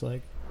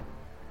Like,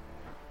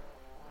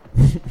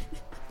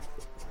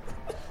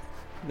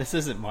 this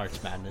isn't March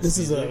Madness. this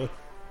is a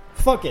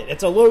fuck it.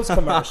 It's a Lowe's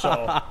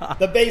commercial.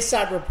 The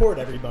Bayside Report,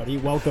 everybody.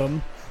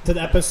 Welcome to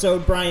the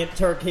episode. Bryant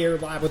Turk here,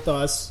 live with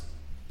us.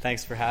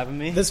 Thanks for having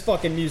me. This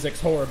fucking music's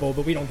horrible,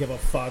 but we don't give a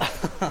fuck.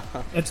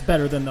 It's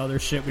better than the other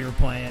shit we were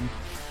playing.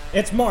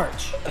 It's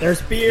March.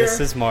 There's beer. This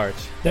is March.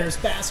 There's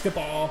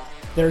basketball.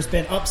 There's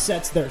been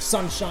upsets. There's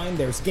sunshine.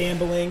 There's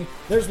gambling.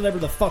 There's whatever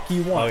the fuck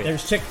you want. Oh, yeah.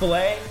 There's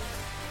Chick-fil-A.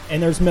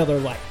 And there's Miller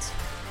Lights.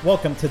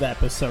 Welcome to the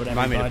episode,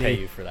 everybody. Remind me to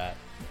pay you for that.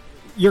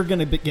 You're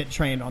going to get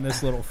trained on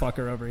this little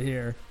fucker over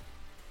here.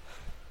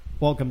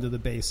 Welcome to the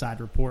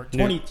Bayside Report.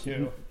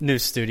 22. New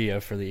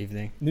studio for the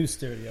evening. New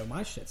studio.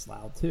 My shit's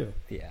loud, too.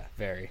 Yeah,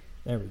 very.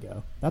 There we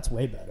go. That's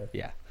way better.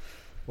 Yeah.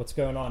 What's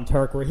going on,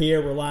 Turk? We're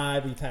here. We're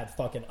live. We've had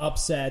fucking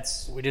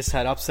upsets. We just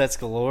had upsets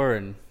galore,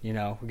 and,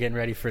 we're getting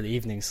ready for the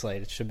evening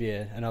slate. It should be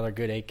another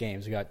good 8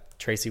 games. We got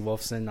Tracy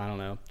Wolfson, I don't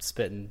know,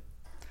 spitting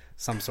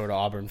some sort of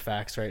Auburn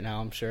facts right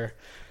now, I'm sure.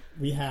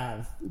 We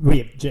have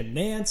Jim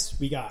Nance.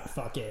 We got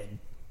fucking...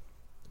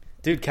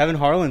 Dude, Kevin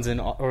Harlan's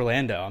in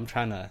Orlando. I'm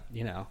trying to,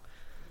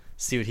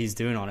 see what he's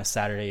doing on a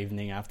Saturday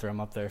evening after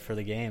I'm up there for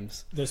the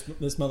games. This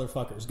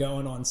motherfucker's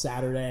going on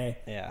Saturday.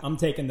 Yeah. I'm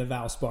taking the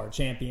Valspar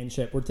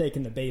Championship. We're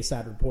taking the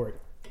Bayside Report.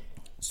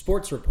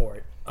 Sports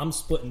Report. I'm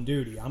splitting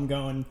duty. We're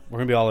going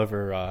to be all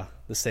over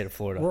the state of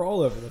Florida. We're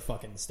all over the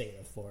fucking state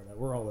of Florida.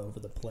 We're all over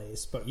the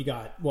place. But you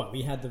got,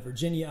 we had the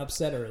Virginia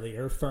upset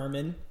earlier.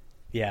 Furman.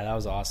 Yeah, that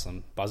was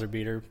awesome. Buzzer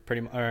beater,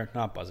 pretty much. Or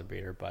not buzzer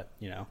beater, but,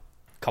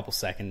 couple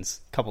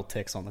seconds, couple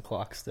ticks on the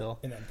clock still.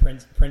 And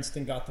then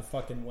Princeton got the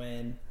fucking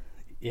win.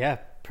 Yeah,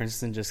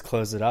 Princeton just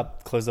closed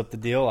up the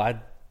deal.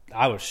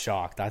 I was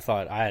shocked. I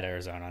thought I had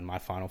Arizona in my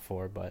Final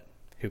Four, but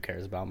who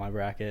cares about my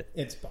bracket?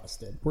 It's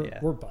busted.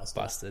 We're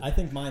busted. I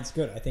think mine's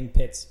good. I think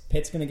Pitt's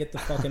going to get the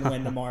fucking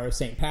win tomorrow.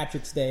 St.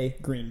 Patrick's Day,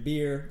 green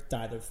beer,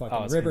 dye the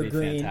fucking river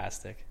green.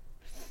 Fantastic.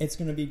 It's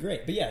going to be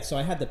great. But yeah, so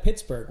I had the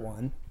Pittsburgh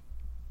one.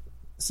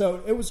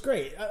 So it was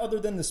great. Other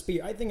than the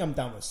Spirit, I think I'm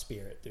done with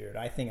Spirit, dude.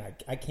 I think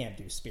I can't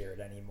do Spirit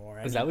anymore.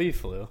 Is that where you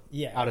flew?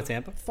 Yeah. Out of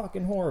Tampa?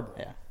 Fucking horrible.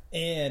 Yeah.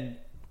 And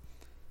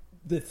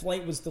the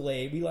flight was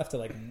delayed. We left at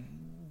like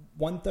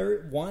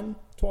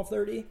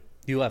 12:30.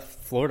 You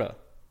left Florida?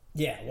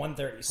 Yeah,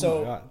 1:30.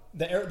 So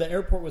the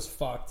airport was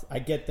fucked. I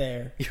get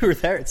there. You were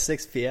there at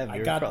 6 p.m. I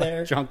got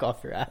there. Drunk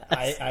off your ass.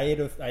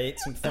 I ate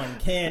some fun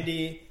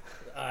candy.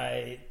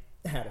 I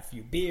had a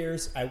few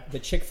beers. The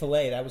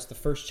Chick-fil-A, that was the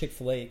first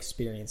Chick-fil-A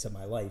experience of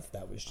my life.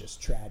 That was just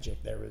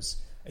tragic. There was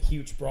a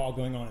huge brawl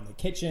going on in the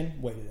kitchen.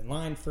 Waited in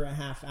line for a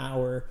half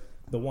hour.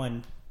 The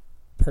one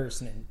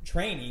person in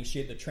trainee, she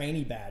had the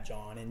trainee badge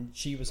on, and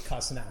she was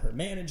cussing out her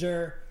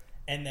manager.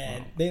 And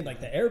then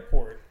the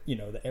airport,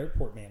 the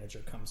airport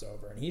manager comes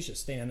over, and he's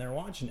just standing there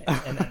watching it.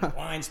 And then the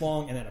line's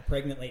long, and then a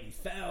pregnant lady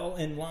fell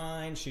in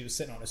line. She was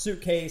sitting on a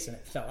suitcase, and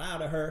it fell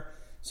out of her.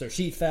 So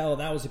she fell.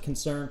 That was a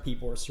concern.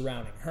 People were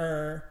surrounding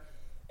her.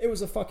 It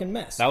was a fucking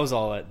mess. That was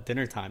all at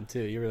dinner time,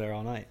 too. You were there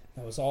all night.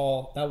 That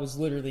was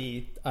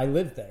literally, I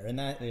lived there.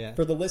 And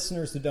for the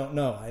listeners who don't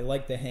know, I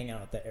like to hang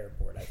out at the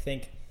airport. I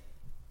think,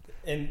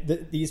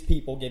 and these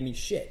people give me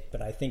shit, but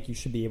I think you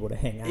should be able to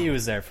hang out. He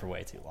was there for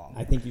way too long.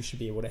 I think you should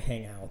be able to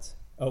hang out.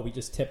 Oh, we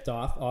just tipped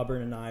off.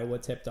 Auburn and Iowa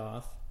tipped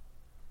off.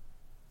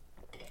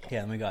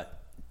 Yeah, and we got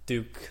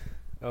Duke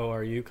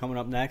ORU coming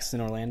up next in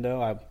Orlando.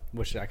 I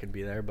wish I could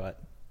be there,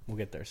 but we'll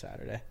get there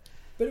Saturday.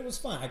 But it was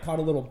fun. I caught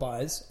a little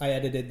buzz. I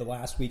edited the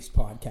last week's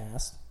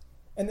podcast.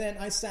 And then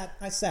I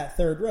sat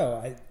third row.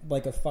 I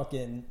like a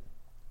fucking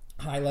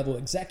high-level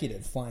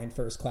executive flying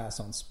first class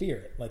on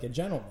Spirit, like a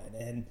gentleman.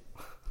 And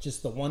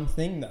just the one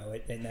thing, though,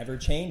 it never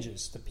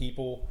changes. The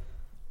people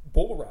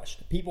bull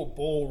rushed.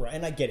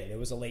 And I get it. It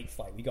was a late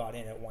flight. We got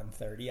in at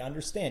 1:30. I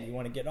understand. You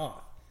want to get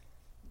off.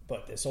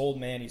 But this old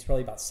man, he's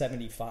probably about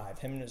 75.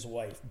 Him and his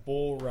wife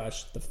bull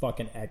rushed the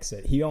fucking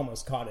exit. He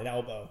almost caught an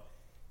elbow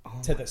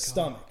to the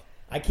stomach.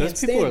 I can't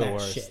stand that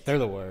shit. They're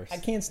the worst. I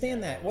can't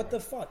stand that. What the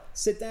fuck?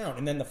 Sit down.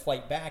 And then the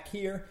flight back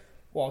here,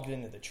 walked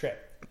into the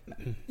trip.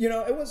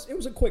 It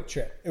was a quick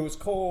trip. It was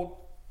cold,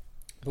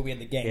 but we had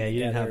the game together. You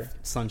didn't have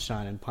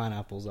sunshine and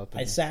pineapples up.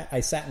 I sat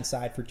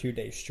inside for 2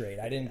 days straight.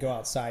 I didn't go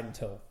outside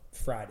until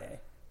Friday.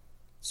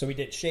 So we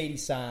did Shady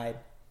Side,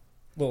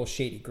 little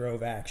Shady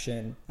Grove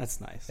action. That's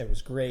nice. It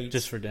was great.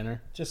 Just for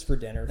dinner? Just for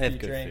dinner. They have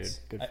good drinks.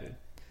 Good food.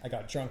 I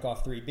got drunk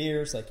off 3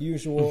 beers like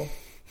usual.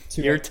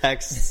 Your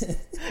texts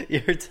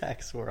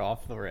were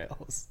off the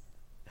rails.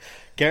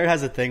 Garrett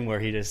has a thing where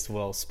he just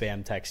will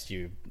spam text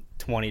you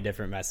 20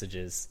 different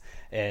messages,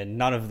 and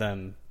none of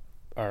them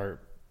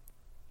are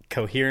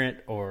coherent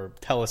or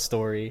tell a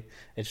story.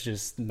 It's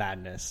just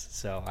madness.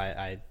 So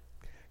I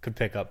could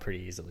pick up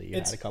pretty easily. You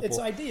had a couple. It's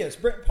ideas.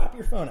 Pop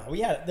your phone out.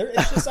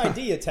 It's just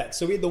idea text.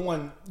 So we had the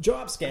one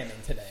job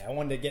scamming today. I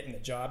wanted to get into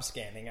job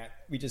scamming.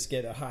 We just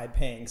get a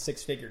high-paying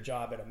 6-figure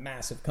job at a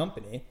massive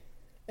company.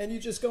 And you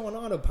just go on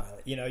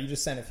autopilot. You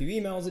just send a few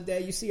emails a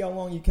day. You see how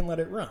long you can let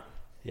it run.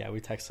 Yeah,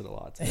 we texted a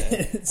lot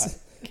today.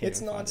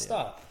 It's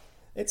nonstop.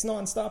 It's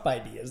nonstop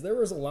ideas. There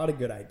was a lot of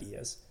good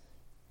ideas.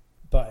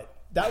 But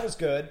that was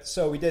good.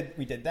 So we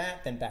did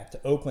that. Then back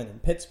to Oakland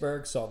and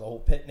Pittsburgh. Saw the whole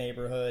Pitt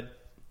neighborhood.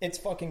 It's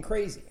fucking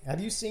crazy. Have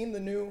you seen the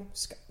new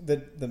the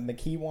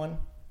McKee one,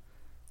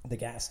 the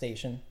gas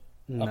station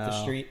up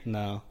the street?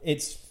 No,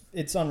 it's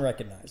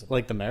unrecognizable.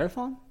 Like the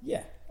Marathon?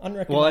 Yeah,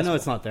 unrecognizable. Well, I know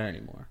it's not there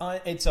anymore.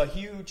 It's a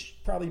huge,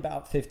 probably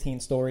about 15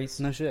 stories.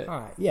 No shit.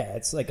 All right, yeah,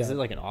 it's like is it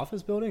like an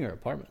office building or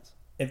apartments?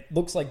 It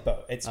looks like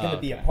both. It's going to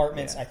be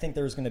apartments. Yeah. I think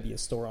there's going to be a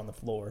store on the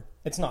floor.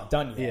 It's not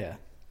done yet. Yeah,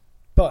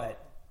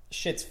 but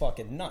shit's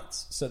fucking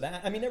nuts. So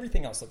that, I mean,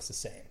 everything else looks the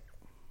same.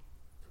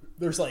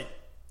 There's like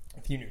a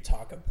few new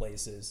taco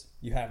places.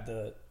 You have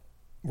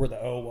where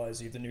the O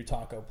was. You have the new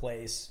taco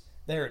place.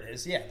 There it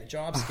is. Yeah, the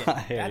job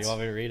scan. Here, you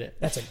want me to read it?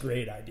 That's a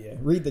great idea.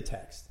 Read the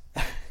text.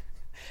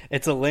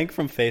 It's a link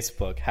from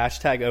Facebook.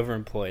 Hashtag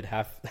overemployed.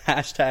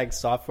 Hashtag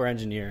software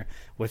engineer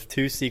with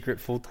 2 secret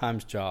full-time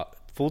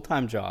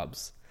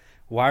jobs.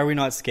 Why are we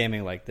not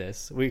scamming like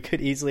this? We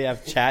could easily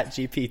have Chat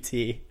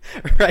GPT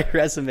write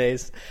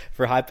resumes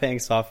for high-paying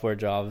software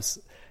jobs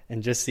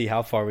and just see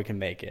how far we can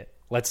make it.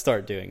 Let's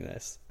start doing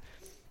this.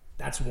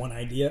 That's one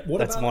idea.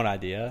 That's one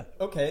idea.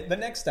 Okay, the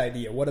next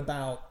idea. What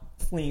about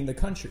fleeing the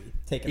country?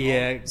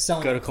 Taking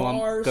selling go to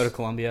cars, go to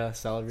Colombia,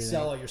 sell everything.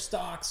 Sell all your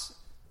stocks,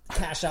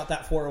 cash out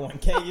that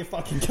 401k you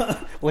fucking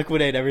got.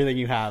 Liquidate everything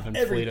you have and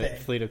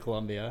Everything. flee to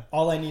Colombia.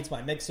 All I need is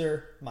my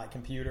mixer, my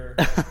computer,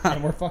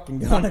 and we're fucking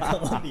going to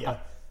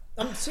Colombia.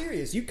 I'm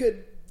serious.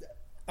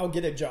 I'll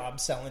get a job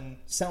selling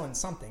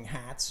something,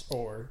 hats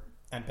or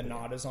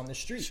empanadas on the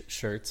street.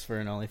 Shirts for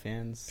an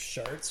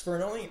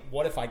OnlyFans.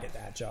 What if I get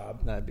that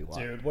job? That'd be wild.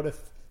 Dude, what if...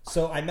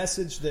 So I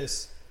messaged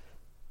this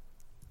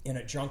in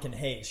a drunken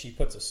haze. She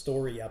puts a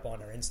story up on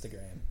her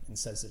Instagram and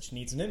says that she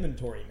needs an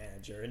inventory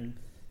manager. And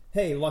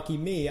hey, lucky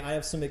me, I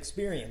have some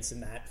experience in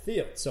that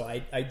field. So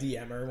I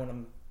DM her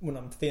when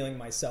I'm feeling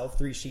myself,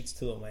 3 sheets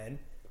to the wind.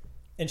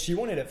 And she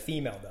wanted a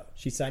female, though.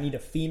 She said, I need a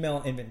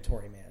female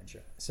inventory manager.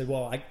 I said,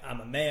 well,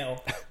 I'm a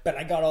male, but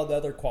I got all the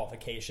other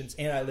qualifications,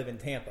 and I live in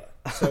Tampa.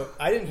 So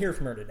I didn't hear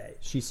from her today.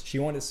 She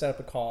wanted to set up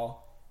a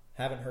call.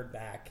 Haven't heard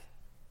back.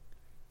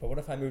 But what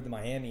if I move to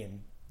Miami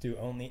and do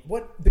only...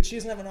 What? But she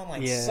doesn't have an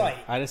online site.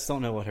 I just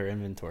don't know what her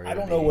inventory is. I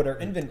don't know what her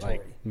inventory...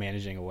 Like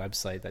managing a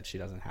website that she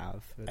doesn't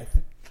have.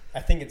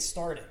 I think it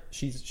started.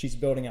 She's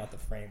building out the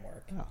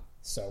framework. Oh.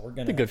 So we're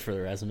going to... Be good for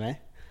the resume.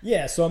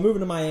 Yeah, so I'm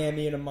moving to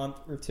Miami in a month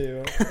or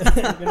 2.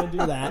 I'm going to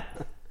do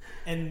that.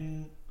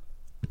 And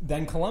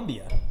then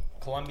Colombia.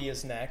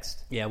 Colombia's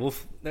next. Yeah,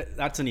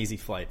 that's an easy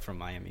flight from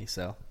Miami,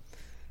 so...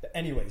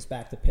 Anyways,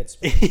 back to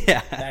Pittsburgh.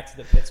 Yeah. Back to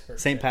the Pittsburgh.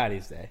 St.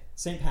 Patty's Day.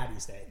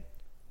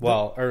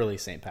 Well, early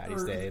St.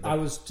 Patty's Day. I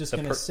was just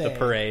going to say... The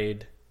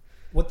parade.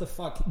 What the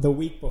fuck? The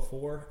week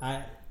before,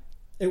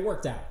 it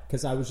worked out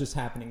because I was just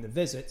happening to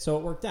visit, so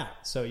it worked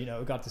out. So,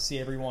 got to see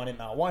everyone in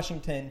Mount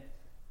Washington.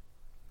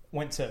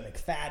 Went to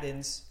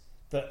McFadden's.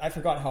 I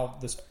forgot how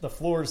the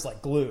floor is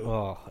like glue.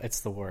 Oh,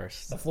 it's the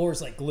worst. The floor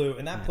is like glue,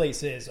 and that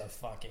place is a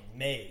fucking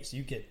maze.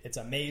 It's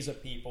a maze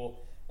of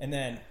people. And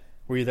then...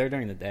 Were you there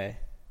during the day?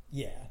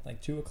 Yeah,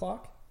 like 2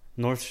 o'clock.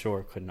 North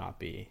Shore could not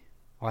be.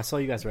 Oh, I saw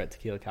you guys were at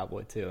Tequila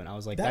Cowboy too, and I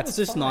was like, that's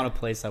just fine. Not a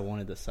place I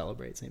wanted to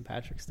celebrate St.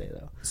 Patrick's Day,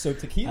 though. So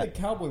Tequila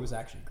Cowboy was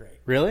actually great.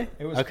 Really?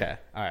 It was okay.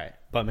 All right,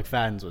 but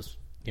McFadden's was,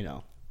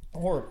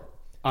 horrible.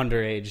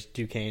 Underage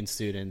Duquesne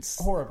students,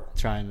 horrible,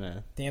 trying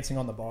to dancing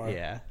on the bar.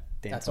 Yeah,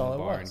 dance on the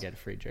bar and get a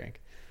free drink.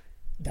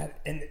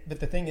 But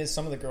the thing is,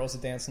 some of the girls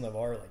that dance on the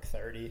bar are like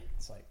 30.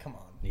 It's like, come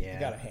on, you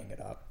gotta hang it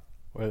up.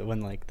 Or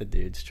when like the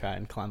dudes try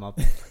and climb up.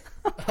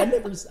 I've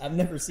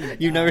never seen it.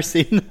 You've never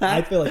seen that?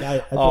 I feel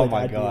like oh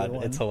my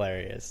god, it's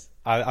hilarious.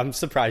 I'm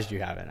surprised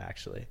you haven't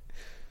actually.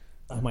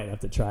 I might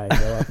have to try and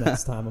go up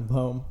next time I'm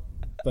home.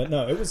 But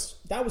no,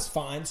 that was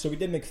fine. So we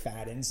did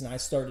McFadden's, and I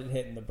started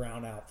hitting the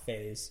brown out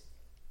phase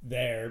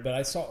there. But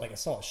I saw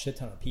a shit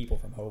ton of people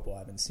from Hopewell I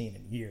haven't seen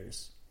in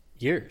years.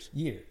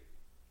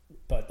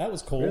 But that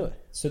was cool. Really?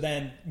 So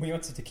then we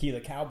went to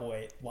Tequila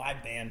Cowboy,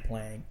 live band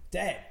playing.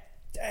 Dead,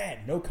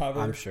 no cover.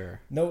 I'm sure.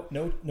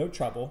 No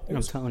trouble.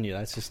 I'm telling you,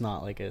 that's just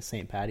not like a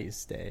St.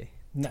 Patty's Day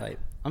type.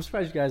 I'm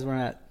surprised you guys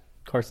weren't at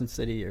Carson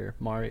City or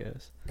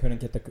Mario's. Couldn't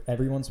get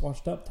everyone's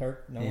washed up,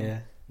 Turk. No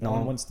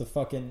one wants to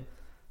fucking...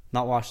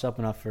 Not washed up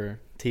enough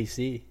for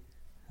TC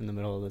in the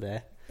middle of the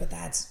day. But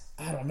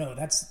I don't know.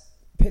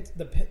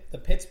 The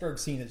Pittsburgh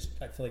scene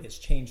I feel like it's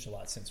changed a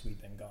lot since we've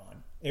been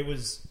gone.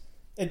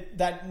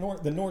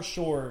 The North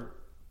Shore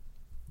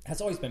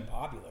has always been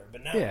popular,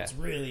 but now it's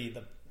really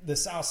the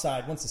South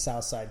Side. Once the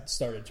South Side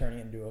started turning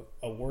into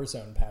a war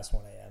zone past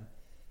 1 a.m.,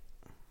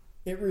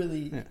 it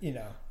really,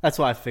 That's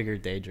why I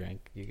figured day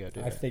drink. You go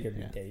to. I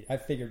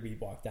figured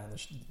we'd walk down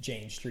the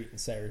Jane Street and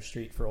Sarah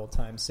Street for old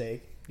time's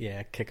sake.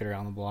 Yeah, kick it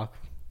around the block.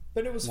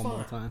 But it was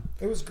fun.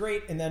 It was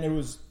great, and then it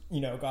was,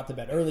 got to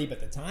bed early, but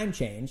the time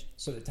changed.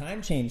 So the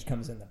time change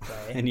comes into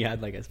play. And you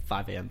had like a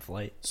 5 a.m.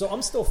 flight. So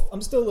I'm still a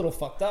little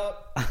fucked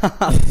up.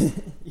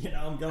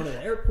 I'm going to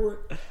the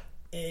airport,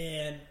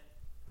 and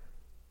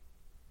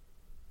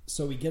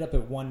so we get up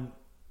at 1.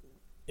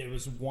 It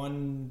was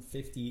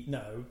 1:50.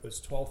 No, it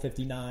was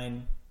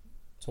 12:59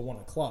 to 1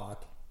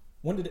 o'clock.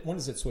 When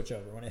does it switch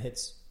over? When it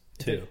hits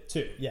 2.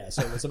 Yeah,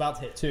 so it was about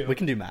to hit 2. We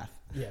can do math.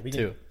 Yeah, we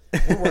can.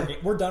 2.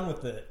 We're done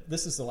with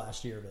this is the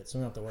last year of it, so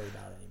we don't have to worry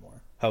about it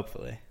anymore.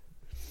 Hopefully.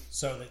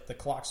 So the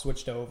clock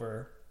switched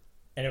over,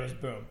 and it was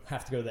boom,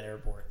 have to go to the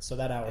airport. So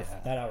that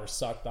hour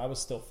sucked, but I was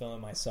still feeling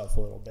myself a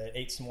little bit.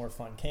 Ate some more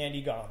fun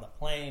candy, got on the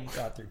plane,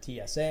 got through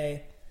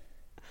TSA,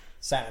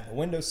 sat in the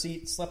window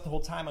seat, slept the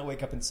whole time. I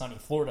wake up in sunny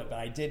Florida, but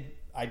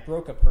I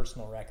broke a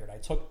personal record. I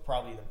took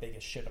probably the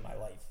biggest shit of my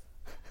life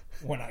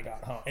when I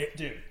got home.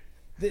 Dude,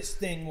 this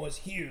thing was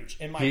huge.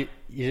 And you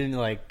didn't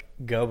like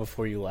go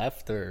before you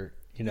left, or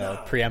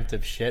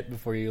preemptive shit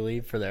before you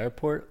leave for the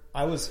airport?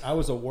 I was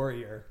a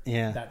warrior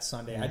that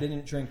Sunday. Yeah. I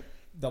didn't drink.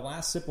 The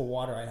last sip of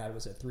water I had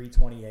was at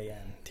 3:20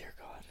 a.m. Dear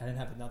God. I didn't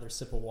have another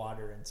sip of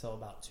water until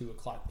about 2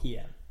 o'clock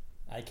p.m.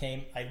 I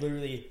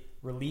literally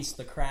released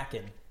the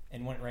Kraken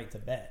and went right to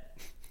bed.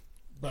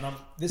 But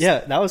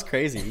that was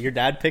crazy. Your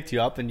dad picked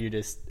you up and you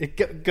just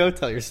go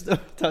tell your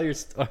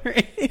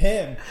story.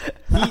 Him,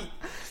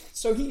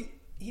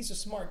 he's a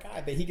smart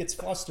guy, but he gets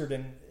flustered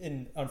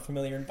in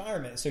unfamiliar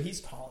environments. So he's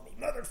calling me,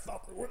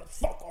 motherfucker, where the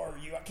fuck are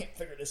you? I can't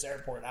figure this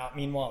airport out.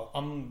 Meanwhile,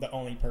 I'm the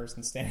only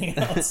person standing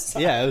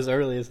outside. Yeah, it was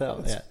early as hell.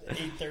 It's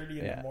 8:30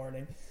 in the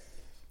morning.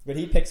 But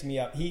he picks me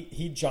up.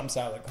 He jumps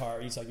out of the car.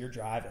 He's like, you're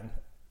driving.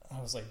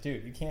 I was like,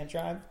 dude, you can't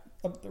drive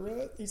up the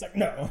road? He's like,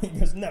 no. He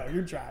goes, no,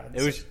 you're driving.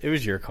 It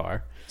was your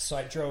car. So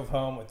I drove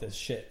home with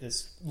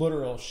this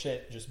literal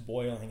shit just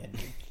boiling in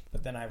me.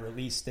 But then I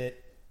released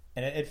it.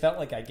 And it felt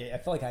like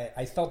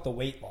I felt the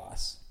weight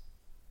loss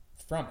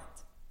from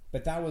it.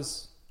 But that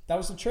was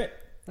the trip.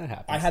 That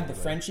happens. I had the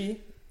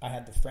Frenchie.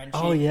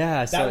 Oh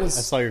yeah, I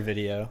saw your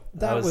video.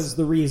 That was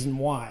the reason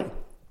why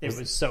it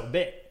was so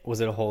big. Was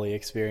it a holy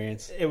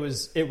experience? It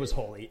was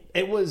holy.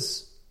 It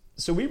was.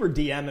 So we were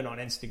DMing on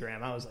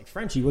Instagram. I was like,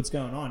 Frenchie, what's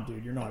going on,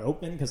 dude? You're not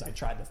open? Because I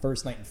tried the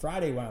first night and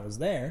Friday when I was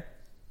there.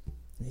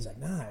 And he's like,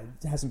 nah,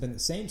 it hasn't been the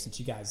same since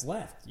you guys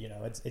left.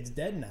 It's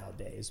dead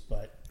nowadays.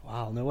 But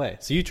wow, no way.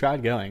 So you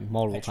tried going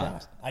multiple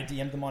times. I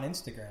DM'd them on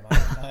Instagram.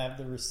 I have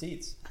the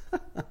receipts.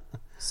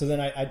 So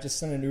then I just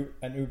sent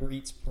an Uber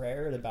Eats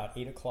prayer at about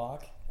 8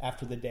 o'clock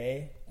after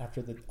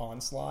the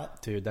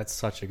onslaught. Dude, that's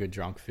such a good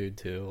drunk food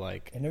too.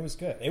 And it was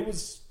good.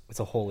 It's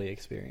a holy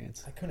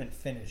experience. I couldn't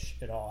finish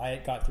it all. I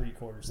got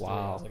 3/4 through.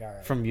 Wow. I was like, all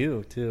right. From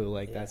you too.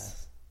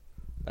 That's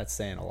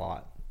saying a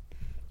lot.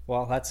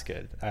 Well, that's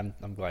good. I'm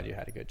glad you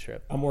had a good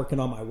trip. I'm working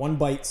on my 1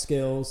 bite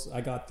skills. I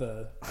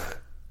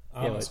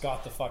almost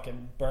got the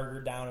fucking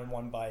burger down in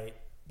 1 bite,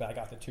 but I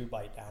got the 2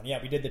 bite down.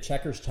 Yeah, we did the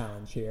checkers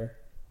challenge here.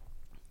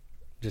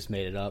 Just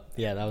made it up.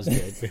 Yeah, that was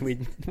good.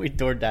 we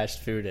DoorDashed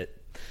food at,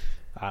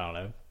 I don't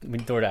know. We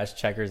DoorDashed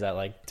checkers at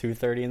like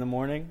 2:30 in the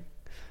morning.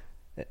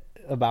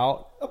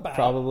 About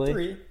probably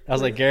 3. I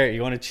was like, Garrett,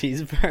 you want a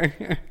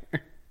cheeseburger?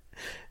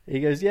 He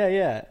goes,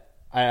 yeah.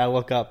 I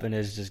look up and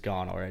it's just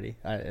gone already.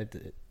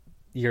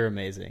 You're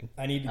amazing.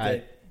 I need to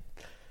get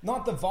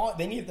not the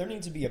there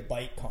needs to be a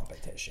bite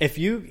competition. If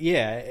you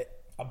a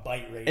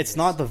bite radius. It's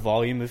not the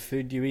volume of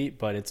food you eat,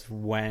 but it's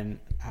when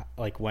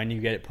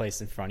you get it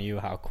placed in front of you,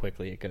 how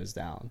quickly it goes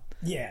down.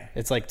 Yeah,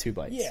 it's like 2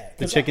 bites. Yeah,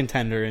 the chicken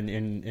tender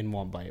in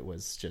 1 bite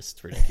was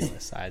just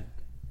ridiculous. I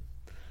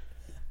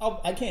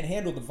can't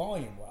handle the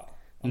volume well.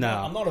 I'm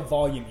not a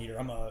volume eater.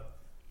 I'm a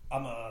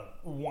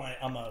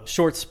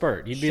short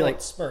spurt. You'd be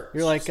like spurt.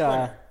 You're like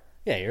sprinter.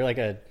 You're like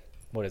a,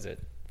 what is it,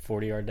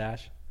 40-yard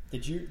dash?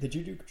 Did you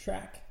do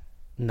track?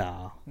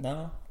 No.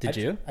 Did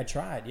you? I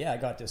tried. Yeah, I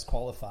got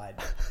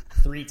disqualified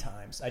 3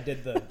 times. I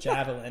did the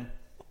javelin.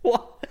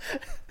 What?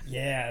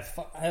 Yeah,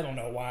 I don't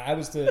know why. I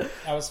was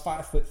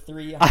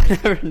 5'3". I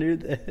never knew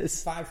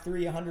this.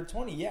 5'3",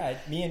 120. Yeah,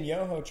 me and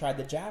Yoho tried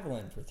the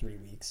javelin for 3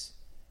 weeks,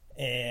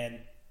 and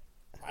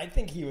I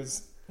think he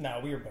was. No,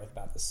 we were both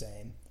about the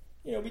same.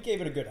 We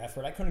gave it a good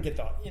effort. I couldn't get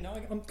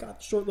I've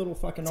got short little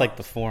fucking. It's arms. like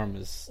the form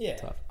is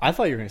tough. I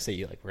thought you were going to say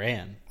you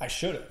ran. I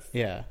should have.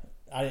 Yeah.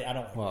 I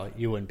don't. Well,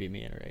 you wouldn't beat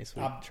me in a race.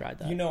 We tried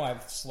that. I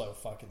have slow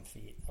fucking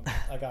feet.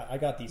 I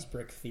got these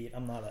brick feet.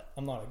 I'm not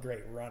a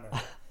great runner.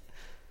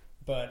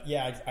 But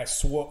yeah, I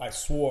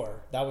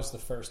swore that was the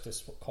first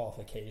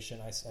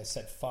disqualification. I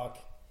said fuck,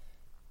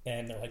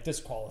 and they're like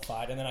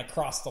disqualified, and then I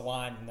crossed the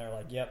line, and they're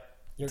like, "Yep,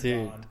 you're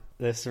gone."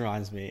 This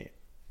reminds me.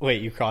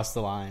 Wait, you crossed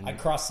the line? I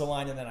crossed the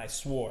line, and then I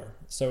swore.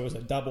 So it was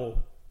a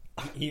double.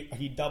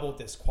 He double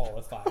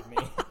disqualified me.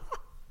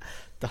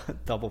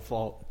 Double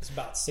fault. It's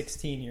about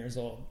 16 years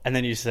old. And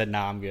then you said,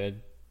 "Nah, I'm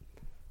good."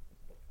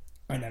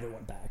 I never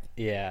went back.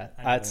 Yeah,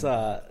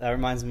 that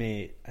reminds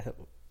me.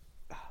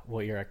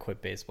 What year I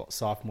quit baseball?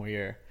 Sophomore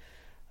year.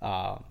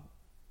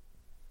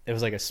 It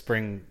was like a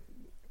spring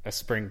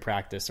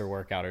practice or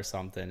workout or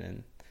something,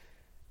 and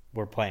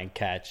we're playing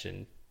catch,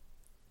 and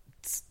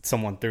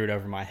someone threw it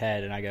over my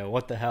head, and I go,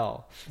 "What the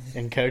hell?"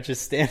 And coach is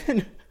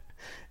standing.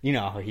 You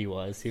know how he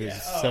was. He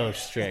was so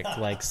strict,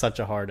 like such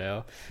a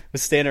hardo.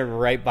 Was standing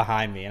right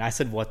behind me, and I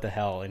said, "What the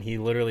hell?" And he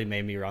literally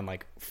made me run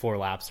like 4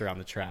 laps around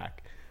the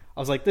track. I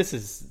was like, this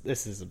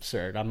is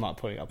absurd. I'm not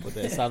putting up with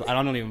this. I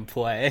don't even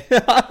play.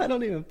 I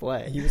don't even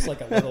play. He was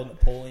like a little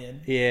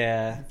Napoleon.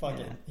 Yeah.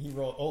 He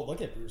rolled. Oh,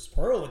 look at Bruce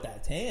Pearl with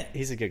that tan.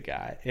 He's a good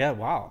guy. Yeah,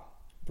 wow.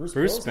 Bruce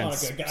Pearl's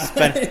not a good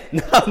guy.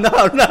 No.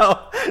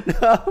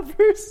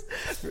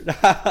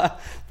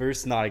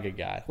 Bruce, not a good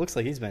guy. Looks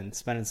like he's been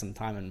spending some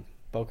time in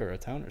Boca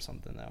Raton or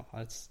something, though.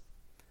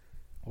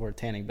 Or a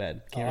tanning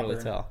bed. Can't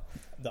really tell.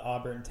 The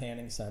Auburn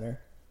Tanning Center.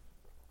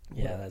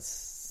 Yeah,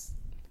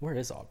 where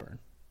is Auburn?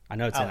 I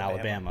know it's in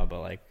Alabama,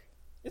 but like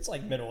it's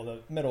like middle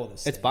of the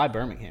state. It's by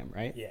Birmingham,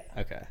 right? Yeah.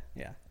 Okay.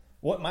 Yeah.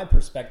 What my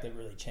perspective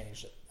really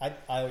changed. I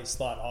always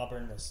thought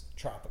Auburn was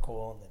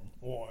tropical and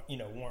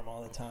then warm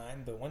all the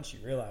time, but once you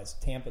realize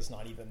Tampa's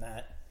not even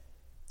that,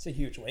 it's a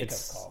huge wake up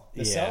call.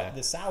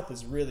 The South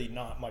is really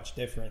not much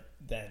different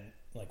than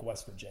like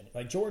West Virginia.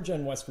 Like Georgia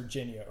and West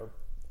Virginia are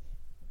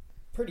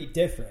pretty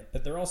different,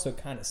 but they're also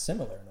kind of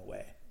similar in a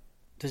way.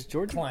 Does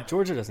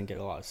Georgia doesn't get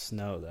a lot of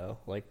snow though,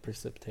 like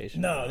precipitation?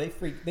 No, they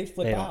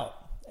flip out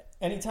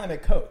anytime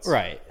it coats.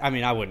 Right. I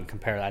mean, I wouldn't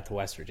compare that to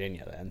West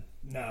Virginia then.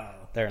 No,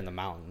 they're in the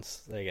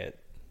mountains. They get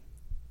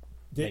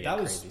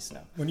crazy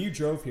snow. When you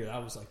drove here,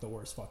 that was like the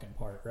worst fucking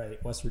part,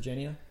 right? West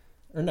Virginia,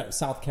 or no,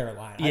 South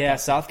Carolina. Yeah,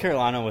 South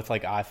Carolina with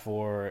like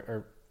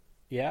I-4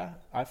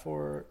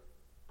 I-4.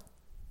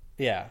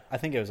 Yeah, I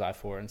think it was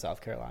I-4 in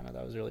South Carolina.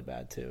 That was really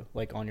bad too.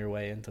 Like on your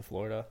way into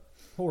Florida.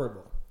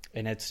 Horrible.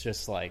 And it's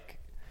just like.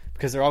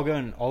 Because they're all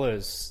going, all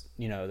those,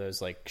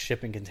 those like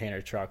shipping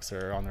container trucks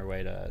are on their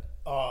way to...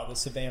 Oh, the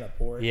Savannah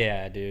port.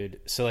 Yeah, dude.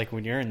 So like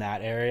when you're in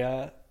that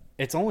area,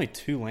 it's only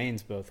 2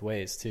 lanes both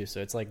ways too. So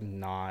it's like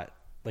not,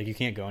 like you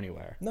can't go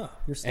anywhere. No,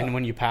 you're stuck. And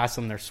when you pass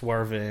them, they're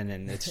swerving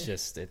and it's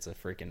just, it's a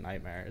freaking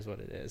nightmare is what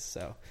it is.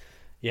 So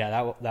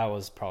yeah, that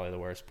was probably the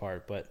worst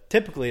part. But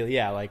typically,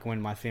 yeah, like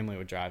when my family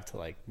would drive to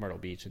like Myrtle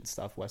Beach and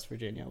stuff, West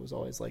Virginia was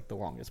always like the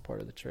longest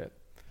part of the trip.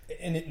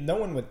 And no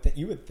one would,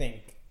 you would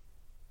think...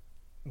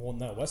 Well,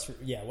 no, West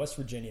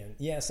Virginia.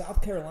 Yeah,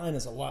 South Carolina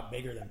is a lot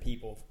bigger than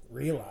people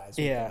realize.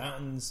 With the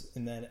mountains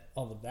and then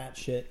all of that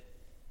shit.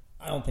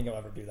 I don't think I'll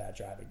ever do that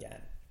drive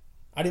again.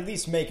 I'd at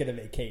least make it a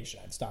vacation.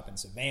 I'd stop in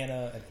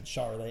Savannah and then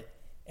Charlotte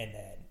and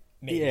then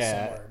maybe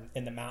somewhere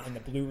in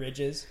the Blue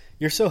Ridges.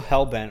 You're so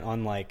hell-bent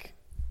on, like,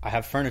 I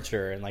have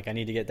furniture and, like, I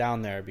need to get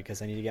down there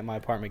because I need to get my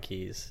apartment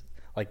keys.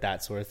 Like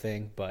that sort of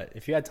thing. But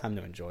if you had time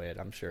to enjoy it,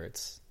 I'm sure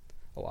it's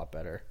a lot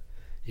better.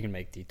 You can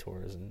make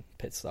detours and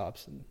pit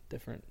stops and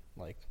different...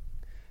 like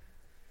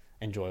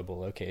enjoyable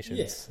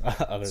locations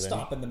other than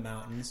stop in the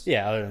mountains.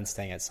 Yeah, other than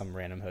staying at some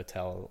random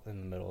hotel in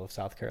the middle of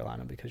South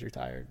Carolina because you're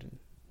tired and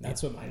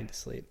that's what I need to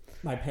sleep.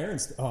 My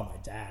parents, my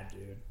dad,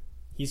 dude.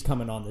 He's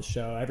coming on the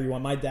show.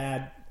 Everyone, my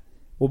dad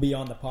will be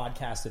on the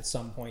podcast at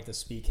some point to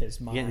speak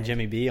his mind. Getting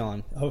Jimmy B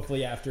on.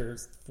 Hopefully after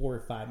 4 or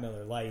 5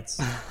 Miller Lights.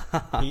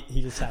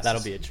 he just has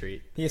That'll be a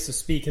treat. He has to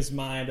speak his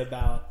mind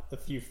about a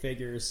few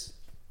figures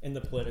in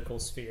the political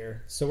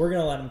sphere. So we're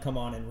going to let him come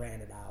on and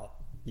rant it out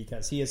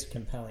because he has a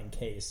compelling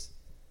case.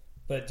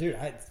 But dude,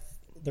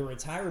 the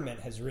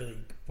retirement has really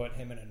put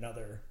him in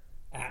another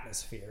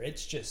atmosphere.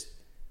 It's just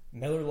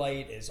Miller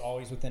Lite is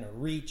always within a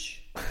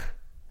reach.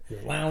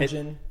 You're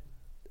lounging,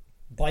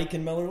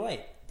 biking Miller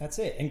Lite. That's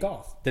it. And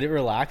golf. Did it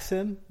relax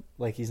him?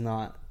 Like he's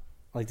not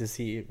like does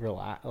he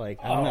relax? Like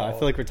I don't know. I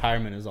feel like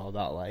retirement is all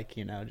about like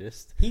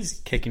just he's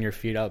kicking your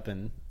feet up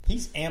and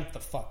he's amped the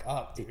fuck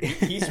up, dude.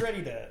 He's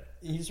ready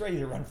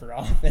to run for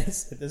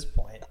office at this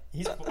point.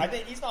 I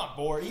think he's not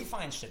bored. He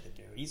finds shit to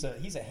do. He's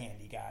a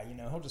handy guy.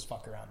 He'll just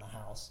fuck around the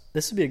house.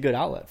 This would be a good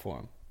outlet for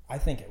him. I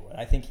think it would.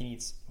 I think he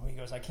needs. He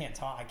goes, I can't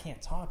talk.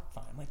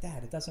 Fine. I'm like,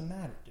 Dad, it doesn't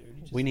matter,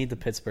 dude. We need the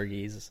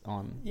Pittsburghese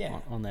on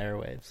the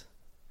airwaves.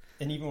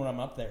 And even when I'm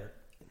up there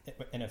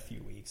in a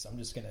few weeks, I'm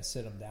just gonna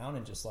sit him down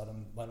and just let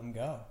him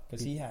go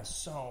because he has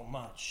so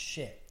much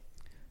shit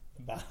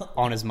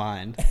on his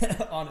mind.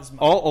 On his mind.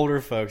 All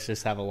older folks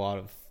just have a lot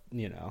of.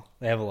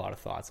 They have a lot of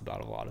thoughts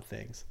about a lot of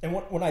things. And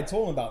when I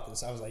told him about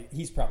this, I was like,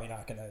 he's probably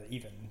not going to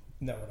even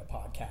know what a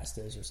podcast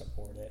is or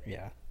support it.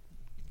 Yeah.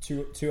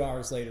 2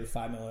 hours later,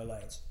 5 Miller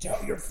Lights. Tell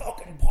your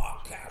fucking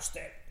podcast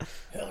that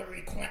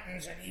Hillary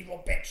Clinton's an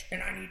evil bitch,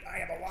 and I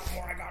have a lot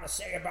more I got to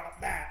say about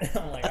that.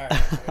 I'm like, all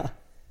right. Dude.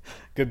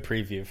 Good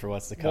preview for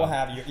what's to come. We'll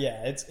have you.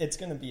 Yeah, it's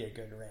going to be a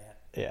good rant.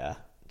 Yeah.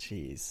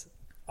 Jeez.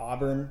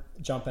 Auburn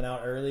jumping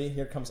out early.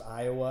 Here comes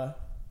Iowa.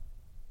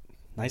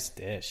 Nice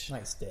dish.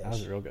 That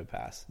was a real good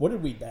pass. What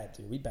did we bet,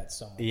 dude? We bet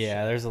so much.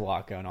 Yeah, there's a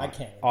lot going on. I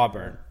can't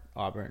remember.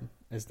 Auburn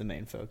is the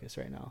main focus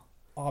right now.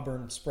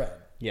 Auburn spread.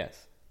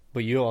 Yes.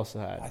 But you also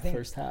had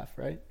first half,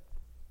 right?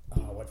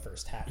 Oh, what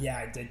first half? Yeah,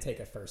 I did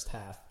take a first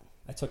half.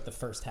 I took the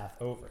first half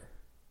over.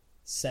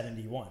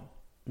 71.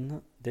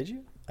 No, did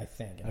you? I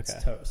think. And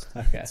it's toast.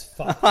 Okay. It's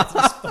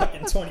just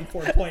fucking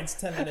 24 points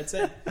 10 minutes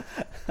in.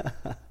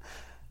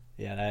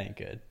 Yeah, that ain't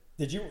good.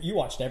 Did you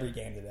watched every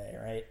game today,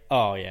 right?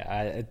 Oh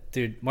yeah,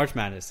 dude. March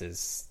Madness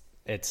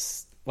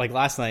it's like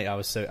last night. I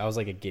was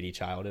like a giddy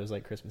child. It was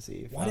like Christmas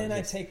Eve. Why didn't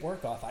I take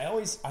work off? I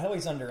always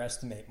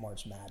underestimate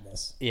March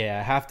Madness.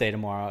 Yeah, half day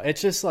tomorrow. It's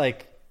just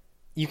like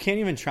you can't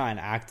even try and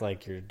act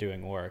like you're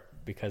doing work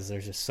because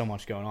there's just so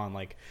much going on.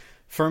 Like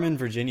Furman,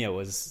 Virginia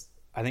was,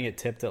 I think it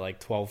tipped at like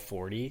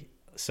 12:40.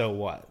 So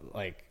what,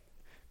 like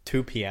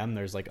 2 p.m.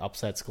 there's like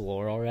upsets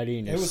galore already,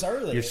 and it was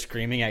early. You're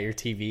screaming at your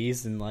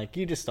TVs, and like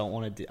you just don't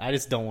want to. I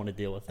just don't want to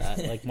deal with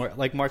that.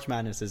 Like March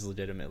Madness is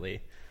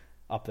legitimately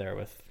up there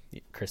with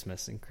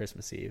Christmas and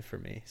Christmas Eve for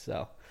me.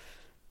 So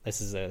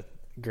this is a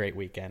great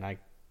weekend. I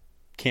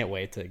can't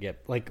wait to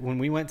get, like, when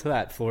we went to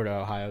that Florida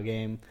Ohio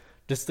game,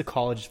 just the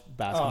college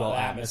basketball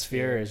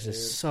atmosphere is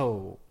just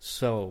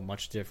so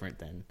much different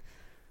than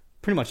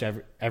pretty much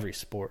every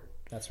sport.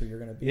 That's where you're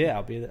gonna be. Yeah,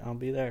 I'll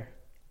be there.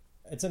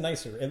 It's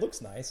it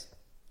looks nice.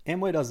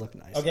 Amway does look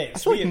nice. Okay, I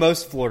feel like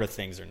most Florida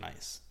things are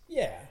nice.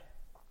 Yeah,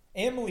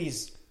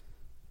 Amelie's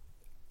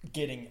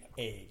getting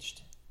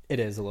aged. It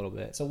is a little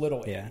bit. It's a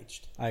little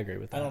aged. I agree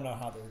with that. I don't know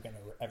how they're going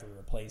to ever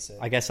replace it.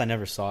 I guess I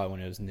never saw it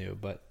when it was new,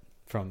 but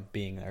from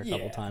being there a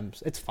couple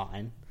times, it's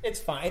fine. It's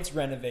fine. It's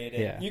renovated.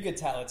 Yeah. You could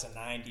tell it's a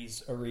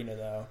 90s arena,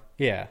 though.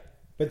 Yeah.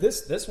 But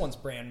this one's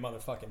brand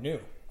motherfucking new.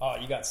 Oh,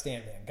 you got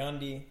Stan Van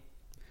Gundy.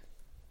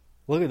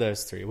 Look at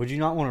those three. Would you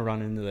not want to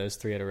run into those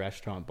three at a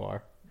restaurant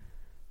bar?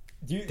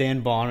 Dan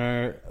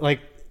Bonner.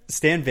 Like,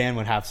 Stan Van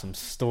would have some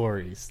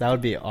stories. That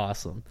would be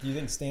awesome. Do you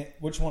think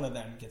which one of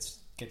them gets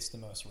the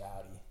most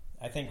rowdy?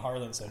 I think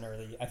Harlan's an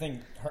early. I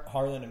think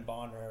Harlan and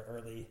Bonner are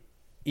early.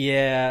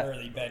 Yeah.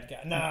 Early bed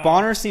guy. Nah.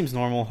 Bonner seems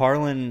normal.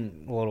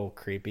 Harlan a little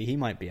creepy. He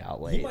might be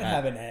out late. He might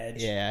have an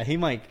edge. Yeah, he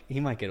might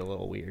get a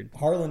little weird.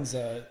 Harlan's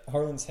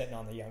hitting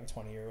on the young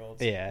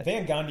 20-year-olds. Yeah.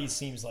 Van Gundy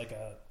seems like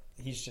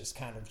he's just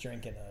kind of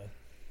drinking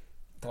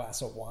a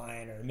glass of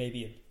wine or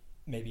maybe a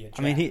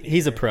I mean,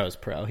 he's a pro's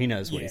pro. He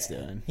knows what he's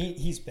doing.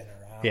 He's been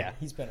around. Yeah.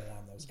 He's been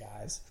around those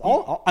guys.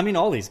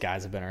 All these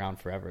guys have been around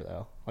forever,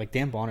 though. Like,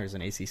 Dan Bonner's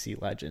an ACC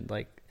legend.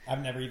 Like,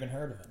 I've never even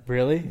heard of him.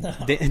 Really? No.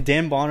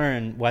 Dan Bonner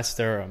and West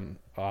Durham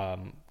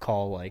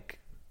call, like,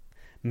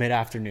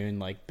 mid-afternoon,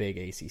 like, big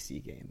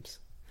ACC games.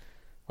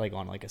 Like,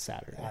 on, like, a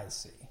Saturday. I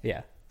see.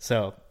 Yeah.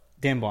 So,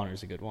 Dan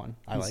Bonner's a good one.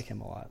 I like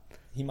him a lot.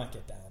 He might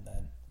get down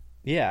then.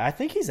 Yeah, I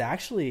think he's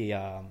actually...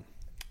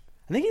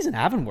 I think he's an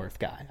Avonworth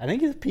guy. I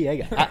think he's a PA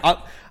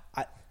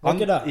guy. Look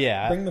it up.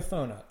 Yeah. Bring the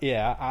phone up.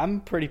 Yeah,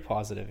 I'm pretty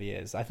positive he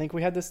is. I think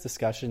we had this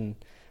discussion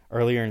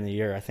earlier in the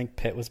year. I think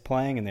Pitt was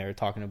playing, and they were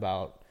talking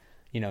about,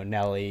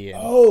 Nelly.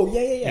 And,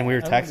 yeah. And we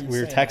were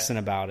texting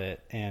about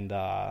it, and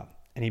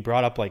he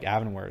brought up, like,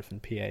 Avonworth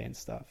and PA and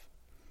stuff.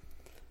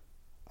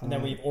 And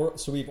then we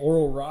have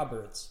Oral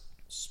Roberts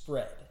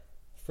spread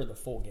for the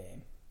full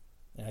game,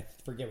 and I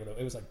forget what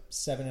it was, like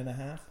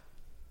 7.5,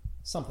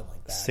 something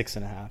like that.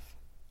 6.5.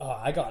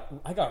 I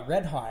got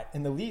red hot,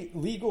 and the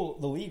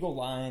legal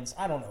lines.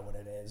 I don't know what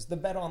it is. The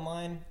bet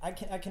online. I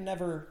can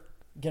never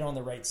get on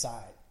the right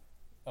side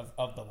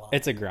of the line.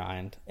 It's a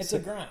grind. It's a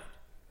grind.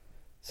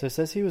 So it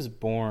says he was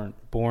born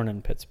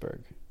in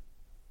Pittsburgh.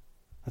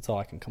 That's all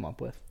I can come up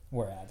with.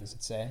 Where at does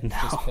it say? No.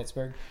 Just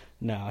Pittsburgh.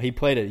 No, he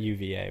played at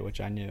UVA, which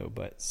I knew,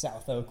 but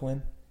South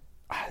Oakland.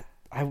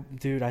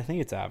 Dude, I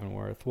think it's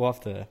Avonworth. We'll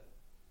have to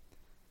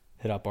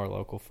hit up our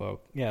local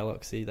folk. Yeah,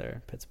 look, see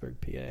there, Pittsburgh,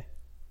 PA.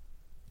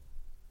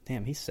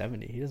 Damn, he's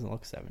 70. He doesn't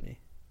look 70.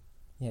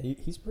 Yeah,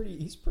 he's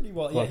pretty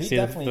well. Look, Yeah, he see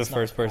definitely the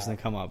first person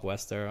to come up,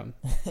 West Durham.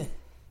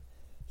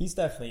 he's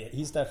definitely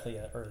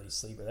an early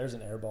sleeper. There's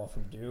an air ball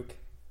from Duke.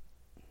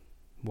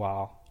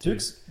 Wow,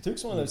 Duke's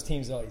one of those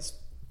teams that always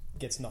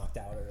gets knocked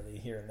out early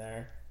here and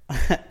there,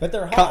 but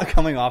they're hot.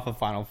 Coming off a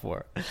Final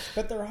Four,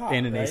 but they're hot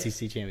and an right?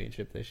 ACC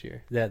championship this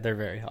year. They're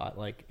very hot.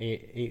 Like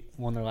eight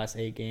won their last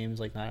 8 games,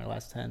 like 9 of their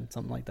last 10,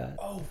 something like that.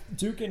 Oh,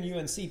 Duke and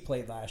UNC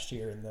played last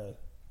year in the.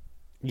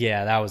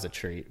 Yeah, that was a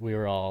treat. We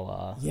were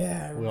all we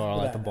were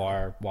all at the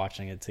bar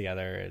watching it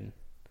together, and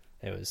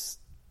it was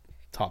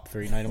top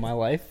 3 night of my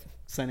life.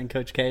 Sending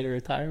Coach K to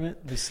retirement.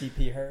 Was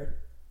CP hurt?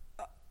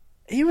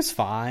 He was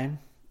fine.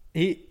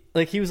 He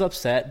was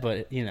upset,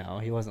 but he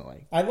wasn't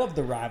like. I love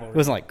the rivalry. He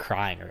wasn't like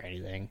crying or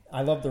anything.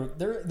 I love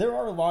there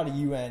are a lot of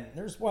UN.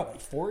 There's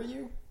like 4 of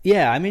you.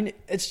 Yeah, I mean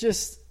it's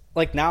just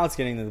like now it's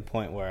getting to the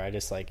point where I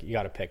just like you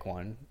got to pick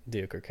one,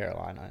 Duke or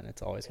Carolina, and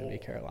it's always going to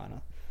be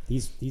Carolina.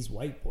 These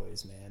white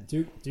boys, man.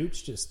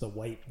 Duke's just the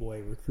white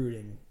boy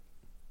recruiting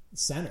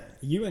center.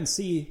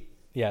 UNC.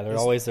 Yeah, they're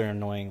always their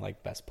annoying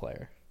like best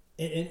player.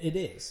 It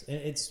is.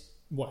 It's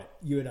what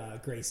you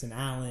had Grayson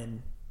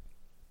Allen.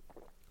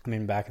 I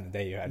mean, back in the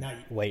day, you had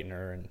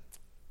Leitner and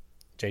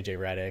J.J.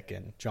 Redick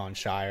and John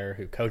Shire,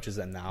 who coaches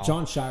them now.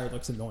 John Shire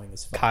looks annoying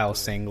as fuck. Kyle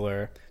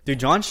Singler. Dude,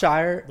 John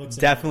Shire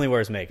definitely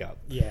wears makeup.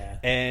 Yeah.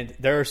 And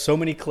there are so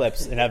many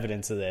clips and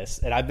evidence of this.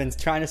 And I've been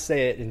trying to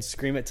say it and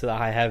scream it to the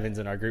high heavens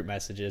in our group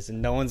messages,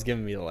 and no one's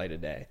giving me the light of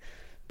day.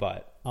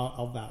 But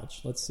I'll vouch.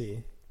 Let's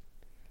see.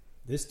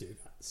 This dude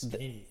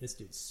skinny. This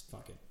dude's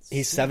fucking skinny.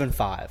 He's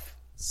 7'5".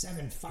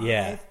 7'5"?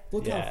 Yeah.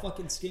 Look how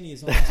fucking skinny he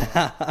is.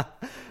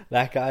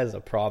 That guy is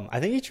a problem. I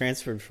think he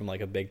transferred from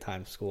like a big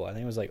time school. I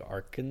think it was like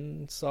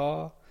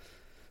Arkansas.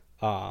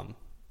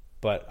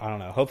 But I don't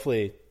know.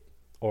 Hopefully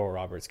Oral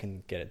Roberts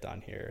can get it done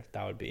here.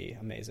 That would be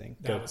amazing.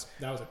 That was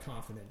a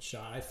confident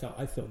shot.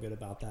 I feel good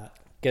about that.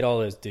 get all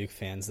those Duke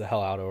fans the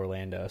hell out of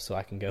Orlando so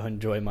I can go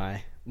enjoy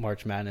my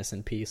March Madness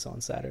in peace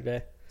on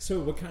Saturday. So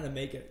what kind of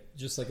make it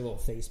just like a little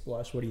face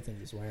blush? What do you think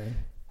he's wearing?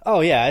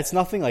 Oh, yeah, it's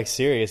nothing like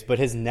serious, but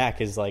his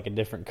neck is like a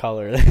different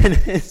color than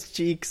his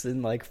cheeks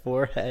and like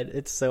forehead.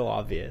 It's so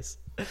obvious.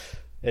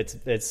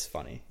 It's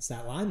funny. It's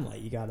that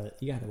limelight. You gotta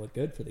look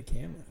good for the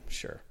camera.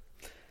 Sure.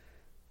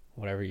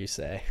 Whatever you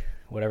say.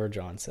 Whatever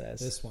John says.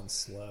 This one's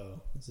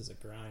slow. This is a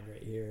grind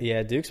right here.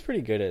 Yeah, Duke's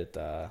pretty good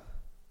at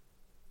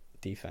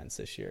defense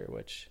this year,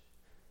 which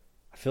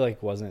I feel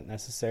like wasn't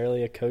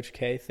necessarily a Coach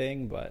K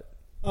thing, but...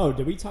 Oh,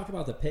 did we talk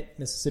about the Pitt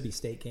Mississippi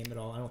State game at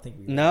all? I don't think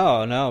we did.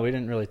 No, we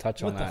didn't really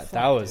touch on that. Fuck,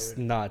 that was dude?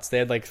 Nuts.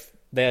 They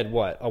had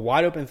what? A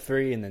wide open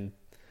three and then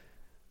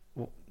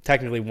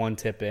technically one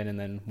tip in and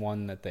then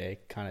one that they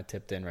kind of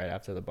tipped in right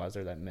after the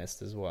buzzer that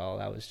missed as well.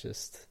 That was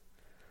just...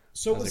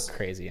 So that was a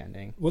crazy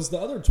ending. Was the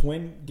other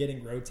twin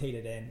getting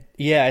rotated in?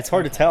 Yeah, it's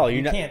hard to tell.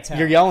 You can't tell.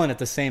 You're yelling at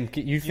the same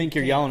kid. You think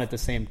you're yelling at the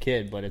same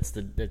kid, but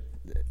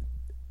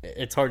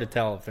it's hard to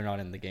tell if they're not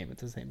in the game at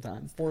the same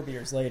time. 4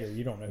 beers later,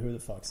 you don't know who the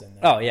fuck's in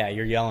there. Oh, yeah,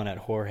 you're yelling at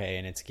Jorge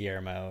and it's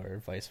Guillermo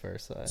or vice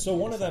versa. So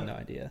one of them no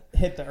idea.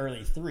 hit the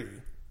early three.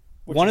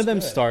 One of them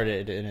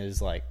started and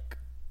is like,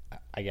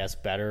 I guess,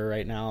 better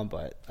right now,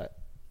 but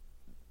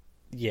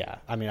yeah,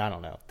 I mean, I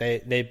don't know.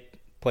 They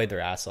played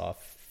their ass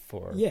off.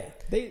 Yeah,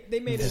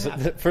 they made it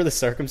happen. For the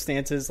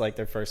circumstances, like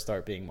their first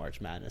start being March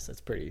Madness, that's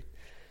pretty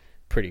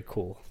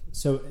cool.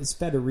 So is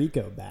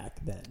Federico back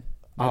then?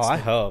 I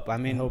hope. I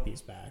hope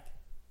he's back.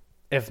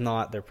 If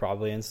not, they're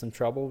probably in some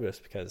trouble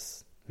just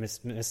because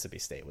Mississippi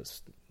State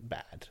was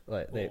bad.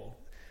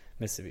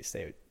 Mississippi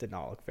State did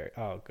not look very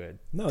good.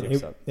 No,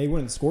 they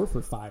wouldn't score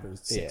for 5 or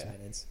 6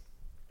 minutes.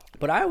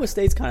 But Iowa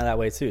State's kind of that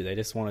way too. They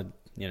just want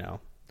to,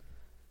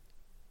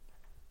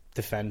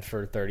 defend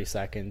for 30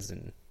 seconds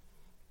and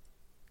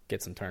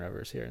get some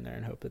turnovers here and there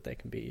and hope that they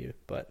can beat you.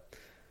 But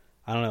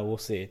I don't know. We'll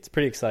see. It's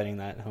pretty exciting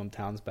that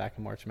hometown's back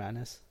in March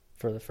Madness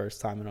for the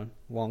first time in a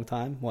long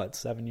time.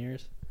 7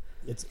 years?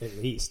 It's at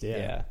least, yeah.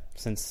 Yeah,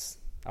 since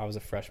I was a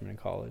freshman in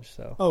college.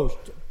 So. Oh,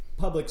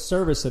 public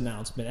service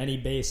announcement. Any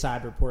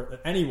Bayside report.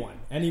 Anyone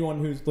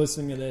who's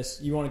listening to this,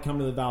 you want to come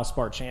to the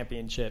Valspar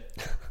Championship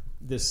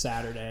this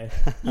Saturday.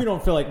 You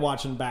don't feel like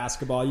watching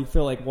basketball. You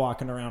feel like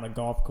walking around a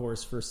golf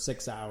course for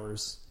 6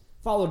 hours.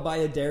 Followed by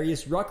a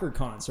Darius Rucker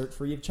concert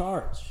free of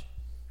charge.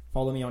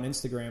 Follow me on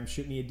Instagram.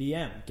 Shoot me a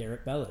DM.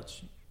 Garrett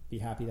Bellich. Be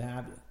happy to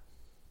have you.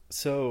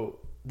 So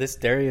this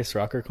Darius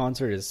Rucker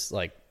concert is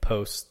like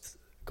post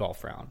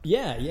golf round.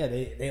 Yeah.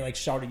 They like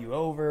shouted you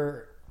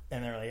over,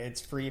 and they're like,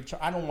 it's free of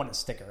charge. I don't want to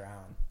stick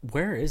around.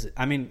 Where is it?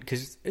 I mean,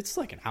 because it's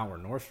like an hour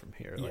north from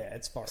here. Yeah,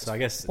 it's far. So I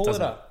guess pull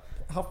it up.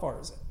 How far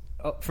is it?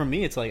 Oh, from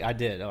me, it's like I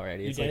did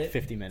already. It's like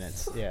 50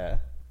 minutes. Yeah.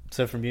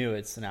 So from you,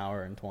 it's an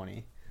hour and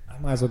 20. I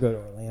might as well go to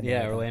Orlando.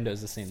 Yeah,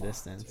 Orlando's the same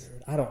distance.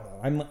 Dude. I don't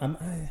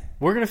know.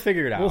 We're gonna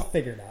figure it out. We'll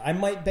figure it out. I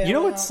might bail. You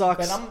know what out,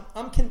 sucks? But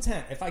I'm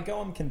content. If I go,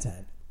 I'm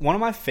content. One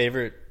of my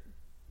favorite.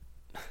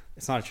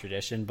 It's not a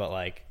tradition, but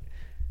like,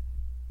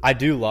 I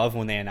do love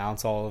when they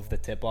announce all of the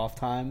tip-off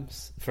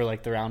times for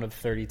like the round of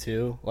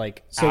 32,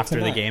 like so after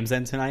tonight, the games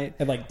end tonight.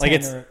 At like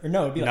 10 or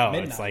no, it'd be like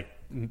midnight. It's like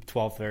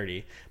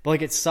 12:30. But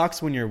like, it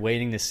sucks when you're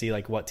waiting to see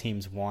like what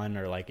teams won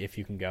or like if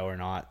you can go or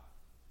not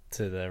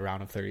to the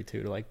round of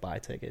 32 to like buy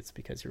tickets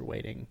because you're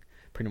waiting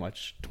pretty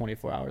much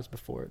 24 hours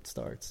before it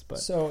starts. But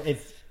so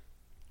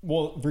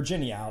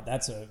Virginia out,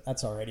 that's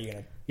already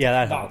gonna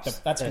that helps.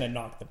 That's gonna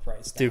knock the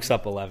price down. Duke's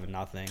up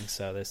 11-0,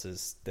 so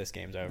this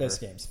game's over. This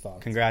game's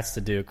fucked. Congrats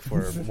to Duke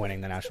for winning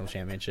the national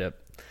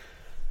championship.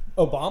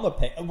 Obama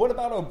pick. What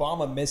about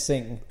Obama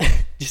missing?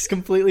 Just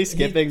completely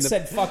skipping. He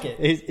said fuck it.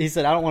 He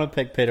said I don't want to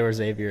pick Pitt or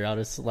Xavier. I'll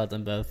just let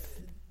them both.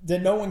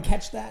 Did no one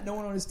catch that? No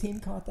one on his team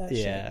caught that.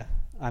 Yeah, shit?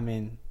 I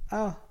mean.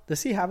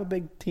 Does he have a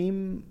big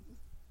team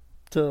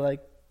to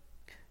like,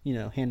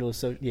 handle his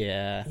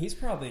he's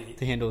probably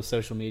to handle his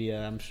social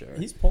media. I'm sure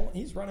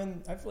he's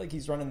running. I feel like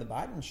he's running the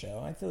Biden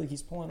show. I feel like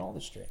he's pulling all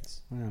the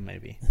strings. Well,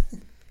 maybe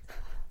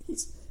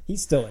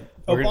he's still in.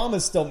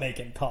 Obama's still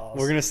making calls.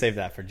 We're gonna save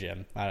that for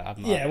Jim.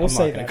 We'll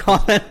save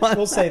that.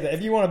 We'll save that.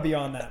 If you want to be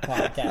on that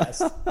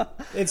podcast,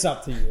 it's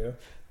up to you.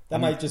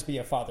 That might just be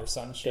a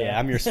father-son show. Yeah,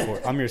 I'm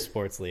your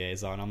sports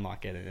liaison. I'm not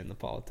getting into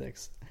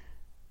politics.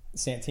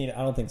 Santino,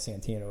 I don't think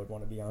Santino would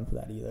want to be on for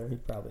that either.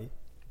 He'd probably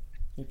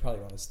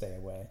want to stay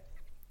away.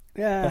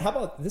 Yeah. But how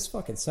about this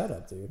fucking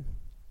setup, dude?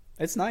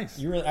 It's nice.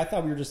 I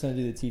thought we were just going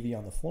to do the TV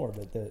on the floor,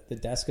 but the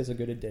desk is a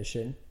good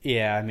addition.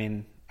 Yeah, I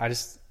mean,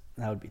 that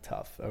would be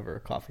tough over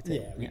a coffee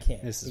table. Yeah, we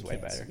can't. This is way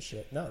better.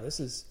 Shit. No, this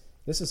is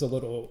a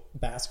little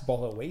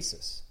basketball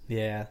oasis.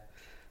 Yeah,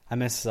 I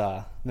miss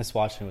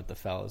watching with the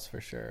fellas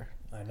for sure.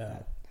 I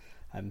know.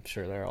 I'm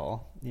sure they're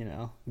all,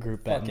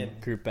 group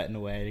betting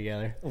away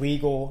together.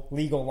 Legal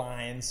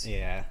lines.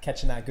 Yeah.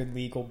 Catching that good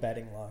legal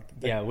betting luck.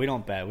 Yeah, we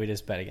don't bet. We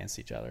just bet against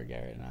each other,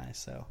 Garrett and I.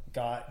 So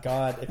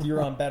God, if you're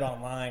on Bet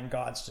Online,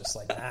 God's just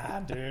like,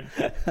 dude,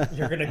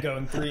 you're gonna go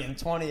in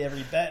 3-20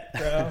 every bet,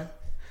 bro.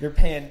 You're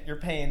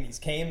paying these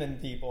Cayman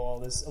people all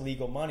this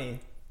illegal money.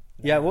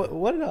 Yeah,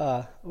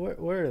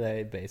 where are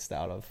they based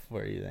out of?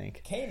 Where do you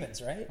think?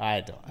 Caymans, right? I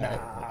don't. Nah.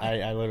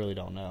 I literally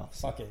don't know.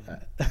 Fucking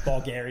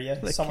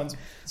Bulgaria. Someone's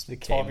the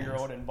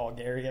 12-year-old in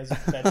Bulgaria's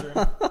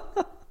bedroom.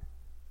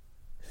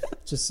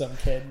 Just some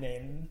kid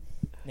named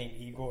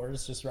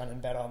Igor's just running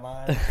Bet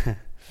Online,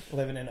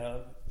 living in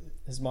a.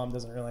 His mom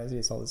doesn't realize he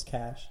has all this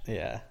cash.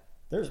 Yeah.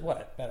 There's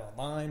what? Bet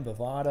Online,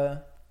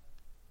 Bovada.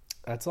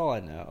 That's all I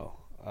know.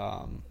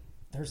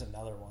 There's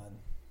another one.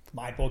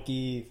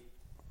 MyBookie.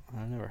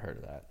 I've never heard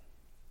of that.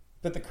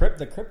 But the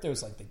crypto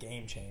is like the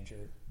game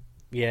changer.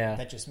 Yeah.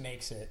 That just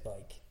makes it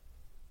like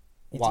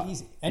it's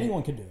easy.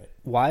 Anyone can do it.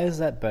 Why is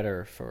that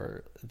better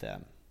for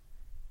them?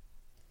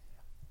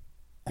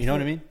 You know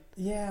what I mean?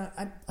 Yeah,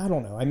 I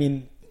don't know. I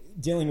mean,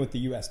 dealing with the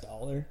US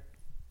dollar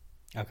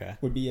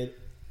would be a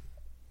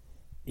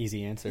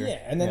easy answer. Yeah,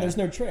 and then there's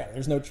no trail.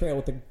 There's no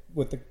trail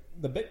with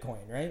the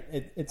Bitcoin, right?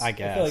 It's I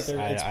guess. I feel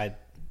like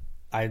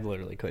I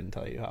literally couldn't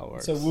tell you how it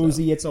works. It's a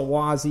woozy, it's a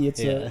wazy, it's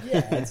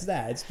it's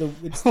that. It's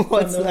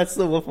that's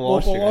the Wolf of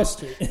Wall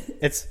Street.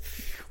 It's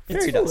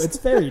fairy dust. It's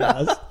fairy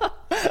dust.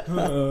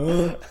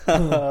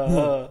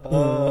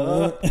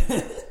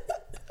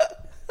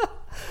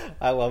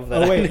 I love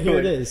that. Oh wait, here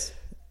it is.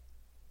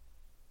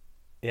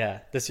 Yeah,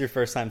 this is your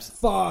first time.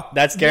 Fuck.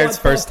 That's Garrett's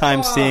first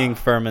time seeing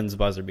Furman's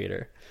buzzer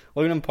beater.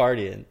 Look at him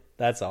partying.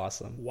 That's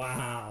awesome.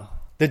 Wow.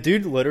 The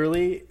dude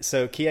literally.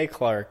 So K.A.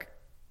 Clark.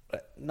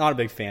 Not a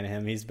big fan of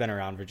him. He's been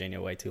around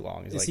Virginia way too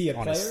long. He's he a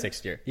on player? his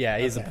 6th year. Yeah,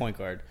 he's a point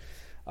guard.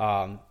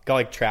 Got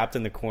like trapped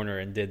in the corner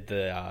and did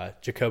the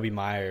Jacoby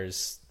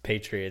Myers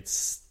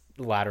Patriots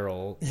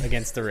lateral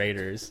against the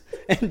Raiders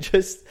and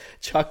just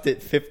chucked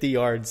it 50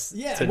 yards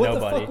to what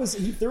nobody. The fuck was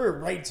he threw it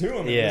right to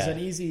him? It was an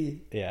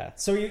easy. Yeah.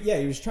 So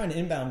he was trying to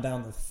inbound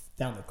down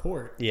the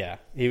court. Yeah,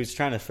 he was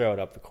trying to throw it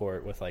up the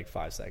court with like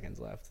 5 seconds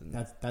left. And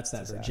that's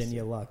that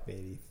Virginia luck,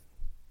 baby.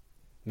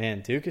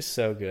 Man, Duke is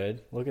so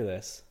good. Look at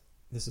this.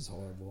 This is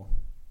horrible.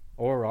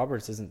 Or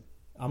Roberts isn't.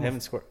 They haven't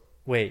scored.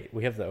 Wait,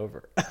 we have the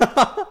over.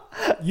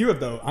 You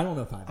have the. I don't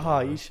know if I have. Oh,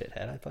 you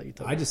shithead! I thought you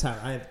told me. I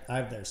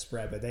have their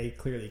spread, but they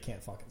clearly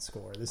can't fucking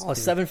score. This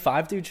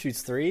 7-5 dude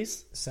shoots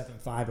threes.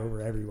 7-5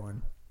 over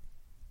everyone.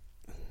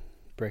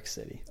 Brick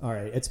City. All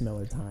right, it's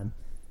Miller time.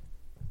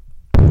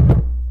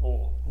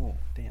 Oh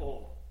damn!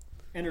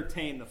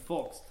 Entertain the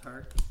folks,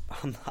 Turk.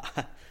 I'm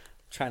not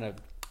trying to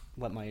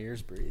let my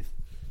ears breathe.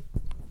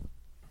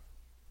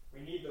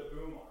 We need the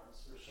boom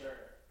arms for sure.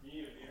 You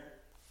need a beer?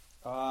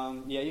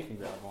 Yeah, you can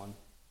grab one.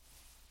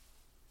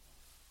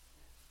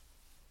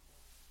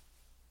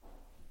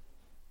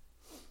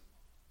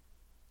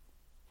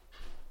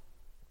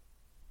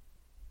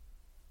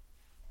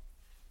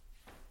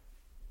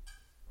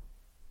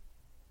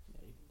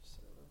 Yeah, you can just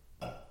sit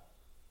over.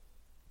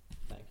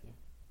 Thank you.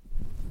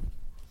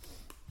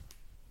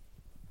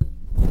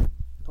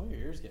 Don't your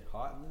ears get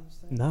hot in this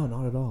thing? No,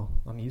 not at all.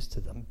 I'm used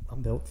to them.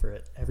 I'm built for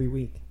it every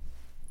week.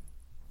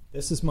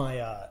 This is my,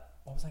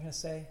 what was I going to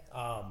say?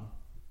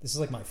 This is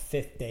like my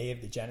 5th day of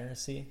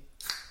degeneracy,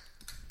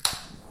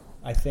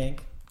 I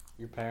think.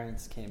 Your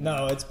parents came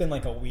No, it's been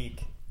like a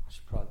week. I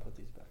should probably put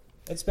these back.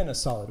 It's been a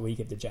solid week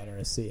of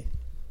degeneracy.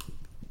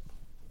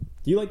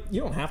 You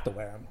don't have to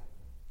wear them.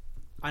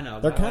 I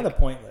know. They're kind of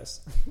pointless.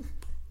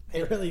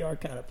 They really are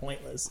kind of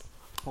pointless.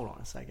 Hold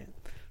on a second.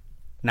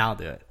 Now I'll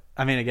do it.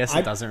 I mean, I guess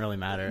it doesn't really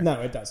matter.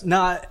 No, it doesn't.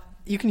 No,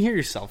 you can hear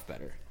yourself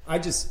better. I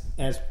just,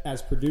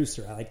 as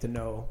producer, I like to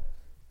know.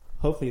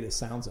 Hopefully this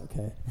sounds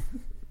okay.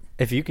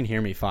 If you can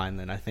hear me fine,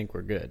 then I think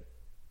we're good.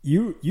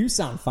 You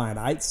sound fine.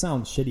 I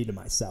sound shitty to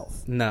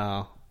myself.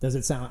 No. Does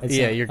it sound?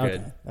 You're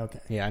good. Okay.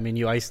 Yeah, I mean,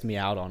 you iced me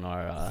out on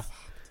our.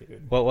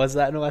 Dude. What was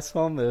that in West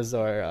Palm? It was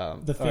our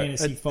the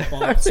fantasy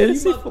football.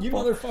 You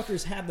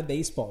motherfuckers had the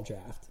baseball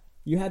draft.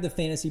 You had the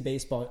fantasy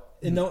baseball.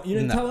 And no, you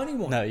didn't tell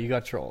anyone. No, you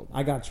got trolled.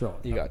 I got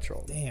trolled. You got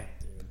trolled. Damn,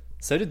 dude.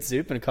 So did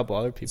Zoop and a couple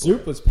other people.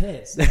 Zoop was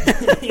pissed.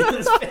 He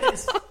was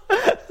pissed.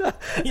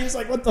 He was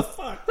like, "What the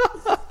fuck?"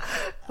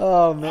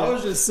 Oh man! I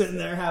was just sitting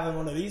there having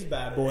one of these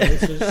bad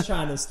boys, just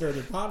trying to stir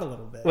the pot a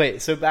little bit.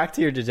 Wait, so back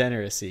to your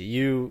degeneracy.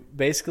 You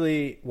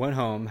basically went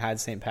home, had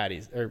St.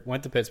 Patty's, or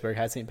went to Pittsburgh,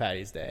 had St.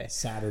 Patty's Day.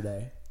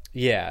 Saturday.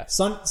 Yeah.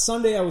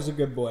 Sunday, I was a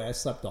good boy. I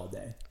slept all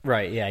day.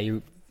 Right. Yeah.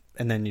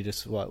 And then you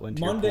just went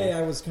to Monday. Your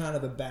pool. I was kind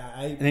of the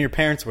bad. And then your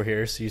parents were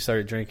here, so you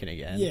started drinking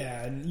again.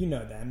 Yeah, and you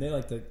know them. They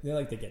like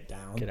to get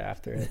down, get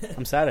after it.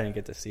 I'm sad I didn't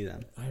get to see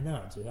them. I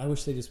know, dude. I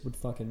wish they just would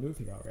fucking move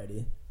here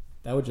already.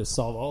 That would just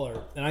solve all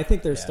our. And I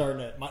think they're starting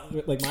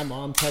to. My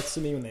mom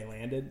texted me when they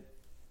landed.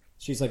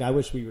 She's like, "I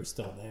wish we were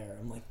still there."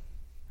 I'm like,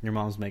 your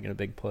mom's making a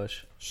big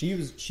push. She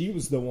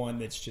was the one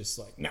that's just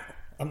like, "No,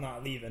 I'm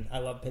not leaving. I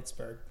love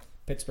Pittsburgh.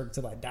 Pittsburgh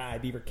till I die.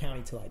 Beaver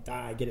County till I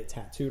die. Get it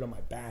tattooed on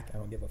my back. I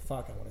don't give a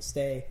fuck. I want to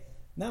stay."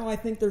 Now I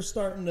think they're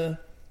starting to.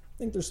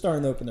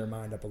 Open their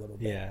mind up a little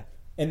bit. Yeah.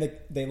 And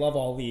they love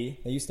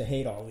Ali. They used to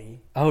hate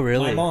Ali. Oh,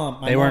 really?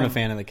 They weren't a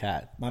fan of the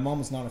cat. My mom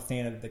was not a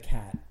fan of the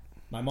cat.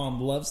 My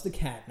mom loves the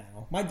cat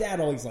now. My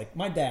dad always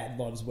my dad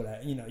loves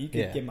what you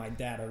could give my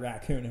dad a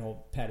raccoon,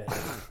 he'll pet it.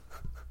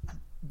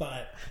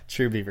 But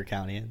True Beaver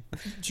County.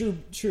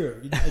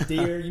 true. A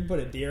deer, you put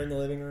a deer in the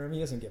living room, he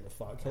doesn't give a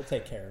fuck. He'll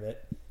take care of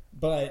it.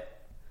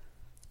 But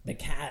the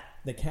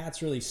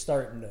cat's really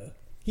starting to.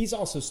 He's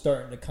also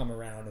starting to come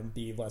around and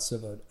be less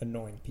of an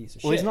annoying piece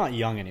of shit. Well, he's not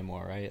young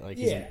anymore, right? Like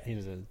yeah,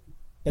 he's a.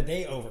 But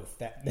they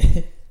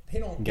overfat. They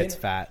don't gets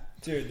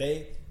fat,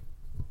 dude.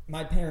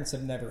 My parents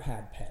have never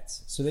had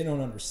pets, so they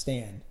don't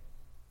understand.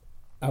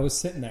 I was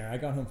sitting there. I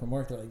got home from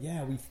work. They're like,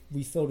 "Yeah,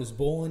 we filled his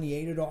bowl and he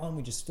ate it all, and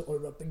we just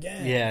filled it up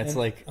again." Yeah, it's and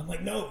like I'm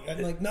like, no.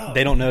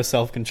 They don't know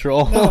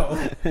self-control.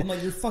 No, I'm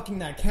like, you're fucking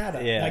that cat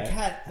up.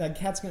 Yeah, that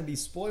cat's gonna be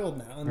spoiled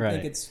now. And right.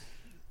 think it's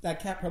that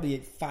cat probably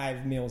ate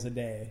 5 meals a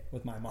day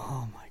with my mom.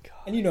 Oh my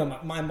god! And you know,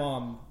 my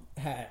mom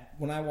had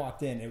when I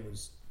walked in, it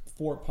was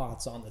 4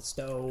 pots on the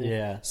stove.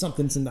 Yeah,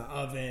 something's in the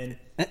oven.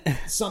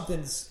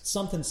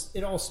 something's.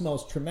 It all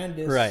smells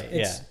tremendous. Right.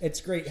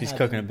 It's great. She's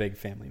cooking a big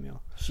family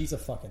meal. She's a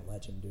fucking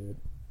legend, dude.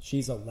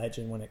 She's a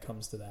legend when it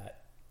comes to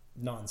that.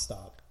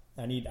 Nonstop.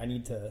 I need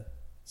to,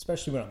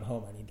 especially when I'm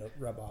home. I need to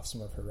rub off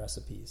some of her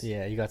recipes.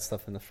 Yeah, you got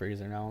stuff in the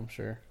freezer now, I'm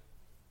sure.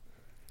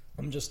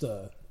 I'm just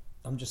a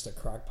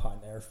crock pot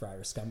and air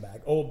fryer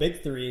scumbag. Oh,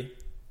 big 3,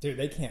 dude.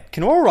 They can't.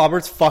 Can Oral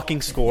Roberts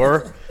fucking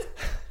score?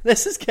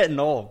 This is getting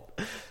old.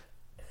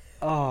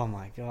 Oh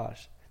my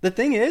gosh. The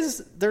thing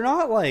is, there's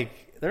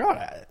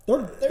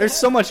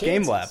so much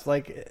game left.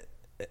 Like,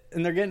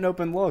 and they're getting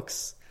open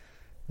looks.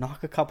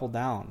 Knock a couple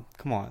down.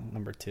 Come on,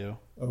 number 2.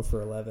 0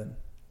 for 11.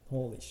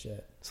 Holy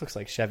shit. This looks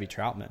like Chevy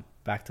Troutman.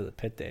 Back to the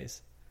pit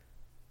days.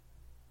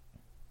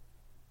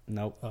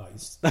 Nope. Oh,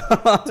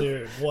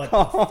 dude, what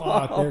the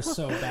fuck? They're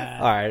so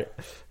bad. All right.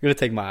 I'm going to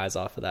take my eyes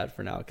off of that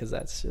for now because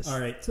that's just... All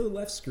right, to the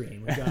left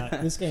screen, we got...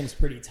 This game's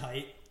pretty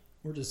tight.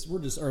 We're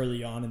just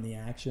early on in the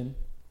action.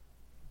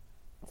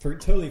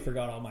 Totally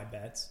forgot all my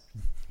bets.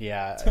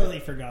 Yeah.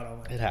 Totally forgot all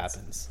my bets. It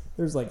happens.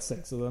 There's like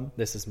 6 of them.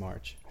 This is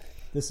March.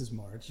 This is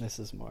March. This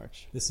is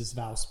March. This is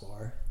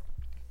Valspar.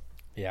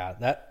 Yeah,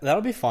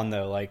 that'll be fun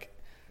though. Like,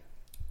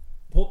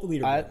 pull up the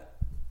leaderboard.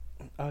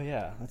 Oh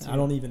yeah, I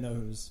don't even know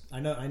who's.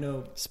 I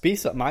know.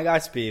 Spieth, my guy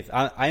Spieth.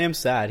 I am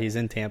sad he's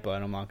in Tampa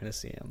and I'm not going to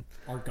see him.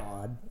 Our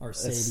God, our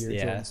Savior,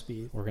 Jordan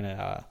Spieth. We're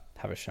gonna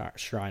have a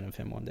shrine of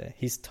him one day.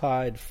 He's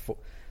tied.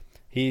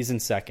 He's in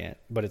second,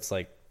 but it's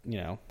like, you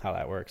know how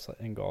that works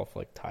in golf,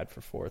 like tied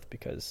for 4th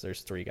because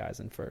there's 3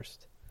 guys in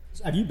first.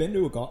 Have you been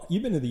to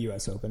You've been to the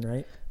U.S. Open,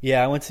 right?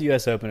 Yeah, I went to the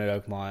U.S. Open at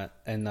Oakmont,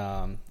 and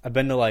I've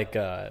been to like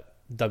a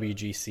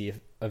WGC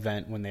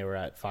event when they were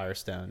at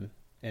Firestone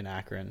in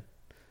Akron.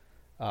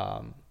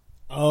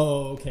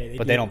 Okay.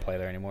 They don't play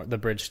there anymore. The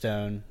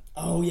Bridgestone.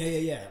 Oh,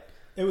 yeah.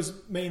 It was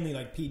mainly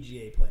like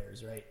PGA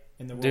players, right?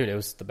 In the world. Dude, it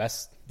was the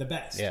best. The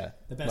best. Yeah.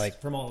 The best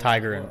like from all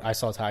Tiger over the and world. I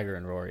saw Tiger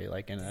and Rory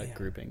like in a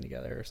grouping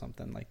together or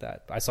something like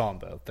that. I saw them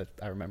both. That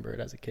I remember it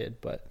as a kid,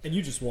 but and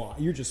you're just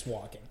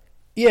walking.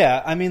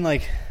 Yeah, I mean,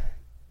 like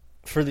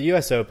for the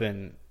U.S.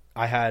 Open,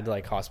 I had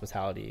like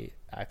hospitality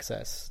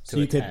access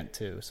to a tent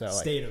too. So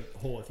stay at a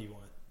hole if you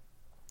want.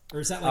 Or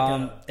is that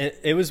like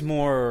it was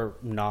more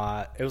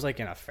not. It was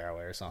like in a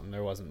fairway or something.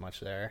 There wasn't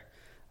much there.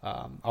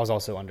 I was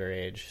also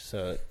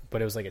underage,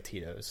 but it was like a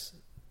Tito's.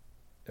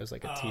 It was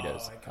like a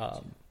Tito's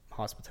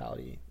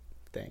hospitality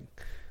thing,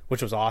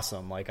 which was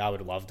awesome. Like I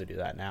would love to do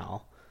that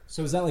now.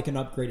 So is that like an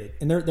upgraded?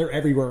 And they're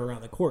everywhere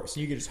around the course, so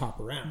you could just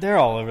hop around. They're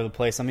all over the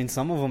place. I mean,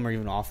 some of them are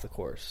even off the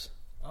course.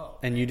 Oh.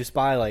 And you just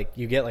buy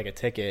you get like a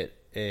ticket,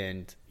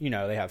 and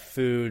they have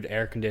food,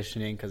 air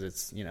conditioning because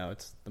it's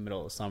it's the middle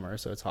of the summer,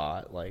 so it's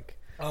hot. Like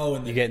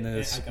and you get in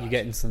this, you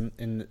get in some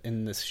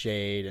in this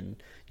shade,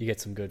 and you get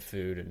some good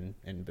food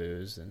and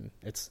booze, and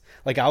it's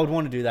like I would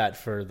want to do that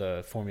for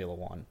the Formula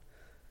One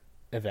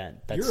event.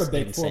 You're a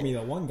big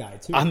Formula One guy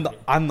too.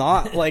 I'm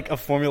not like a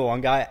Formula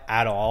One guy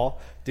at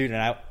all, dude.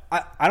 And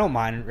I don't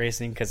mind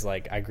racing because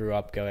like I grew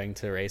up going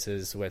to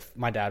races with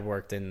my dad.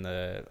 Worked in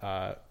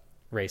the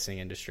racing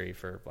industry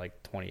for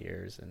like 20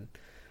 years, and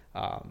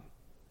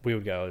we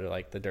would go to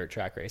like the dirt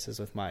track races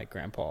with my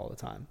grandpa all the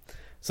time.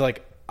 So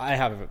like I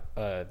have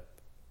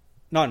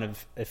not an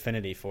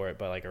affinity for it,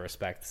 but like a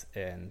respect,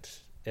 and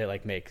it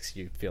like makes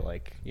you feel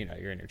like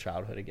you're in your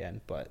childhood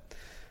again. But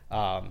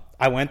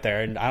I went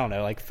there, and I don't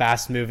know, like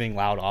fast moving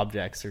loud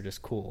objects are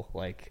just cool.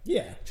 Like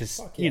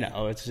it's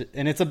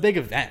it's a big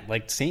event.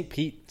 Like St.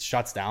 Pete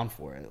shuts down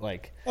for it.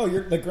 Like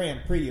you're the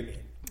Grand Prix, you mean?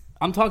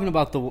 I'm talking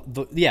about the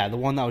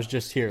one that was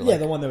just here. Yeah,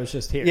 the one that was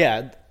just here.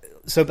 Yeah.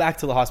 So back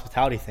to the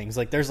hospitality things.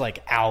 Like there's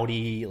like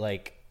Audi,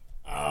 like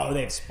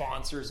they have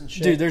sponsors and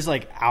shit. Dude, there's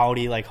like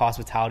Audi like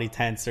hospitality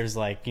tents. There's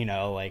like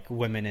like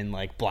women in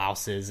like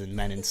blouses and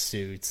men in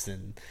suits,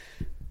 and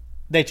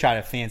they try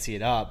to fancy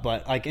it up,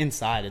 but like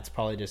inside it's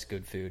probably just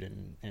good food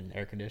and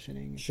air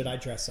conditioning. Should I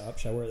dress up?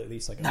 Should I wear at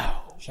least like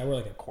should I wear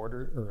like a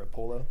quarter or a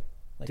polo?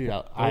 Like dude,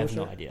 I have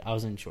no idea. I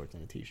was in shorts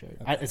and a t-shirt.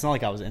 Okay. It's not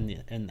like I was in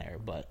there,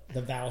 but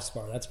the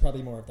Valspar, that's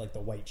probably more of like the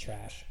white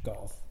trash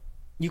golf.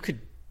 You could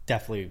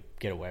definitely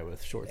get away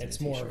with shorts and a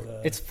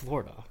t-shirt. It's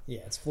Florida. Yeah,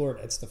 it's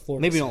Florida. It's the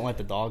Florida. Maybe don't let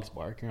the dogs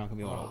bark. You're not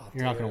gonna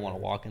be not gonna want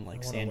to walk in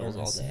like sandals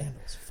all day.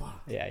 Sandals,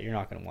 fuck. Yeah, you're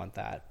not gonna want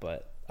that.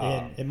 But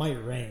And it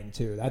might rain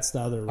too. That's the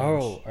other wrench.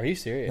 Oh, are you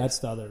serious? That's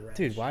the other wrench.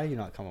 Dude, why are you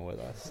not coming with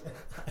us?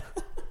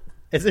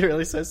 Is it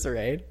really supposed to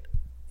rain?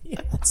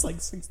 Yeah, it's like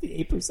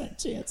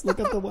 68% chance. Look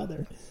at the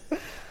weather.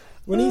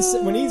 When he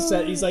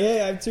said, he's like,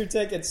 hey, I have 2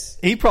 tickets.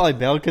 He probably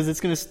bailed because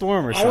it's going to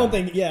storm or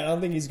something. I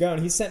don't think he's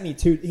going. He sent me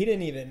 2. He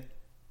didn't even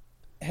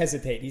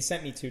hesitate. He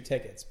sent me 2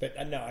 tickets.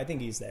 But no, I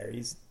think he's there.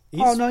 He's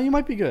oh, no, you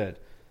might be good.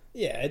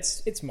 Yeah,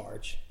 it's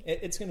March.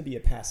 It's going to be a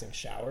passing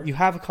shower. You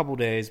have a couple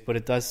days, but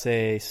it does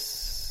say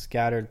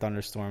scattered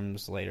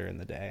thunderstorms later in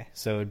the day.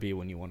 So it would be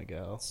when you want to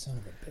go. Son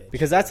of a bitch.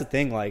 Because that's the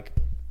thing, like,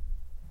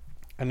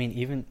 I mean,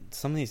 even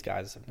some of these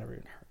guys I've never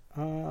even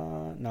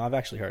heard. No, I've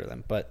actually heard of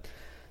them. But,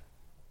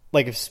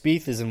 like, if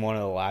Spieth is in one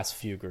of the last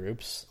few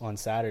groups on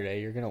Saturday,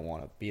 you're going to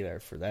want to be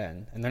there for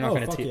then. And they're not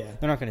going to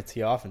they're not going to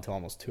tee off until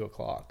almost 2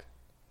 o'clock.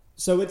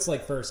 So it's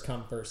like first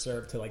come, first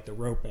serve to like the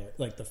rope,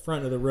 like the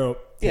front of the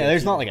rope. Yeah,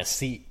 there's not like a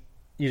seat.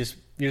 You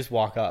just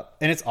walk up,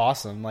 and it's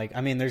awesome. Like,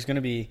 I mean, there's going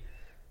to be,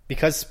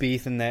 because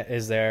Spieth and that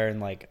is there, and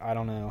like, I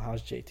don't know,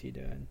 how's JT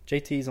doing?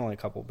 JT's only a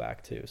couple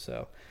back too,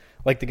 so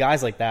like the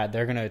guys like that,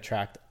 they're going to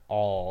attract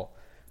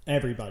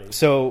everybody.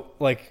 So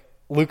like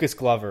Lucas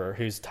Glover,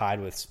 who's tied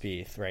with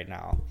Spieth right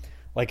now,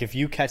 like if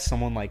you catch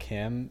someone like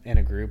him in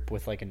a group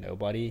with like a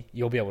nobody,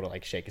 you'll be able to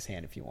like shake his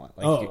hand if you want.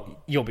 Like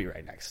you'll be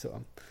right next to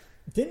him.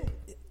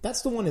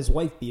 That's the one his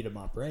wife beat him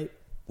up, right?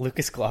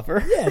 Lucas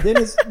Glover. Yeah.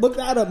 Then look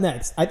that up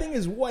next. I think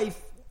his wife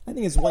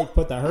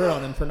put the hurt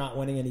on him for not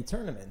winning any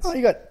tournaments. Oh,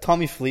 you got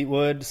Tommy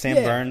Fleetwood, Sam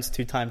Burns,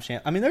 2-time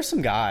champ. I mean, there's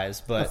some guys,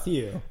 but a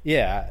few.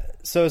 Yeah.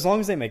 So as long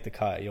as they make the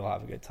cut, you'll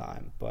have a good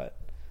time. But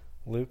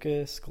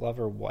Lucas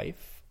Glover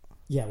wife.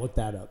 Yeah, look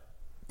that up.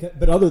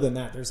 But other than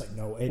that, there's like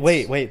no.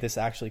 Wait. This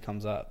actually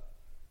comes up.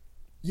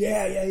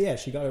 Yeah.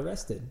 She got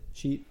arrested.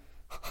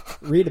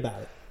 Read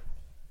about it.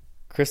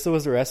 Krista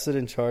was arrested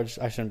and charged,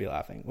 I shouldn't be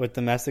laughing, with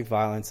domestic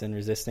violence and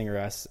resisting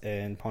arrest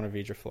in Ponte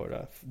Vedra,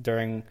 Florida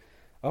during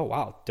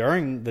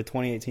the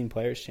 2018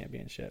 Players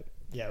Championship.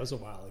 Yeah, it was a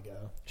while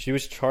ago. She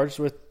was charged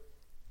with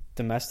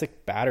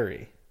domestic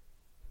battery.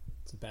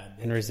 It's a bad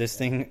and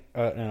resisting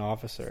an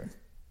officer.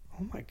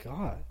 Oh my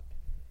God.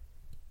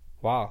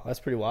 Wow,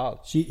 that's pretty wild.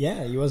 He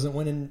wasn't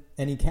winning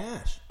any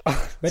cash.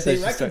 But they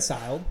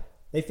reconciled.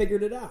 They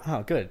figured it out.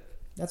 Oh, good.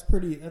 That's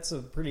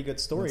a pretty good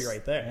story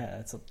right there. Yeah,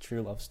 that's a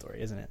true love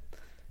story, isn't it?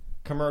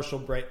 Commercial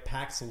break.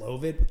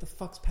 Paxlovid. What the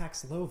fuck's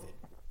Paxlovid?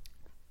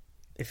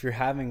 If you're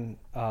having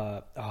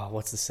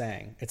what's the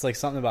saying? It's like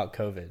something about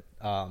COVID.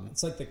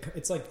 It's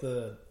like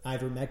the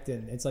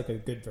ivermectin. It's like a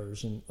good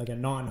version, like a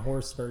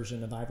non-horse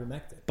version of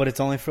ivermectin. But it's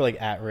only for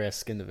like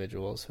at-risk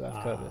individuals who have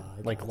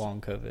COVID, like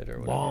long COVID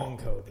or whatever. Long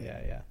COVID.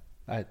 Yeah.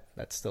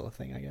 That's still a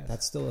thing, I guess.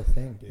 That's still a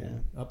thing, dude. Yeah.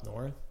 Up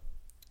north.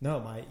 No,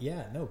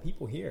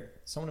 people here.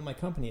 Someone in my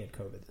company had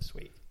COVID this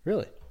week.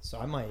 Really? So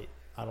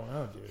I don't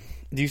know, dude.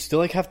 Do you still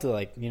like have to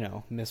like,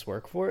 miss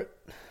work for it?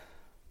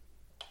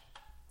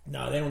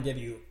 No, they don't give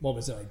you, what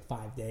was it, like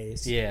 5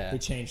 days? Yeah. They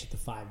changed it to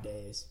 5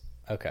 days.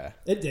 Okay.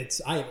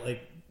 The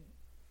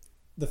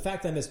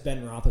fact I missed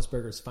Ben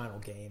Roethlisberger's final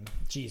game,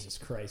 Jesus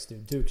Christ,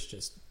 dude. Duke's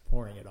just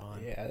pouring it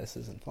on. Yeah, this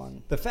isn't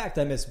fun. The fact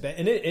I missed Ben,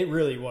 and it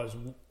really was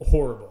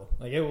horrible.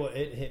 Like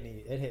it hit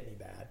me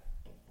bad.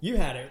 You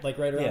had it like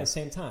right around the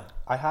same time.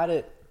 I had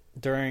it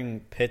during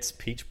Pitt's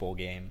Peach Bowl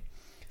game.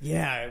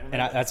 Yeah, I remember.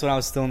 And that's when I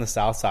was still in the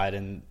South Side,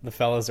 and the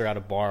fellas are at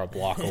a bar a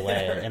block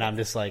away, and I'm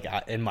just like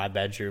in my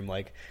bedroom,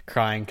 like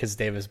crying because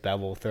Davis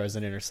Bevel throws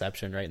an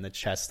interception right in the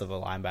chest of a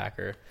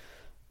linebacker.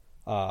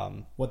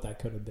 What that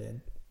could have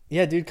been.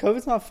 Yeah, dude,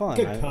 COVID's not fun.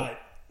 Good cut.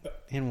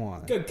 In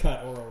one. Good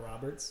cut, Oral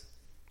Roberts.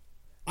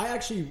 I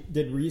actually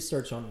did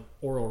research on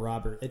Oral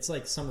Robert. It's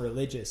like some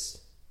religious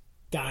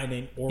guy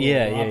named Oral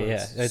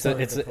Roberts. Yeah.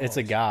 It's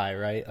a guy,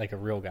 right? Like a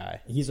real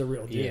guy. He's a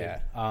real dude. Yeah.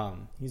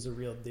 He's a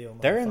real deal.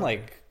 They're in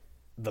like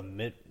the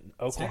mid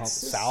Oklahoma,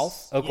 Texas?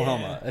 South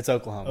Oklahoma. Yeah. It's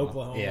Oklahoma.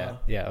 Oklahoma.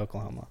 Yeah,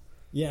 Oklahoma.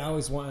 Yeah, I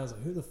was like,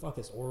 who the fuck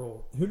is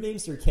Oral? Who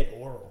names their kid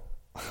Oral?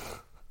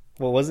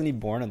 Well, wasn't he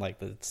born in like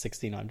the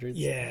 1600s?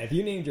 Yeah, if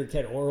you named your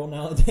kid Oral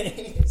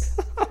nowadays,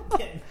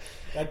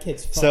 that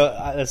kid's fucked. So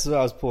that's what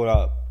I was pulling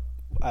up.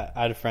 I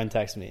had a friend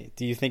text me.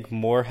 Do you think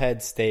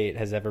Morehead State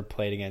has ever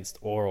played against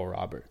Oral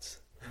Roberts?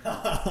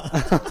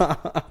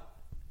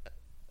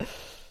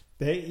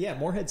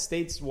 Morehead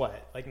State's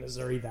what? Like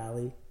Missouri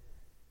Valley?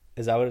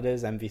 Is that what it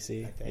is?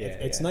 MVC? I think.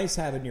 It's nice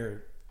having a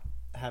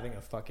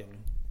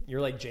fucking...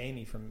 You're like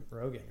Jamie from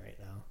Rogan right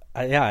now.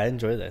 I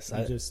enjoy this.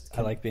 I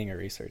like being a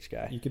research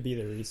guy. You could be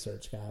the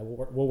research guy.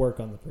 We'll work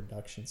on the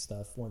production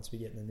stuff once we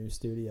get in the new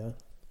studio.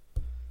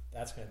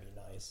 That's going to be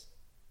nice.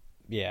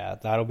 Yeah,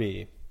 that'll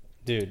be...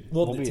 Dude.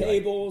 We'll have the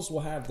tables.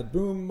 We'll have the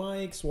boom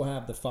mics. We'll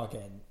have the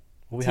fucking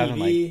we'll be TV. Having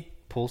like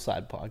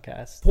poolside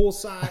podcast.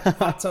 Poolside,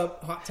 hot tub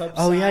Oh,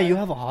 side. yeah, you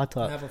have a hot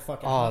tub. I have a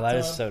fucking hot tub. Oh, that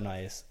is so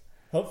nice.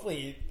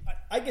 Hopefully...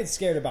 I get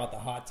scared about the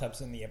hot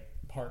tubs in the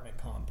apartment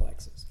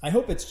complexes. I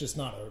hope it's just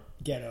not a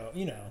ghetto,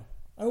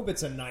 I hope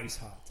it's a nice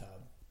hot tub.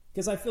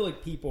 Because I feel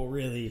like people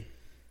really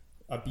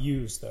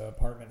abuse the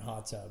apartment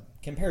hot tub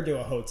compared to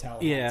a hotel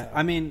hot tub.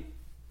 I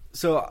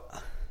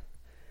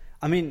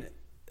mean,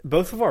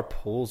 both of our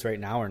pools right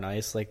now are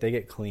nice. Like, they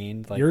get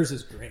cleaned. Like, yours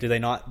is great. Do they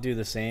not do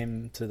the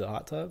same to the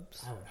hot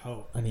tubs? I would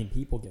hope. I mean,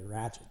 people get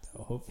ratchet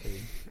though.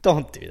 Hopefully,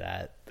 Don't do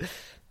that.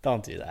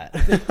 Don't do that.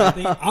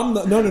 I'm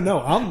not, no.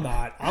 I'm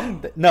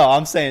not. No,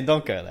 I'm saying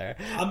don't go there.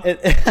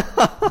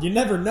 You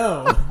never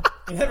know.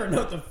 You never know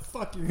what the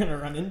fuck you're gonna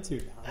run into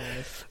down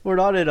there. We're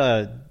not at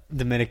a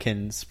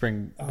Dominican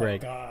spring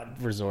break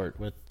God. resort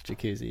with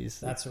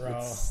jacuzzis. That's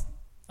rough.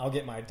 I'll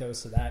get my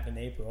dose of that in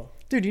April.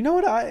 Dude, you know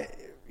what I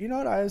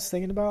was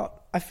thinking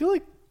about? I feel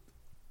like,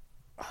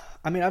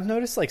 I mean, I've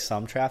noticed like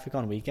some traffic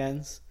on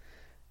weekends,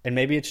 and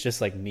maybe it's just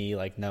like me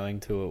like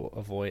knowing to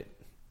avoid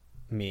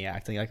me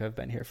acting like I've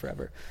been here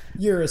forever.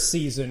 You're a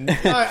seasoned.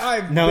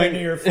 I've been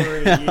here for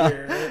a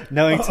year.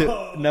 Knowing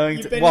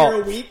you've been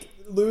here a week,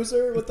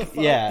 loser. What the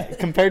fuck? Yeah,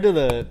 compared to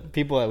the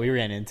people that we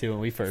ran into when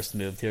we first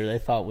moved here, they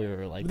thought we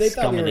were like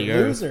scum of the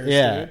earth. Losers,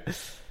 yeah. Dude.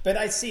 But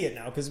I see it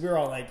now because we were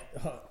all like,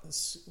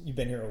 "You've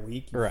been here a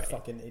week, you right.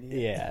 fucking idiot."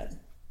 Yeah,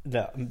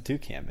 the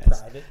Duke can't miss.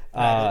 Private.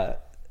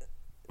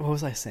 What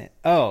was I saying?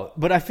 Oh,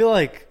 but I feel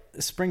like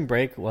spring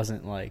break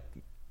wasn't like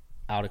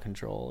out of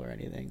control or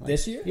anything. Like,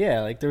 this year?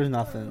 Yeah, like there was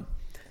nothing.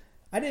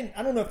 I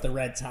don't know if the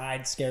red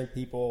tide scared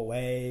people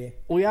away.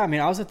 Well, yeah, I mean,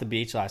 I was at the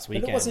beach last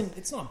weekend. But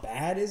it's not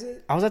bad, is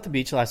it? I was at the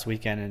beach last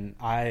weekend, and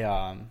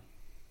I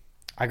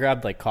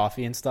grabbed like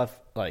coffee and stuff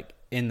like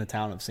in the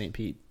town of St.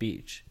 Pete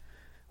Beach,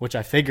 which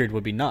I figured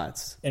would be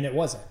nuts. And it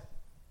wasn't.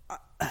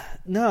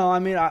 No, I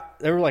mean,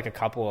 there were like a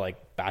couple of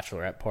like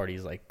bachelorette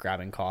parties, like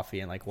grabbing coffee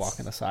and like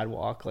walking the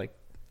sidewalk. Like,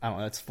 I don't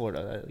know, that's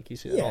Florida. Like, you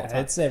see that all the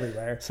time. It's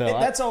everywhere. So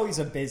that's always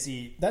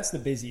that's the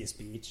busiest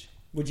beach.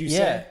 Would you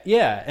say?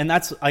 Yeah, and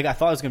that's like I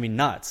thought it was gonna be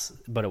nuts,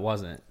 but it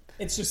wasn't.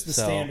 It's just the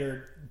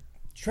standard.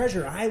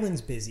 Treasure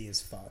Island's busy as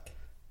fuck.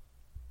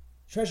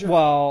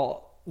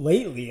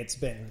 Lately it's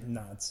been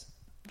nuts.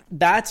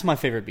 That's my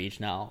favorite beach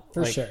now.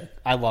 For like, sure.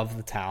 I love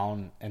the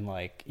town, and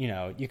like, you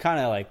know, you kind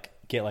of like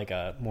get like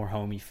a more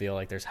homey feel.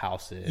 Like there's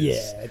houses,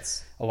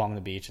 it's along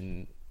the beach,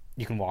 and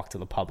you can walk to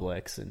the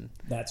Publix, and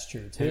that's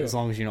true too. As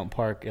long as you don't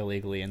park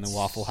illegally in the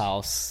Waffle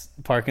House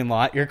parking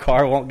lot, your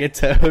car won't get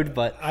towed.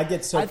 But I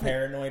get so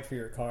paranoid for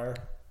your car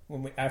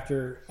when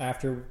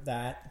after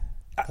that.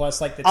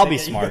 Plus, like I'll be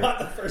smarter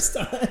the first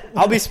time.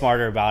 I'll be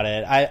smarter about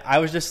it. I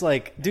was just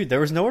like, dude, there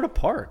was nowhere to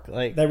park.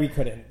 Like that we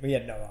couldn't. We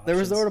had no options. There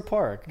was nowhere to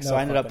park, so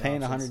I ended up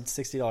paying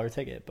 $160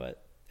 ticket.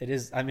 But it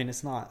is. I mean,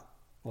 it's not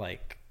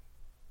like.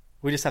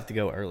 We just have to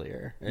go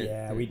earlier.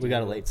 Yeah, we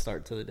got a late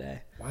start to the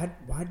day.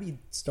 Why'd we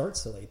start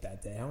so late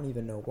that day? I don't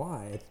even know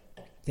why.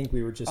 I think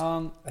we were just.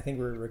 I think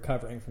we were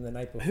recovering from the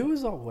night before. Who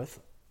was all with?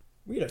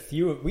 We had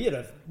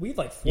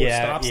like 4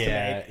 stops to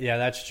make. Yeah,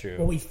 that's true.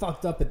 Well, we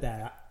fucked up at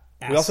that.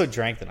 We also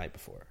drank the night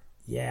before.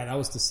 Yeah, that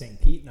was the St.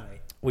 Pete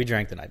night. We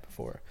drank the night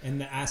before. And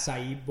the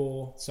acai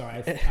bowl.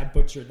 Sorry, I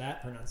butchered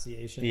that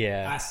pronunciation.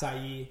 Yeah.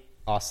 Acai.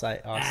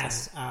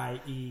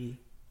 Acai.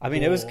 I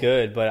mean, it was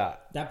good,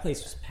 but that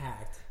place was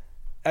packed.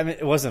 I mean,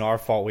 it wasn't our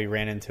fault. We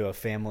ran into a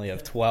family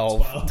of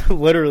 12.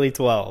 Literally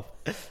 12,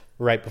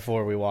 right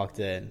before we walked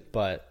in.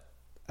 But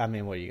I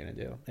mean, what are you gonna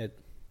do?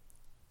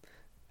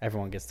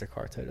 Everyone gets their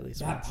car towed at least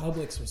that once.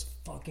 Publix was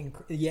fucking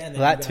yeah.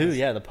 That too,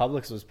 yeah. The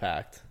Publix was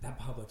packed. That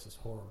Publix was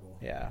horrible.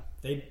 Yeah,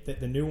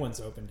 the new ones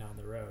opened down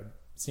the road.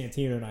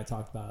 Santino and I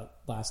talked about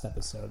last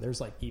episode.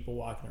 There's like people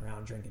walking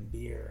around drinking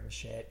beer and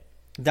shit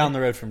down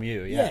the road from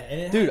you.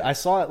 Yeah, dude, I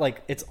saw it.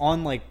 Like it's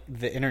on like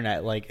the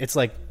internet. Like it's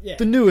like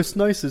the newest,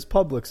 nicest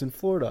Publix in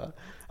Florida.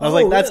 I was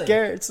like, that's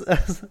Garrett's.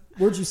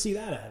 Where'd you see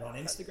that at? On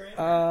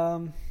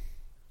Instagram?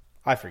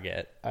 I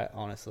forget.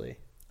 Honestly.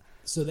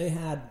 So they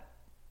had.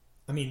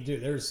 I mean,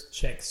 dude, there's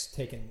chicks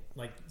taking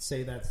like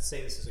say this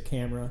is a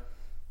camera,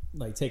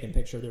 like taking a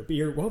picture of their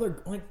beer while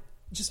they're like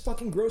just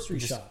fucking grocery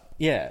shop.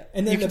 Yeah,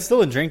 and then you can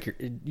still enjoy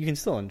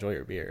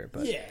your beer,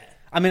 but yeah,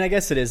 I mean, I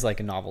guess it is like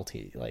a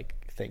novelty like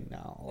thing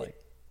now.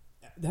 Like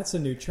that's a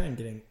new trend.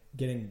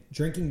 Getting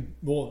drinking.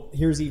 Well,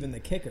 here's even the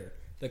kicker: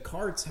 the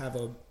carts have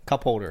a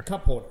cup holder.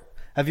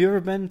 Have you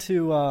ever been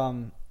to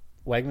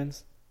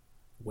Wegmans?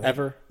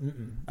 Ever?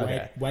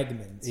 Okay.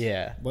 Wegmans.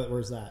 Yeah.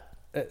 Where's that?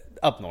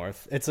 Up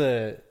north.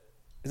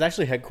 It's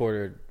actually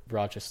headquartered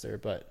Rochester,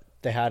 but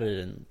they had it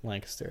in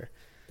Lancaster.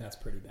 That's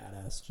pretty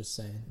badass. Just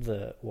saying.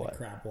 The what? The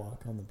crab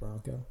walk on the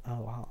Bronco.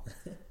 Oh wow.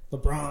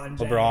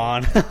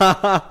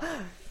 LeBron.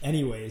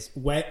 Anyways,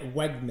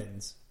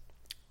 Wegmans.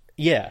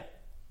 Yeah,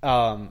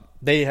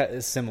 they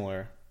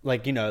similar.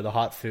 Like, you know, the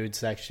hot food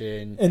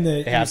section, and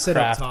they have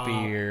craft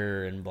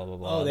beer and blah blah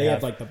blah. Oh, they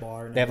have like the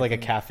bar. They have like a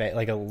cafe,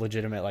 like a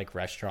legitimate like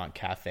restaurant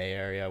cafe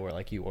area where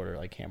like you order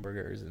like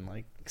hamburgers and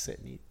like sit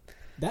and eat.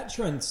 That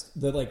trend's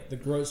the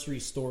grocery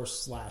store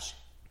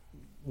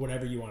 /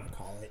 whatever you want to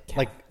call it,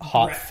 like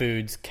hot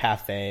foods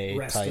cafe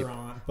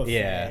restaurant type. buffet.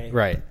 Yeah,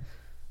 right.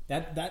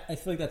 That I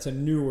feel like that's a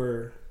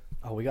newer.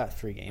 Oh, we got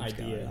 3 games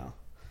idea. going now.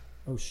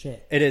 Oh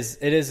shit! It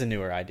is a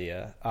newer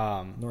idea.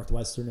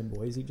 Northwestern and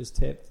Boise just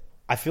tipped.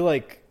 I feel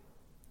like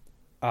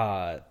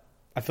the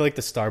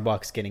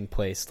Starbucks getting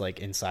placed like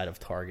inside of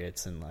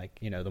Targets and like,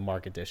 you know, the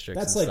market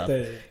districts. That's and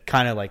like stuff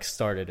kind of like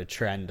started a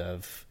trend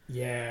of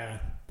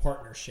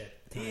partnership.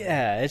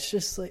 Yeah, it's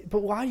just like,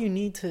 but why do you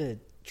need to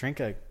drink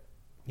a,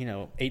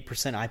 8%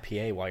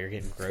 IPA while you're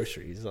getting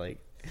groceries? Like,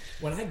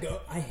 when I go,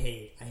 I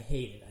hate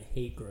it. I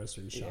hate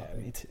grocery shopping.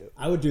 Yeah, me too.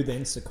 I would do the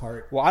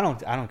Instacart. Well, I don't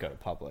go to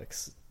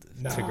Publix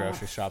to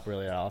grocery shop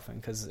really that often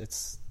because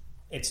it's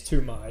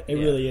too much. It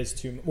really is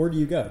too much. Where do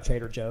you go?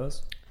 Trader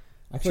Joe's?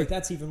 I feel like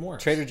that's even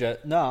worse. Trader Joe's.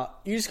 No,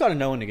 you just got to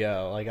know when to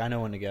go. Like, I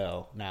know when to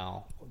go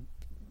now.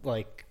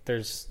 Like,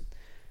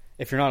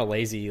 if you're not a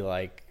lazy,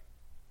 like,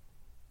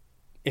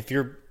 if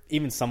you're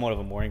even somewhat of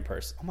a morning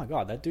person. Oh my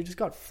God, that dude just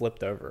got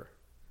flipped over.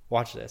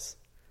 Watch this.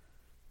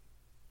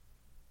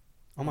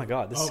 Oh my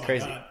God, this is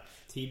crazy. God.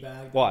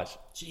 Teabag. Watch.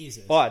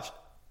 Jesus. Watch.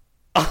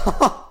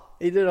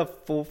 He did a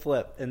full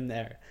flip in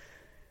there.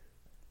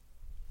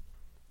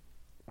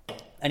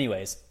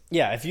 Anyways,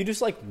 yeah, if you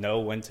just like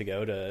know when to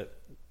go to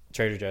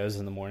Trader Joe's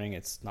in the morning,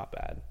 it's not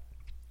bad.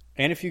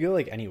 And if you go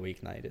like any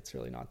weeknight, it's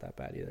really not that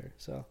bad either.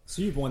 So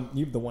you've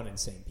the one in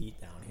St. Pete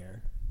down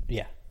here.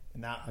 Yeah.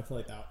 And that, I feel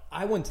like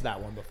I went to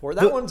that one before.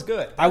 That one's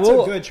good. That's a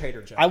good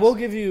Trader Joe's. I will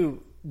give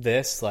you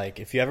this, like,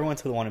 if you ever went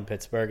to the one in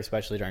Pittsburgh,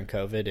 especially during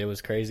COVID, it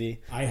was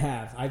crazy.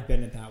 I've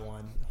been at that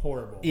one.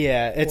 Horrible.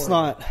 Yeah, it's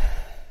not.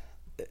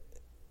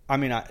 I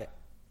mean,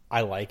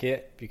 I like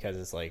it because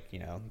it's like,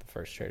 the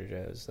first Trader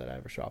Joe's that I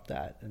ever shopped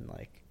at, and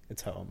like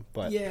it's home.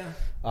 But yeah,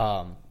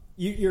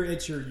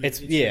 it's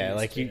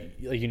like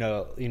you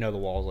know the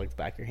walls like the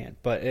back of your hand.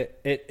 But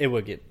it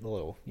would get a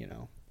little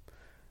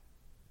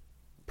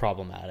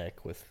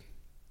problematic with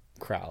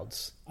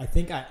crowds. I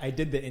think I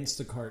did the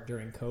Instacart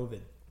during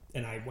COVID,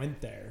 and I went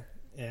there.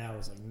 And I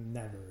was like,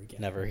 never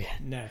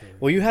again.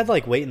 Well, you had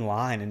like wait in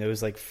line, and it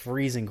was like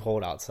freezing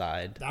cold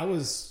outside. That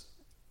was.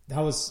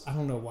 I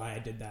don't know why I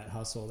did that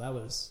hustle.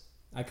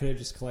 I could have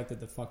just collected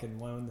the fucking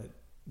loan that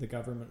the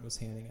government was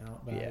handing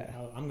out. But yeah.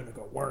 I'm gonna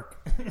go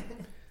work.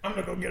 I'm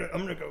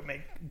gonna go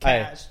make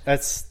cash.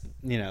 That's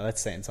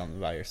saying something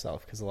about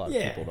yourself because a lot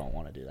of people don't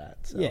want to do that.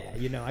 So. Yeah,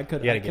 I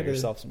could. You got to give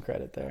yourself some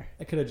credit there.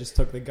 I could have just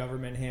took the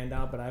government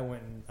handout, but I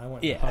went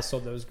and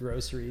hustled those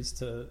groceries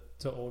to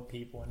old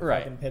people in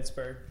fucking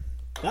Pittsburgh.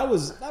 That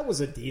was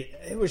a deal.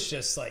 It was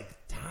just like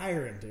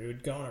tiring,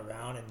 dude, going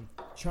around and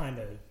trying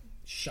to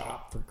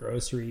shop for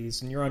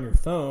groceries, and you're on your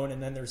phone,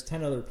 and then there's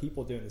 10 other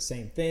people doing the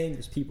same thing.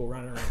 There's people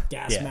running around with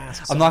gas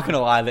masks. I'm not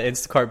gonna lie, the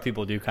Instacart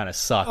people do kind of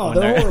suck when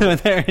they're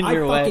in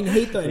your way. I fucking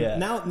hate them. Yeah.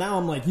 Now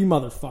I'm like, you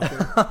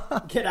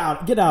motherfucker, get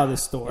out of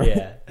this store.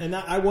 Yeah, and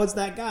I was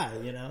that guy.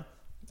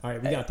 All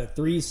right, we got the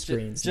 3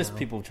 screens. Just now.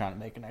 People trying to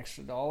make an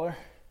extra $1.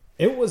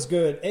 It was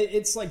good.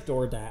 It's like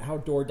DoorDash. How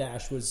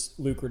DoorDash was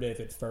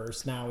lucrative at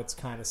first. Now it's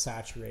kind of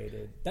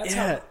saturated. That's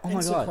how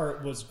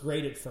Instacart was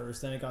great at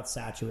first. Then it got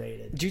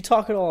saturated. Did you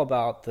talk at all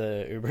about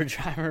the Uber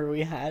driver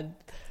we had?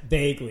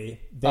 Vaguely.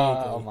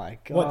 Oh my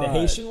God. What, the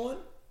Haitian one?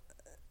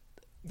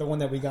 The one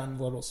that we got in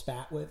a little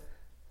spat with?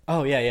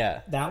 Oh,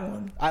 yeah. That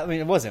one? I mean,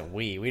 it wasn't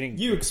we. We didn't.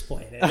 You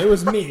explain it. It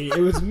was me. It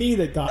was me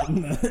that got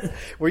in the...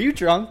 Were you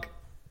drunk?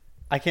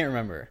 I can't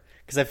remember.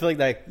 Because I feel like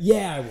that...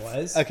 Yeah, I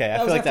was. Okay, I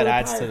feel like that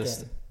adds to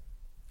this...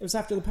 It was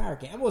after the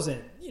Pirate game. I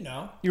wasn't, You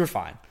were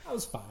fine. I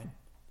was fine.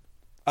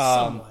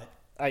 Somewhat.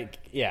 I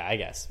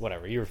guess.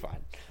 Whatever. You were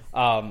fine.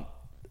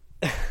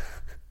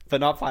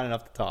 But not fine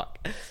enough to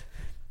talk.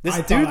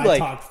 I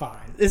talked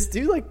fine. This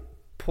dude,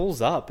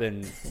 pulls up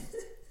and...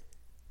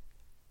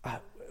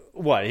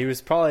 what? He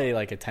was probably,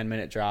 a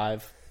 10-minute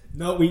drive.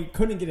 No, we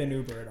couldn't get an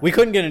Uber at all. We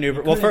couldn't get an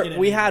Uber.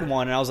 We had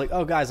one, and I was like,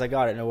 oh, guys, I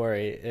got it. No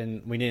worry.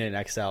 And we needed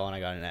an XL, and I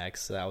got an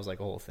X. So that was, a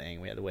whole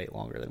thing. We had to wait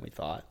longer than we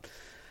thought.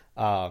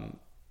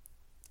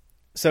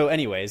 So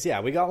anyways,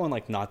 we got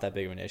one not that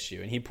big of an issue,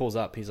 and he pulls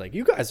up. He's like,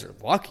 "You guys are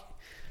lucky."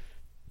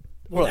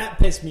 Well, that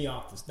pissed me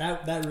off.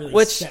 That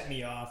really set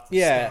me off.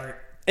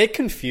 Start. It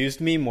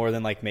confused me more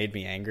than made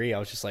me angry. I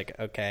was just like,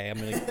 "Okay, I'm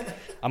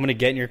gonna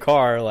get in your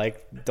car.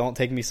 Don't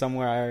take me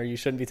somewhere you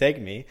shouldn't be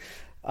taking me."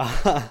 I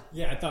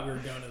thought we were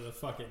going to the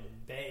fucking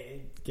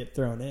bay, get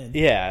thrown in.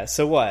 Yeah.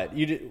 So what?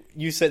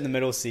 You sit in the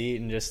middle seat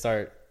and just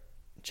start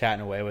chatting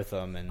away with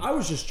them, and I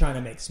was just trying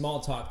to make small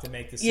talk to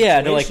make the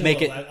situation to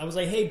make it. I was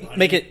like, "Hey, buddy,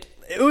 make it."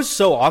 It was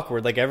so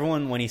awkward.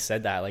 Everyone, when he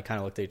said that, kind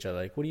of looked at each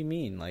other what do you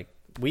mean?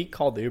 We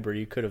called the Uber.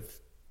 You could have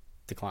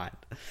declined.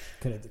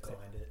 Could have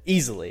declined it.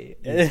 Easily.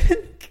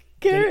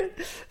 Garrett.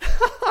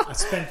 I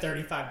spent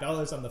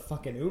 $35 on the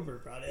fucking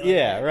Uber, bro.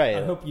 Right.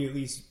 I hope you at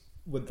least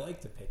would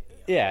like to pick me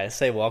up. Yeah,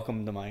 say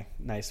welcome to my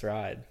nice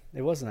ride.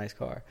 It was a nice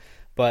car.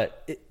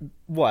 But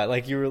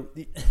Garrett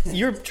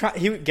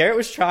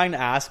was trying to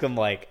ask him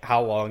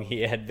how long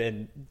he had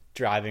been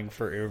driving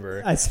for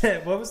Uber. I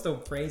said, what was the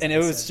phrase? And it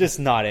was just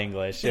not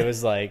English. It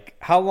was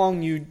how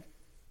long you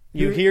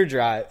hear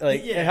drive,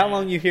 how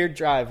long you hear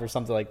drive or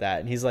something like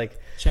that. And he's like,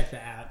 check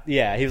the app.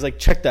 Yeah, he was like,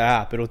 check the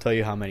app. It'll tell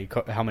you how many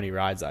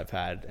rides I've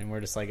had. And we're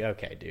just like,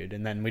 okay, dude.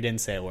 And then we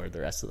didn't say a word the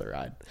rest of the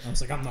ride. I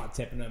was like, I'm not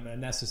tipping him.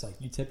 And that's just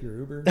you tip your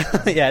Uber?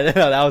 Yeah, no,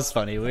 that was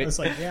funny. I was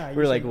like, yeah. We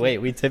were like, wait,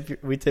 we tip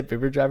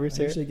Uber drivers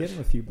here? I usually give them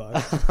a few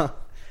bucks.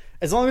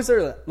 As long as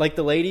they're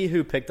the lady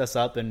who picked us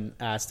up and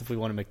asked if we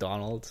wanted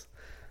McDonald's.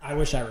 I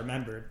wish I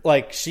remembered.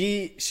 Like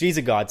she's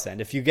a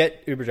godsend. If you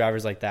get Uber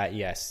drivers like that,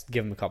 yes,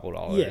 give them a couple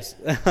dollars.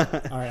 Yeah.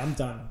 All right, I'm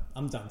done.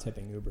 I'm done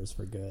tipping Ubers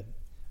for good.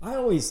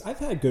 I've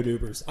had good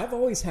Ubers. I've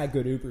always had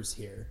good Ubers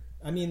here.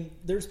 I mean,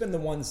 there's been the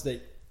ones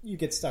that you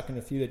get stuck in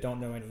a few that don't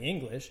know any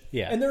English.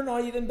 Yeah. And they're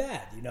not even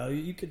bad. You know,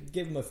 you could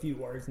give them a few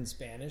words in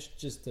Spanish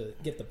just to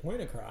get the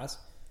point across.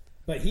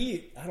 But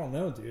I don't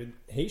know, dude.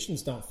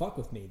 Haitians don't fuck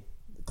with me.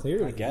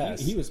 Clearly, I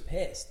guess. he was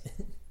pissed.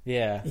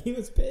 Yeah. He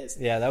was pissed.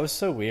 Yeah, that was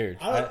so weird.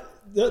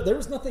 There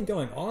was nothing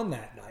going on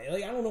that night.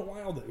 Like, I don't know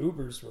why all the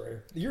Ubers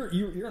were.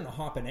 You're in a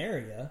hopping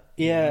area.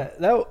 Yeah,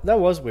 that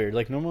was weird.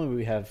 Like normally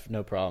we have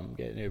no problem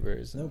getting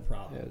Ubers. No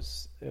problem. It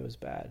was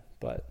bad,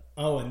 but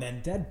and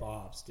then Dead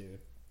Bob's, dude.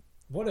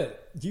 Do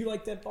you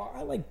like Dead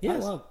Bob?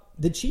 Yes. I love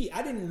the cheap.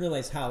 I didn't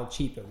realize how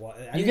cheap it was.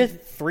 You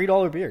get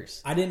 $3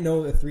 beers. I didn't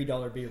know a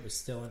 $3 beer was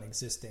still an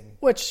existing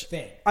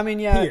thing. I mean,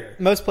 yeah, Here.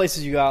 most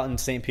places you go out in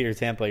St. Peter,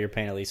 Tampa, you're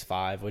paying at least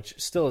 $5, which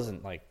still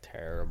isn't like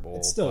terrible.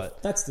 It's still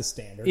that's the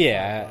standard.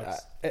 Yeah,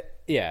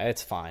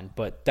 it's fine.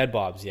 But Dead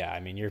Bob's, yeah, I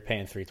mean, you're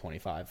paying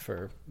 $3.25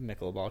 for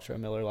Michelob Ultra,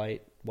 Miller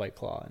Lite, White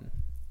Claw,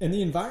 and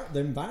the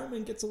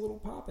environment gets a little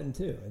popping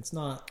too. It's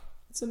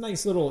a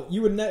nice little.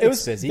 It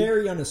was busy.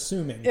 Very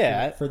unassuming.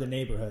 Yeah, for the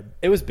neighborhood.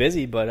 It was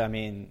busy, but I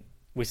mean,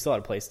 we still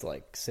had a place to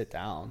like sit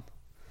down.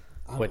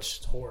 I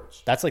was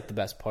torched. That's like the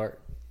best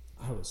part.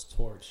 I was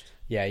torched.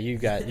 Yeah,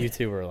 you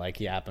two were like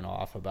yapping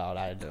off about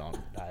I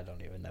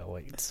don't even know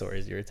what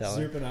stories you were telling.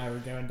 Zoop and I were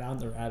going down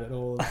the rabbit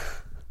hole.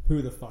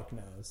 Who the fuck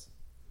knows?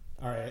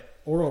 All right,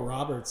 Oral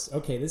Roberts.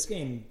 Okay, this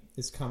game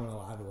is coming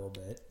alive a little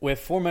bit. We have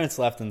 4 minutes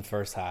left in the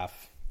first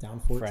half. Down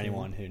 14. For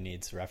anyone who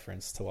needs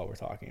reference to what we're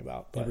talking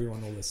about. But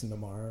everyone will listen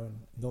tomorrow and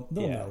they'll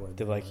know where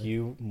they're like,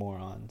 you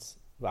morons.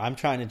 But I'm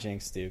trying to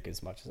jinx Duke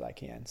as much as I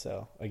can.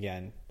 So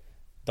again,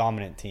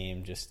 dominant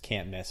team, just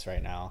can't miss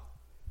right now.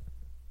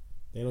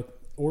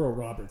 Oral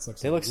Roberts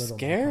looks. They look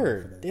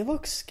scared. They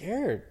look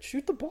scared.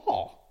 Shoot the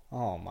ball.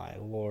 Oh my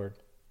lord.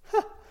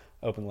 Huh.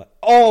 Open layup.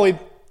 Oh, he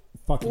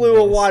blew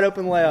a wide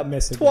open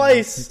layup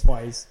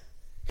twice.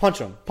 Punch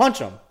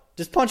him.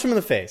 Just punch him in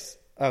the face.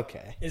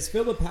 Okay. Is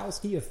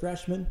Filipowski a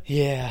freshman?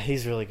 Yeah,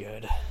 he's really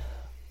good.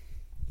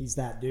 He's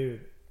that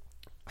dude.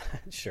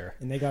 Sure.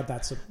 And they got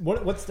that.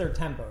 What's their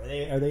tempo?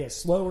 Are they a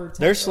slower tempo?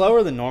 They're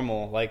slower than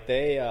normal. Like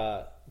they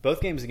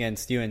both games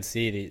against UNC,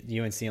 the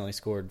UNC only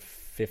scored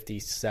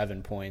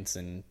 57 points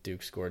and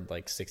Duke scored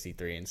like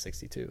 63 and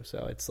 62.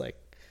 So it's like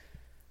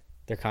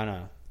they're kind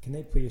of. Can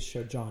they please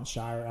show John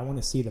Shire? I want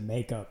to see the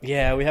makeup.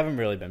 Yeah, we haven't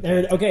really been.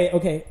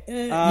 Okay.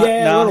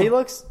 No, he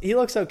looks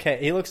okay.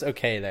 He looks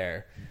okay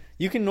there.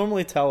 You can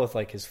normally tell with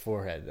like his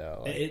forehead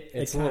though. Like,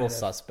 it's a little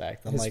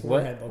suspect. I'm like,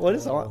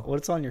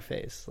 what's on your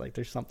face? Like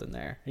there's something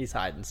there. He's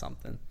hiding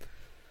something.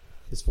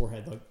 His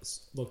forehead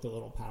looked a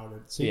little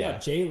powdered. So yeah,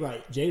 Jay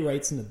Wright. Jay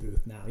Wright's in the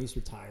booth now. He's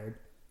retired.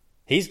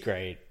 He's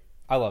great.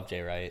 I love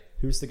Jay Wright.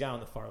 Who's the guy on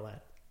the far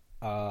left?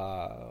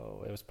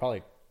 It was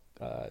probably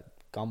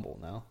Gumbel.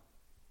 No,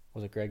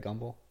 was it Greg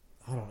Gumbel?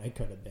 I don't know. It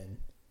could have been.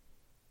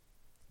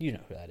 You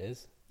know who that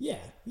is? Yeah.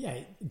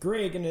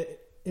 Greg and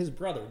his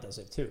brother does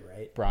it too,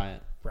 right?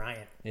 Bryant.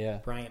 Yeah.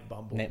 Bryant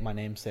Bumble. My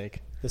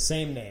namesake. The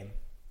same name.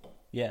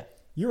 Yeah.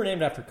 You were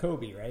named after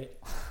Kobe, right?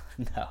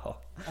 No.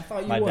 I thought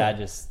you were. My were. dad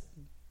just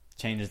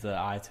changed the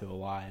I to a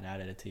Y and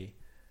added a T.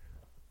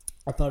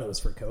 I thought it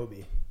was for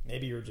Kobe.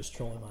 Maybe you were just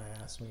trolling my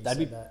ass when you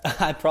said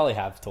that. I probably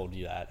have told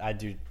you that. I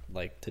do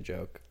like to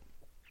joke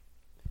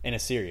in a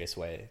serious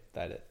way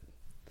that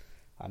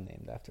I'm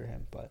named after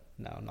him, but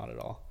no, not at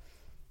all.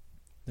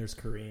 There's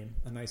Kareem.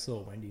 A nice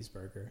little Wendy's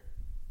burger.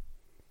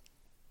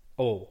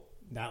 Oh.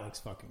 That looks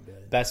fucking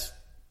good. That's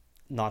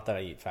not that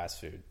I eat fast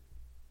food.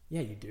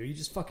 Yeah, you do. You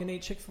just fucking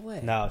ate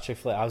Chick-fil-A. No,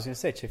 Chick-fil-A. I was going to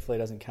say Chick-fil-A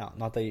doesn't count.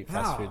 Not that I eat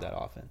fast food that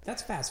often.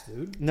 That's fast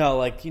food. No,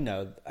 like,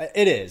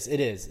 it is.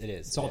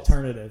 It's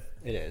alternative.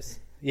 It is.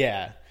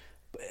 Yeah.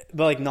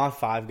 But like not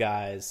Five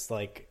Guys.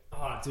 Like,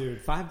 oh, dude.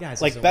 Five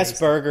Guys like best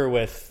burger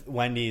with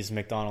Wendy's,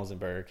 McDonald's, and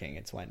Burger King.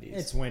 It's Wendy's.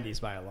 It's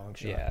Wendy's by a long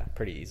shot. Yeah,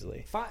 pretty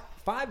easily.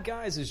 Five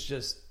Guys is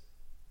just...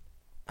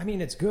 I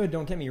mean, it's good.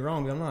 Don't get me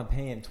wrong, but I'm not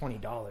paying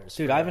 $20.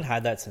 Dude, I haven't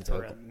had that since for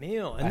Oakland. A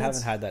meal. I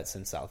haven't had that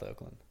since South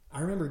Oakland.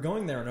 I remember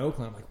going there in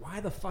Oakland. I'm like, why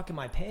the fuck am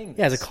I paying this?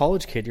 Yeah, as a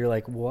college kid, you're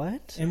like,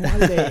 what? And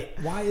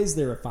why is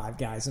there a Five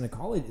Guys in a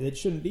college? It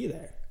shouldn't be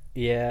there.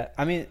 Yeah,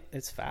 I mean,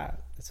 it's fast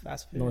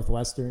food.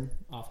 Northwestern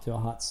off to a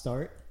hot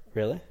start.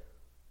 Really?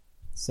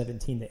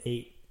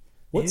 17-8.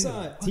 What's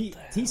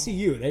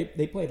TCU?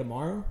 They play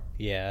tomorrow.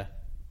 Yeah.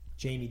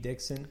 Jamie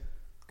Dixon.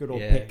 Good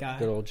old pit guy.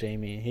 Good old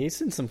Jamie.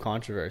 He's in some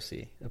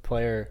controversy.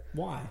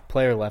 Why?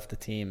 Player left the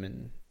team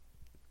and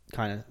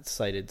kind of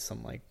cited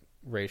some like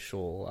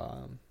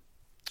racial.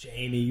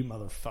 Jamie, you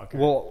motherfucker.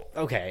 Well,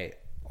 okay,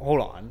 hold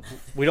on.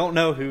 We don't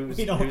know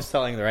who's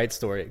telling the right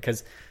story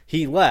because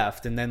he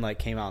left and then like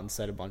came out and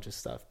said a bunch of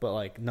stuff, but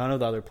like none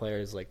of the other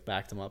players like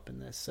backed him up in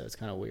this, so it's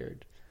kind of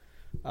weird.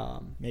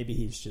 Maybe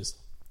he's just.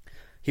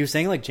 He was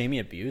saying like Jamie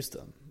abused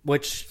him,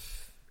 which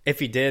if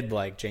he did,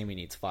 like Jamie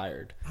needs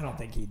fired. I don't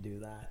think he'd do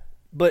that.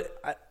 But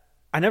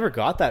I never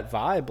got that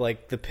vibe.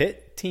 Like, the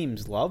Pitt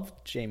teams loved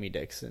Jamie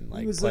Dixon,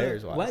 like, He was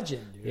players-wise. a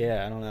legend, dude.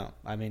 Yeah, I don't know.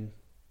 I mean...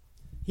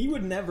 He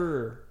would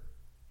never...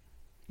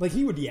 Like,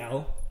 he would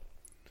yell.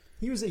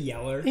 He was a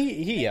yeller.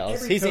 He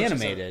yells. He's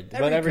animated,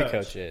 but every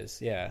coach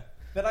is, yeah.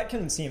 But I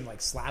couldn't see him,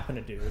 like, slapping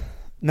a dude.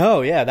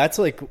 No, yeah, that's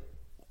like...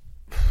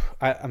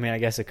 I mean, I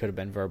guess it could have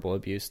been verbal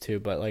abuse, too,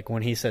 but, like,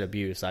 when he said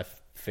abuse, I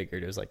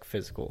figured it was, like,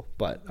 physical,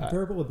 but...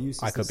 verbal abuse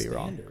is I could the be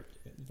standard.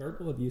 Wrong.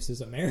 Verbal abuse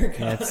is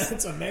America. Yeah,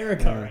 it's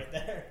America right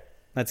there.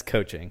 That's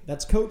coaching.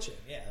 That's coaching,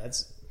 yeah.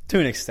 That's... To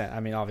an extent. I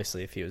mean,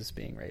 obviously, if he was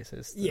being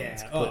racist...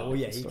 Yeah, oh,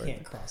 yeah, you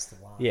can't cross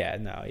the line. Yeah,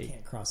 no. You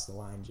can't cross the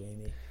line,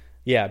 Jamie.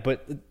 Yeah,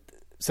 but...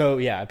 So,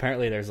 yeah,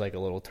 apparently there's, like, a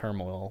little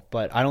turmoil,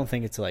 but I don't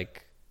think it's,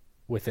 like,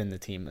 within the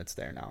team that's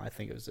there now. I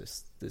think it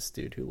was this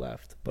dude who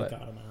left. But they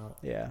got him out.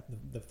 Yeah.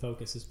 The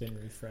focus has been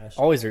refreshed.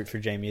 Always root for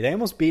Jamie. They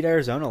almost beat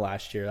Arizona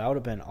last year. That would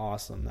have been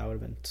awesome. That would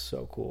have been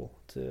so cool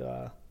to...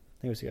 I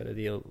think it was to go to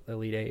the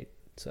Elite Eight,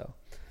 so...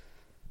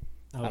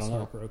 I was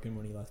heartbroken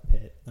when he left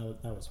Pitt.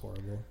 That was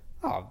horrible.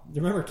 Oh, you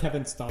remember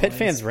Kevin Stallings? Pitt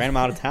fans ran him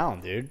out of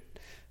town, dude.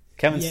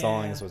 Kevin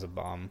Stallings was a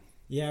bum.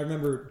 Yeah, I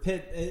remember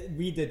Pitt.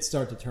 We did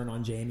start to turn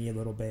on Jamie a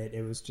little bit.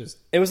 It was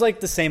like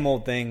the same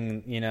old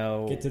thing, you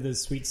know. Get to the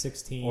Sweet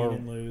 16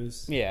 and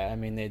lose. Yeah, I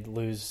mean they'd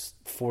lose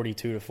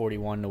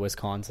 42-41 to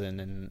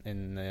Wisconsin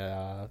in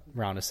the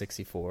round of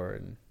 64,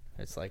 and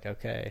it's like,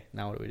 okay,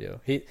 now what do we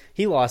do?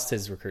 He lost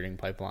his recruiting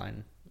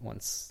pipeline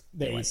once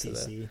they went ACC. To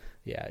the.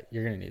 Yeah,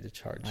 you're gonna need to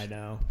charge. I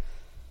know.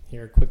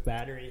 Here, quick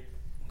battery.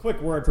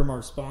 Quick word from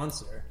our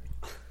sponsor.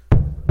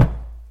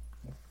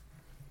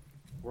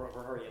 We're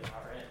already an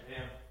hour in,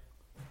 man.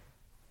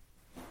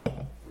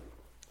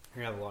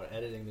 You're gonna have a lot of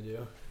editing to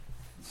do.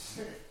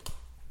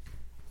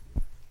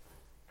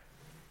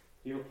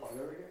 You have a plug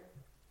over here?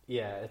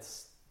 Yeah,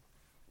 it's...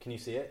 Can you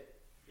see it?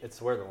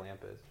 It's where the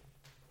lamp is.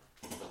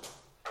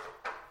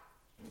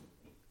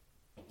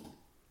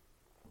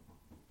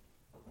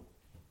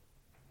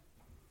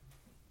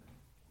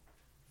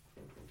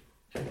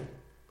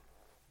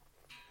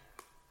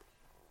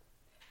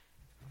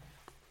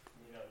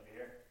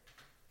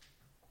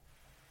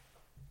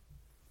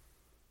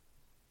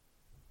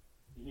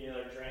 You need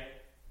another drink?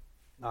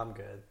 I'm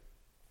good.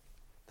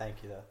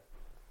 Thank you, though.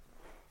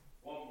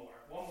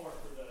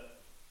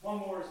 One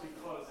more as we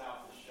close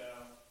out the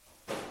show.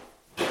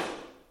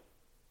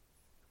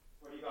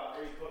 What do you got? What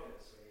are you cooking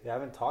this week? Yeah, I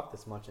haven't talked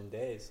this much in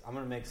days. I'm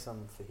gonna make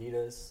some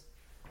fajitas.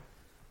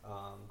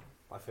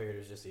 I figured it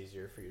was just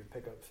easier for you to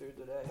pick up food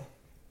today.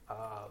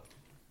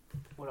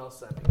 What else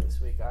did I make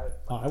this week?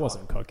 I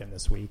wasn't cooking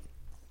this week.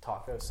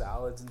 Taco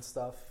salads and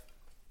stuff.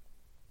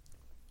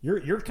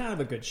 You're kind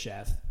of a good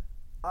chef.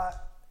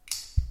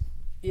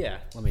 Yeah.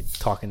 Let me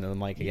talk into the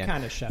mic again.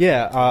 Kind of chef.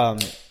 Yeah.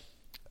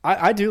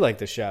 I do like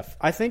the chef.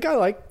 I think I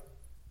like.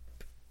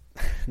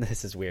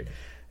 This is weird.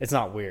 It's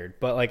not weird,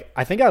 but like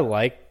I think I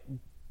like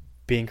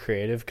being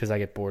creative because I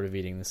get bored of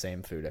eating the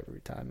same food every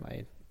time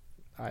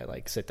I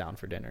like sit down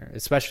for dinner,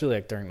 especially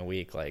like during the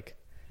week. Like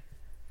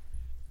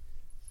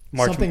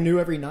something new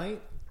every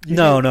night.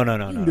 No. You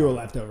can do a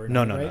leftover.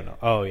 No.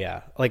 Oh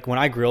yeah. Like when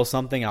I grill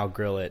something, I'll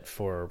grill it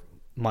for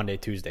Monday,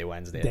 Tuesday,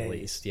 Wednesday at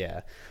least.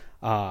 Yeah.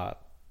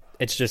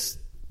 It's just,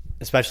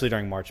 especially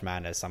during March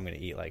Madness, I'm gonna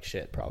eat like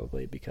shit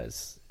probably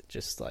because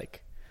just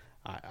like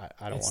I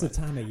don't want. It's the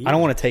time of year. I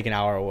don't want to take an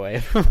hour away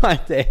from my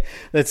day.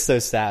 That's so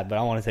sad, but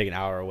I want to take an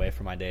hour away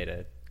from my day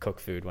to cook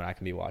food when I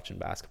can be watching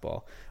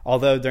basketball.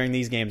 Although during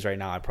these games right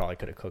now, I probably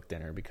could have cooked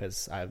dinner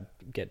because I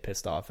get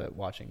pissed off at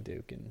watching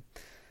Duke and.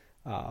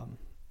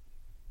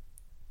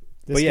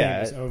 This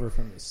game is over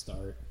from the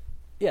start.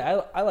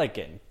 Yeah, I like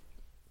getting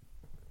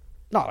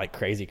not like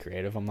crazy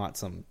creative. I'm not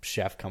some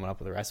chef coming up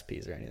with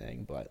recipes or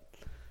anything, but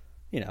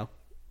you know,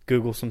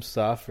 Google some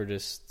stuff or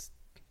just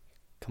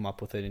come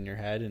up with it in your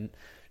head. And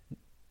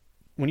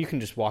when you can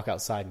just walk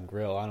outside and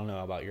grill, I don't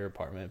know about your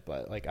apartment,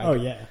 but like,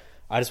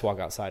 I just walk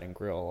outside and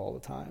grill all the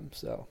time.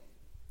 So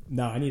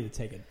no, I need to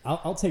take it.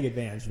 I'll take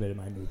advantage of it in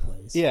my new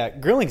place. Yeah,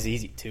 grilling's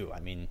easy too. I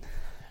mean,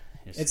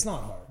 it's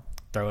not hard.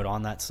 Throw it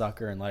on that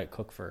sucker and let it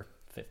cook for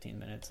 15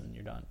 minutes and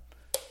you're done.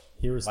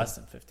 Less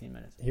than 15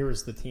 minutes. Here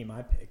was the team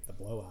I picked, the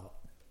blowout.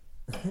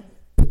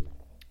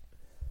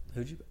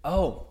 Who'd you?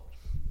 Oh,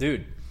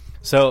 dude.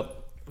 So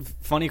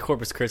funny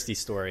Corpus Christi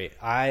story.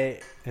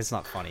 It's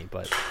not funny,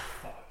 but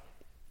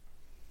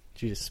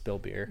did you just spill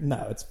beer?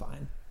 No, it's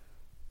fine.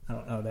 I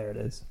don't know. There it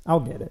is. I'll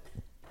get it.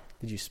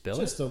 Did you spill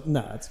it?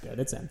 No, it's good.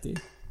 It's empty.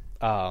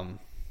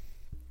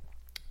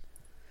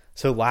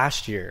 So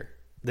last year,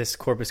 this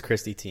Corpus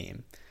Christi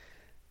team,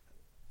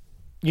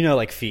 you know,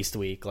 like Feast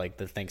Week, like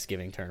the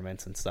Thanksgiving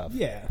tournaments and stuff.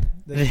 Yeah,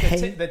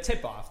 the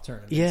tip-off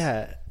tournaments.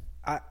 Yeah.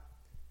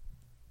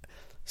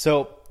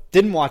 So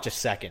didn't watch a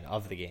second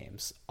of the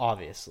games,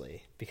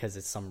 obviously, because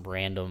it's some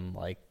random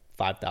like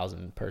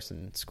 5,000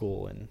 person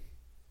school in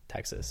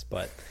Texas.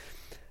 But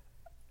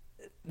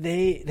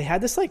they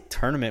had this like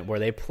tournament where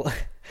they play.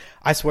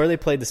 I swear they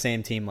played the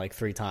same team like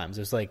 3 times.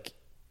 It was like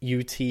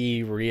UT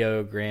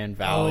Rio Grande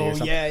Valley or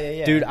something.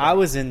 Yeah. Dude, I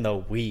was in the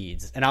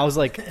weeds, and I was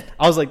like,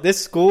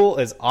 this school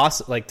is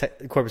awesome.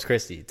 Like Corpus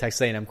Christi,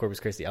 Texas A&M Corpus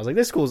Christi. I was like,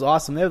 this school is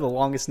awesome. They have the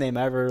longest name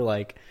ever.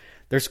 Like,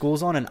 their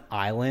school's on an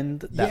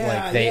island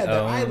that they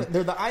own.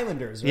 They're the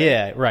Islanders, right?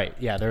 Yeah, right.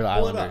 Yeah, they're the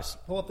Islanders.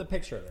 Pull up the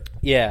picture of it.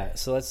 Yeah.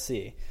 So let's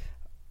see.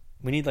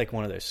 We need like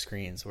one of those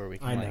screens where we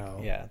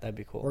can yeah, that'd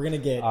be cool. We're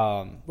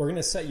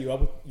gonna set you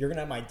up. You're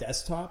gonna have my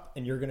desktop,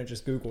 and you're gonna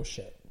just Google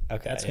shit.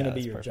 Okay, that's gonna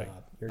be your perfect.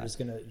 job. You're just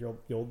gonna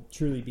you'll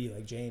truly be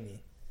like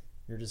Jamie.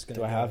 You're just gonna.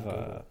 Do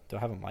I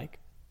have a mic?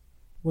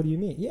 What do you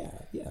mean? Yeah,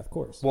 of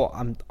course. Well,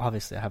 I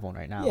have one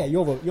right now. Yeah,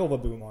 you'll have a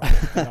boom arm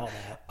and all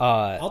that.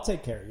 I'll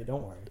take care of you.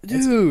 Don't worry,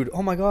 dude.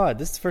 Oh my god,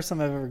 this is the first time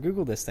I've ever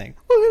Googled this thing.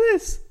 Look at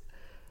this.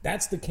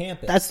 That's the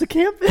campus. That's the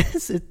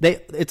campus.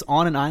 It's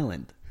on an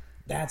island.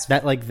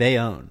 That like they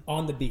own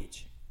on the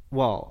beach.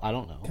 Well, I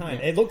don't know. Kind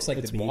of. It looks like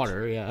it's the beach.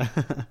 Water. Yeah.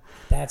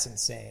 That's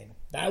insane.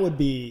 That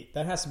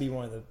has to be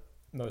one of the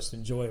most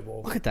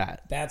enjoyable. Look at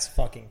that. That's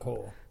fucking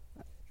cool.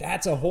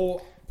 That's a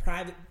whole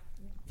private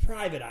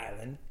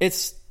island.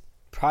 It's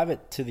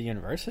private to the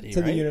university, to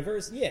right? the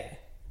university, yeah.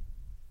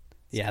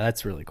 Yeah,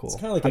 that's really cool.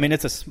 It's like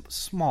it's a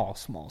small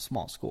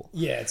school.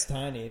 Yeah, it's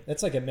tiny.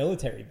 That's like a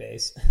military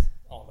base,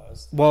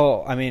 almost.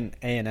 Well,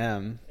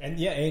 A&M. And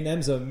yeah,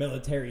 A&M's a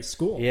military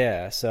school.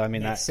 Yeah, so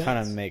that kind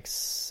of makes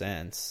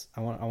sense.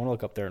 I want to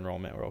look up their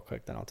enrollment real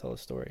quick, then I'll tell the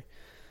story.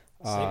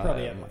 So they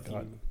probably have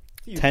a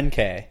few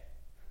 10K.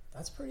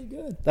 That's pretty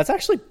good. That's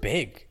actually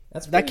big.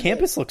 That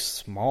campus looks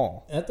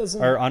small. That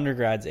doesn't. Our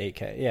undergrad's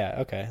 8K. Yeah,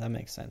 okay, that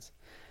makes sense.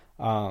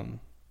 But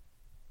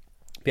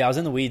yeah, I was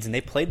in the weeds, and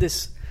they played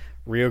this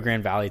Rio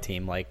Grande Valley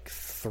team like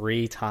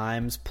 3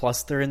 times.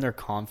 Plus, they're in their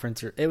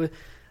conference.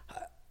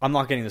 I'm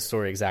not getting the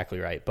story exactly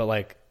right, but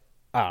like,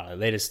 I don't know.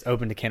 They just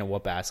opened a can of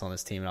whoop ass on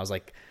this team, and I was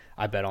like,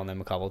 I bet on them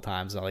a couple of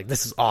times. And I'm like,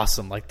 this is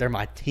awesome. Like, they're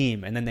my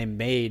team. And then they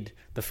made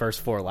the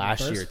first 4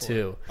 last year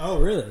too. Oh,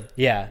 really?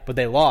 Yeah, but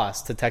they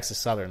lost to Texas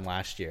Southern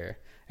last year.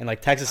 And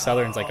like Texas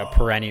Southern's like a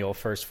perennial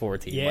first 4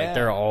 team. Yeah. Like,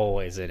 they're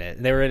always in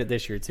it. They were in it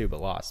this year too,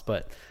 but lost.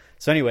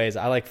 So anyways,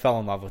 I like fell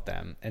in love with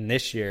them. And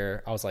this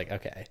year I was like,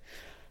 okay,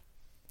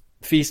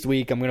 feast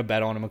week, I'm going to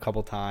bet on them a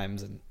couple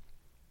times and,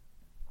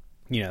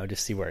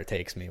 just see where it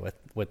takes me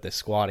with this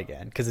squad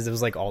again. Because it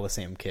was like all the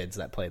same kids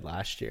that played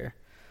last year.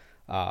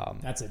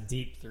 That's a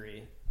deep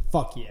 3.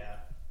 Fuck yeah.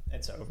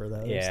 It's over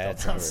though. Yeah,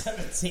 it's down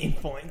 17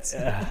 points.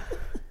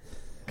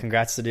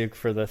 Congrats to Duke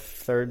for the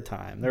 3rd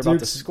time. They're about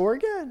to score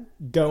again.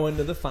 Going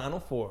to the Final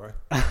Four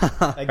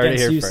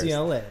against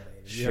UCLA.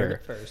 Sure. You heard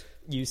it first.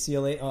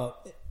 UCLA.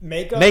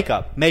 Makeup.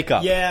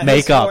 Yeah,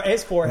 makeup.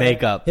 His forehead.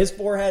 Makeup. His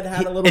forehead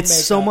had a little makeup.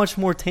 It's so much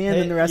more tan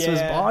than the rest of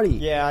his body.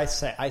 Yeah, I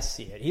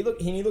see it.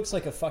 He looks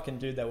like a fucking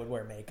dude that would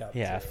wear makeup.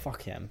 Yeah, too.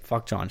 fuck him.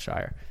 Fuck John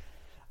Shire.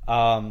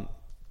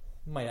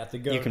 Might have to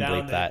go. You can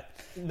bleep that.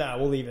 No,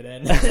 we'll leave it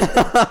in.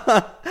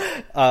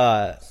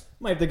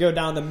 Might have to go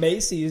down to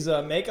Macy's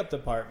makeup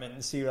department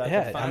and see what I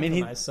can find for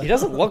myself. He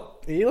doesn't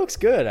look. He looks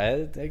good.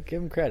 I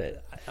give him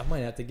credit. I might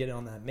have to get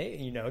on that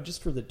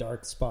just for the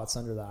dark spots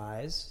under the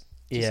eyes.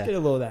 Just get a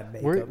little of that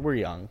makeup. We're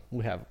young.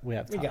 We have time. We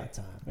got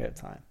time. We have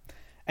time.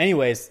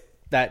 Anyways,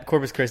 that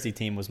Corpus Christi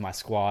team was my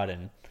squad,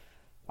 and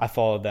I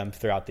followed them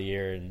throughout the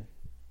year and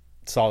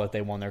saw that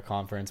they won their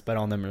conference. Bet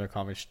on them in their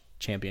conference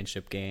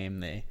championship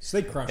game. They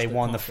crushed. They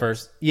won the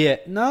first. Yeah,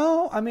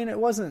 no, it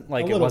wasn't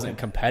like it wasn't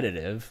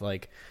competitive.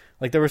 Like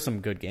there were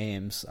some good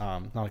games.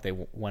 Not like they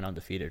went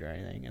undefeated or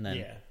anything. And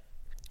then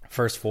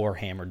first 4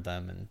 hammered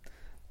them and.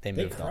 They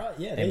moved on.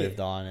 Yeah, they moved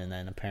on, and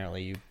then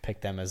apparently you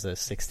picked them as a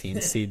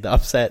 16th seed to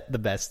upset the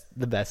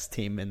best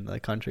team in the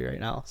country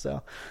right now.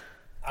 So,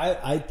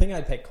 I think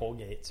I picked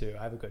Colgate too.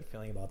 I have a good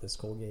feeling about this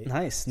Colgate.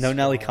 Nice. No,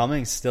 Nelly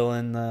Cummings still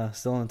in the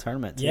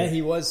tournament. Too. Yeah,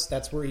 he was.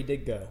 That's where he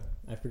did go.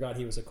 I forgot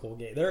he was a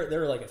Colgate.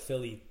 They're like a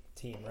Philly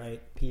team,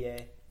 right?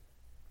 PA.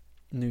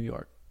 New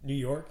York.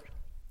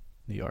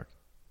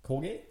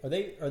 Colgate? Are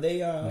they?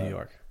 New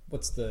York.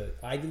 What's the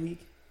Ivy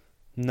League?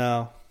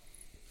 No,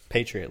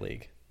 Patriot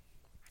League.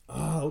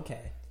 Oh,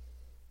 okay.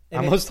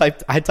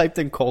 I typed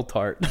in coal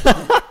tart.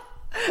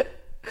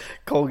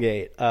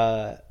 Colgate.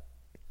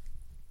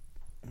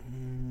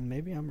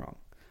 Maybe I'm wrong.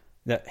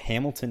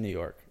 Hamilton, New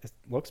York. It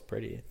looks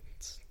pretty.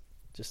 It's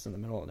just in the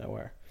middle of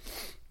nowhere.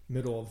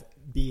 Middle of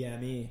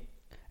BME.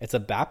 It's a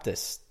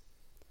Baptist,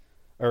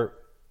 or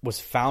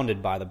was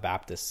founded by the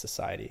Baptist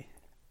Society.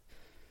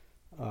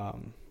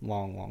 Long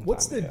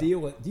What's time the ago. deal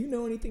with? Do you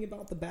know anything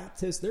about the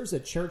Baptist? There's a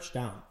church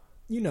down.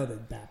 You know the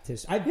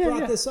Baptist. I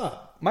brought this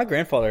up. My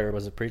grandfather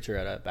was a preacher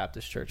at a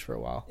Baptist church for a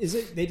while. Is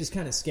it? They just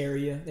kind of scare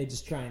you. They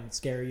just try and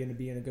scare you into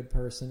being a good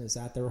person. Is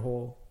that their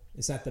whole?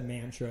 Is that the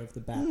mantra of the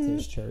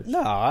Baptist church?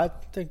 No, I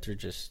think they're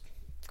just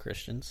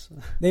Christians.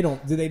 They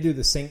don't. Do they do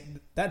the sing?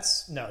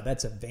 That's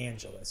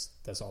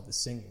evangelist. Does all the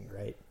singing,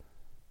 right?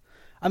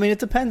 It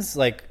depends,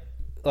 like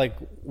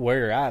where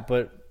you're at,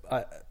 but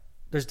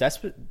there's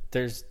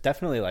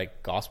definitely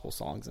like gospel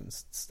songs and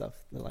stuff,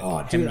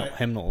 like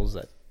hymnals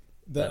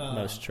that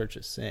most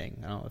churches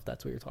sing. I don't know if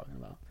that's what you're talking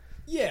about.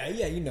 Yeah,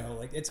 you know,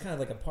 like it's kind of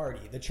like a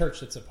party. The church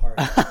that's a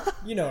party.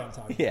 You know what I'm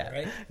talking about,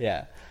 right?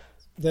 Yeah.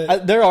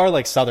 There are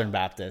like Southern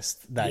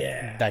Baptists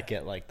that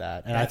get like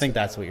that, and I think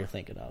that's what you're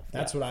thinking of.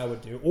 That's what I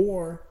would do.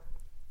 Or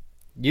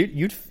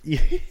you'd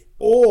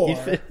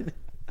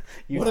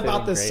what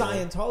about the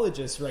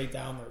Scientologists right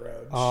down the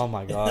road? Oh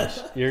my gosh,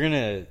 you're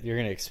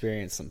gonna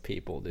experience some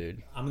people,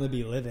 dude. I'm gonna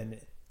be living.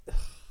 Fuck,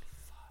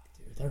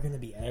 dude, they're gonna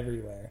be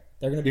everywhere.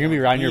 You're gonna be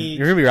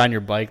riding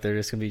your bike. They're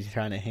just gonna be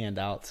trying to hand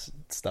out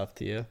stuff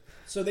to you.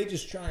 So they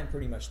just try and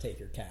pretty much take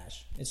your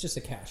cash. It's just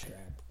a cash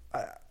grab.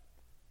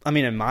 I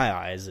mean, in my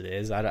eyes, it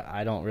is.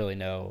 I don't really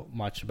know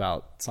much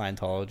about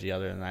Scientology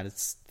other than that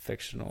it's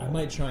fictional. I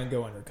might try and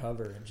go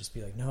undercover and just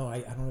be like, no,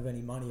 I don't have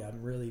any money.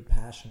 I'm really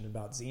passionate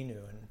about Xenu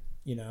and,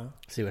 you know.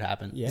 See what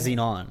happens. Yeah.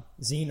 Xenon.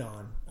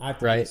 I have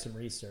to do some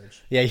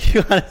research. Yeah,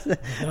 you gotta.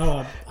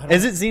 No, I don't.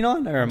 Is it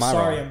Xenon or am I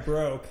sorry, wrong? I'm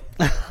broke.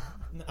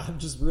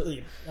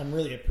 I'm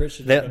really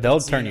appreciative.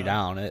 They'll turn you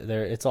down.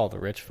 It's all the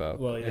rich folk.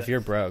 Well, yeah. If you're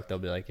broke, they'll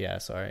be like, yeah,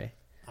 sorry.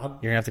 You're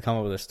gonna have to come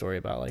up with a story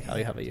about like how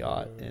you have a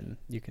yacht and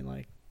you can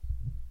like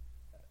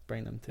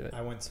bring them to it.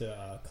 I went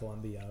to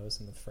Columbia. I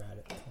was in the frat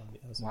at Columbia.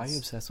 Why are you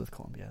obsessed with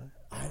Columbia?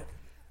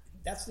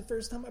 That's the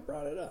first time I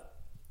brought it up.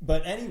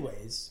 But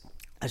anyways,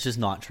 that's just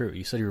not true.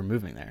 You said you were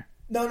moving there.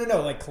 No,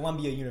 like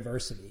Columbia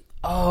University.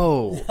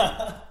 Oh,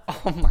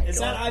 oh my god! Is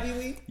that Ivy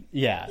League?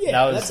 Yeah,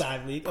 that's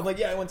Ivy League. I'm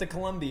like, I went to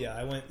Columbia.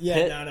 I went,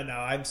 no.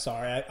 I'm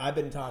sorry. I've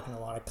been talking a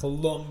lot of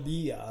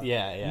Columbia.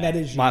 Yeah.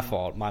 Medellin. My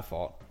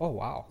fault. Oh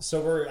wow.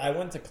 So I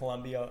went to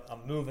Columbia.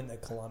 I'm moving to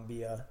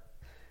Columbia.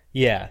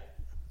 Yeah.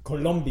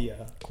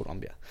 Columbia.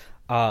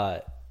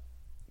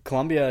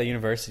 Columbia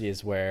University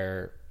is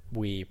where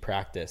we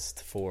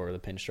practiced for the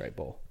Pinstripe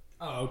Bowl.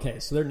 Oh, okay.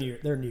 So they're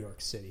New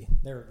York City.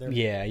 They're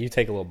yeah. You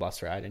take a little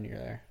bus ride and you're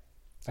there.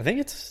 I think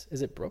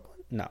is it Brooklyn?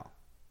 No.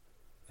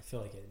 I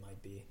feel like it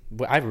might be.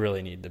 But I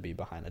really need to be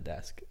behind a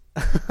desk.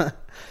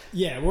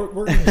 Yeah,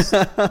 we're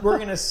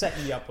gonna set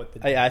you up with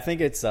the. I think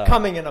it's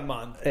coming in a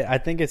month. I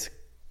think it's.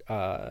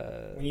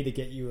 We need to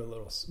get you a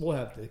little. We'll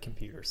have the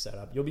computer set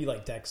up. You'll be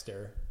like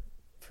Dexter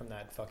from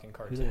that fucking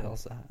cartoon. Who the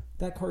hell's that?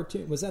 That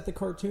cartoon, was that the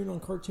cartoon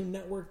on Cartoon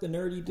Network? The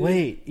nerdy dude.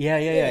 Wait, yeah.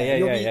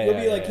 You'll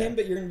be like him,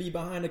 but you're gonna be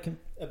behind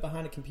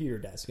a computer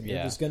desk, and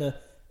you're just gonna.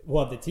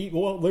 We'll have the TV.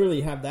 We'll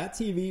literally have that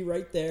TV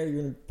right there.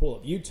 You're gonna pull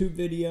up YouTube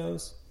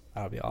videos.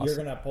 That would be awesome. You're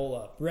gonna pull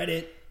up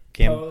Reddit.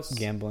 Posts,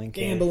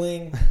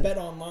 gambling, bet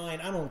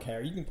online. I don't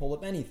care. You can pull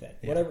up anything.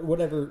 Yeah.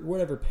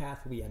 Whatever path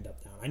we end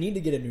up down. I need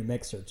to get a new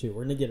mixer too.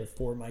 We're gonna get a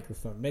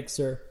 4-microphone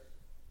mixer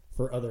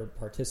for other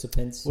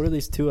participants. What are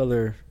these two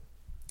other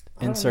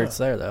inserts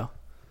there though?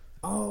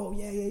 Oh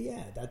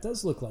yeah. That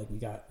does look like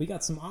we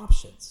got some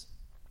options.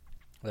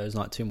 There's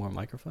not 2 more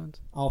microphones.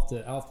 I'll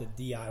have to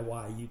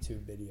DIY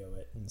YouTube video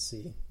it and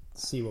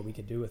see what we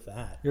could do with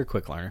that. You're a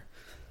quick learner.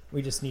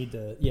 We just need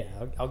to. Yeah,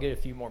 I'll get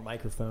a few more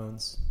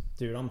microphones,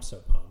 dude. I'm so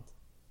pumped.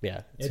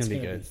 Yeah, it's gonna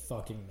be good. Be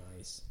fucking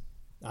nice.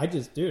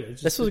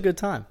 This was a good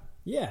time.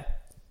 Yeah,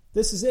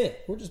 this is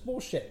it. We're just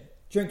bullshitting,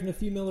 drinking a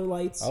few Miller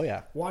Lights. Oh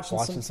yeah, watching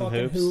some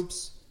fucking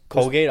hoops.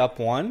 Colgate up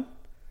 1.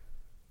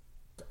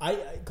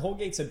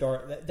 Colgate's a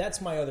dark. That's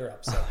my other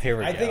upset. Here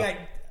we go.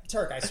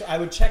 I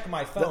would check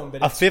my phone,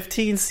 but a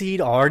 15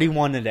 seed already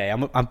won today.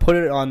 I'm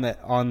putting it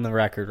on the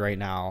record right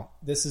now.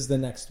 This is the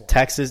next one.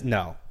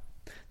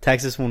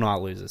 Texas will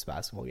not lose this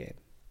basketball game.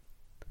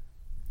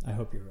 I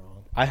hope you're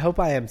wrong. I hope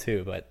I am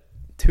too, but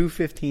 2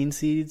 15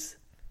 seeds?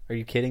 Are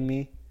you kidding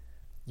me?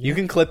 Yeah. You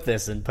can clip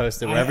this and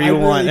post it wherever you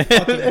want. Really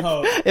fucking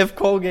hope. If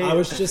Colgate, I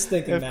was just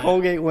thinking if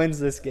Colgate wins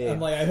this game, I'm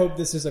like, I hope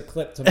this is a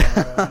clip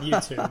tomorrow on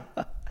YouTube.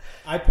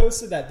 I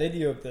posted that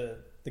video of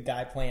the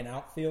guy playing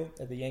outfield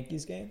at the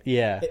Yankees game.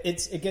 Yeah,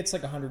 it gets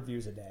like 100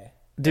 views a day,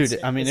 dude.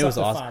 It was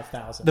awesome.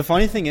 5,000. The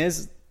funny thing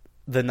is,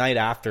 the night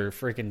after,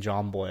 freaking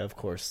John Boy, of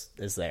course,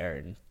 is there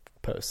and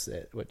posts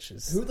it, which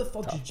is who the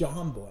fuck is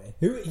John Boy?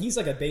 He's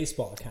like a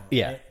baseball account.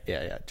 Yeah, right?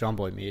 yeah. John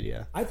Boy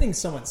Media. I think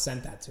someone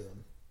sent that to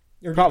him.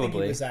 Or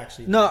Probably. He was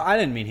actually no, I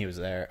didn't mean he was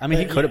there. I mean,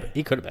 he could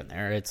have been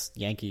there. It's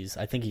Yankees.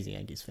 I think he's a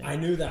Yankees fan. I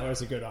knew that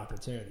was a good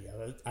opportunity.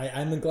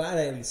 I'm glad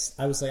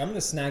I was like, I'm going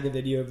to snag a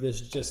video of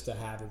this just to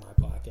have in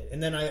my pocket.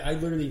 And then I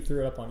literally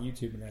threw it up on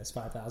YouTube and it has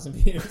 5,000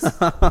 views,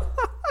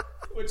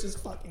 which is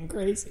fucking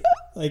crazy.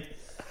 Like,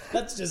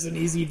 that's just an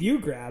easy view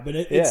grab, and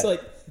it's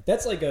like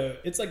it's like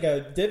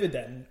a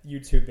dividend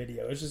YouTube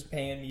video. It's just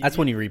paying me. That's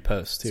when you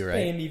repost too, right?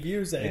 Paying me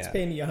views. It's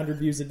paying me 100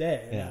 views a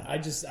day. Yeah.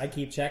 I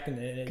keep checking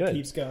it, and it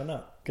keeps going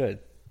up. Good.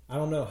 I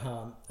don't know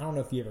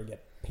if you ever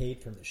get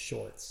paid from the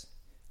shorts,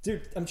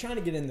 dude. I'm trying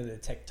to get into the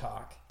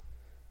TikTok.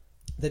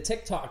 The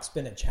TikTok's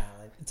been a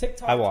challenge.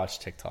 I watch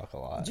TikTok a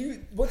lot.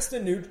 What's the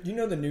new? Do you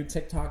know the new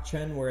TikTok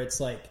trend where it's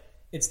like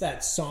it's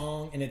that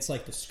song and it's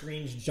like the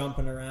screen's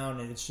jumping around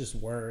and it's just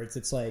words.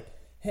 It's like,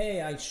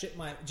 hey,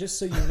 just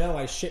so you know,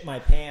 I shit my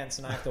pants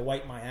and I have to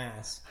wipe my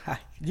ass.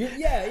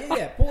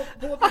 Yeah. Pull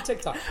up your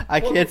TikTok. I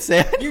can't say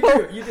it. You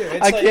do.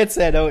 It's I can't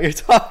say I know what you're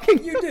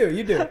talking.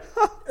 You do.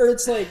 Or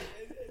it's like,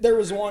 there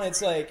was one,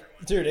 it's like,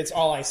 dude, it's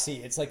all I see.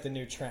 It's like the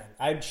new trend.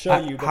 I'd show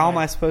you. How am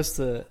I supposed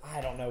to?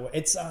 I don't know.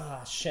 It's,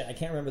 shit, I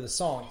can't remember the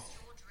song.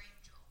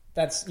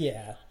 That's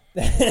yeah.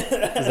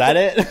 Is that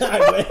it?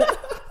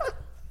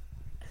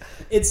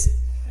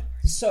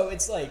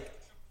 It's like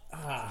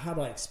how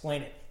do I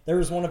explain it? There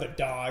was one of a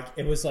dog.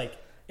 It was like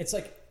it's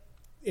like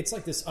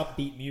this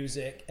upbeat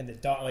music, and the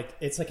dog, like,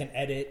 it's like an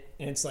edit,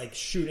 and it's like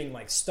shooting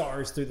like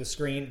stars through the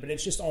screen, but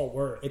it's just all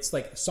word. It's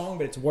like a song,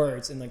 but it's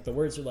words, and like the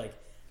words are like,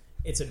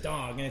 it's a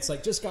dog, and it's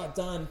like, just got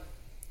done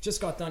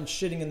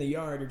shitting in the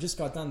yard, or just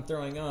got done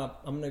throwing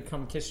up, I'm gonna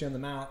come kiss you on the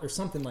mouth, or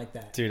something like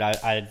that. Dude,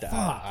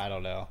 I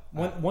don't know.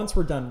 Once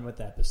we're done with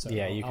the episode,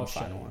 yeah, you can I'll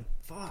find one.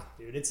 Fuck,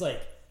 dude, it's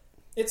like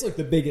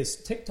the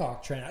biggest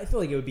TikTok trend. I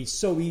feel like it would be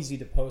so easy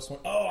to post one.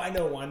 Oh, I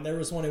know one. There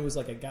was one. It was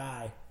like a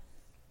guy,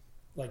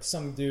 like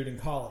some dude in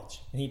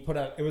college, and he put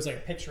up. It was like a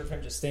picture of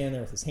him just standing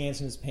there with his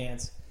hands in his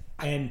pants,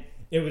 and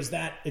it was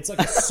that. It's like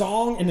a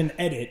song and an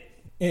edit,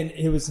 and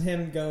it was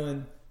him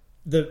going.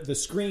 The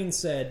screen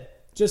said,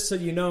 "Just so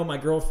you know, my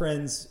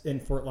girlfriend's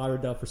in Fort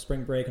Lauderdale for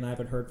spring break, and I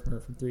haven't heard from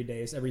her for 3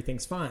 days.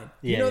 Everything's fine."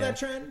 You know that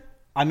trend?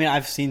 I mean,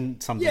 I've seen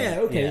something.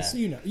 Yeah. Okay. Yeah. So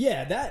you know.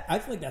 Yeah. That I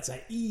feel like that's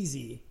an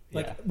easy.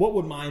 Like, what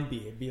would mine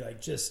be? It'd be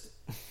like, just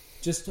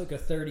took a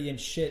 30 and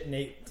shit and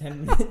ate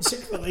 10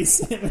 Chick-fil-A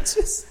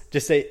sandwiches.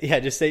 Just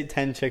ate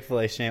 10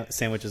 Chick-fil-A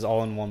sandwiches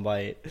all in one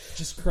bite.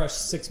 Just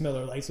crushed 6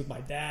 Miller Lights with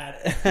my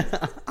dad.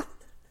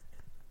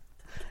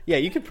 Yeah,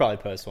 you could probably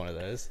post one of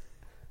those.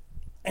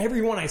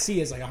 Everyone I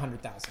see is like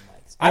 100,000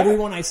 likes.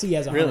 Everyone I see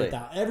has 100,000.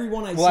 Really?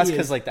 Everyone I see. Well, that's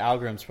because like the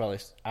algorithm is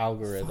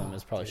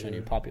probably showing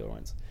you popular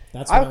ones.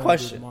 That's I have a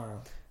question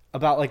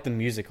about like the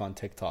music on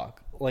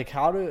TikTok. Like,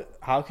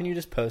 how can you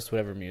just post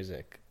whatever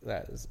music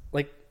that is?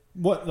 Like,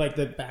 what, like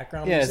the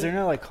background music? music? Is there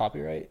no like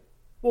copyright?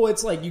 Well,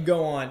 it's like you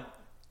go on,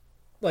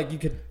 like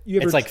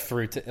it's like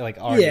through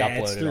already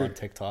uploaded on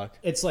TikTok.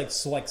 It's like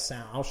select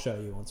sound. I'll show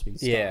you once we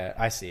start. Yeah,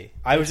 I see.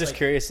 I was just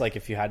curious, like,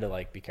 if you had to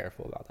like be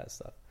careful about that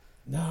stuff.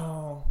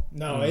 No.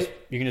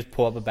 You can just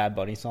pull up a Bad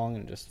Bunny song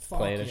and just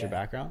play it as your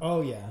background.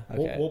 Oh yeah.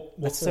 Okay.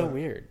 That's so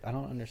weird. I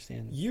don't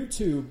understand.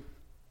 YouTube.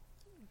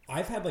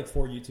 I've had like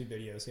 4 YouTube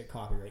videos get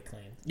copyright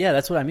claimed. Yeah,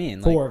 that's what I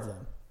mean. 4 of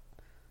them.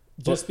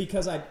 Just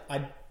because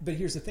but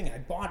here's the thing,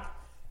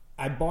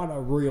 I bought a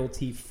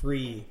royalty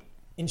free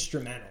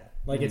instrumental.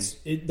 Like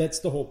that's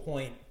the whole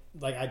point.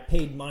 Like, I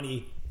paid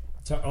money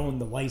to own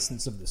the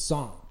license of the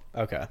song.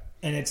 Okay.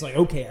 And it's like,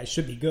 okay, I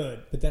should be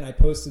good. But then I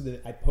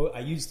posted I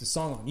used the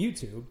song on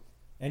YouTube,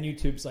 and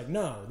YouTube's like,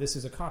 no, this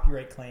is a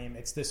copyright claim.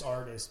 It's this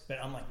artist. But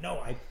I'm like, no,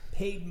 I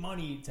paid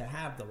money to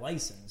have the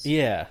license.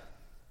 Yeah.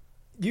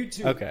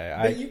 YouTube. Okay.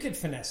 But you could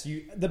finesse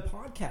the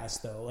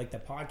podcast though, like the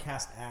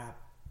podcast app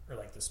or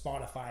like the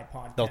Spotify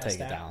podcast. They'll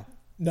take app. It down.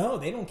 No,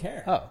 they don't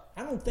care. Oh,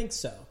 I don't think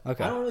so.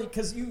 Okay. I don't really,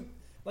 because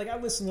I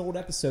listen to old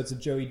episodes of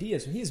Joey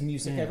Diaz. He has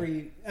music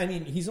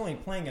he's only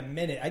playing a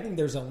minute. I think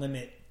there's a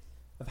limit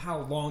of how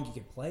long you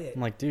can play it.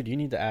 I'm like, dude, you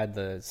need to add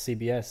the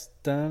CBS.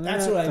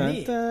 That's what I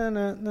need. And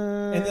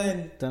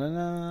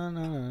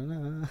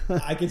then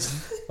I could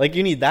like,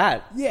 you need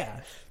that.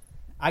 Yeah,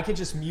 I could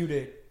just mute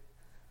it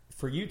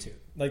for YouTube.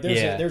 Like,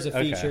 there's a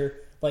feature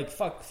like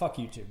fuck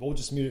YouTube. We'll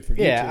just mute it for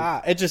YouTube.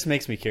 Yeah, it just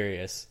makes me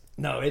curious.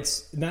 No,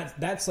 it's not.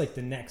 That's like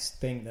the next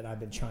thing that I've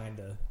been trying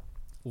to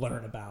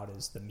learn about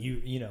is the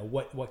mute. You know,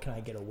 what can I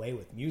get away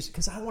with music?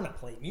 Because I want to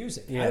play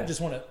music. Yeah. I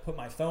just want to put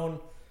my phone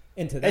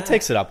into that. It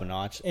takes it up a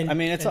notch. And, I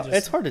mean,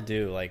 it's hard to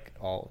do like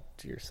all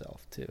to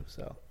yourself too.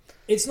 So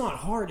it's not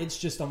hard. It's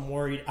just I'm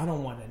worried. I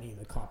don't want any of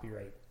the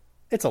copyright.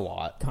 It's a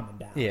lot coming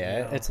down. Yeah,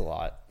 you know? It's a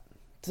lot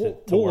to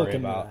worry look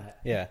about. Into that.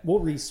 Yeah, we'll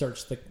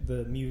research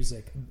the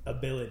music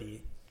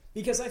ability,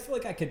 because I feel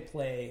like I could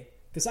play.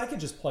 Because I could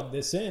just plug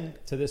this in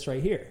to this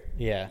right here.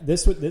 Yeah,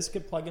 this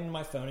could plug into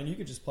my phone, and you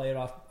could just play it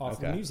off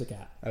the music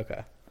app.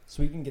 Okay,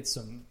 so we can get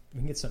some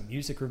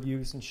music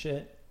reviews and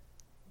shit.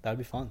 That'd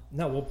be fun.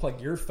 No, we'll plug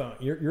your phone.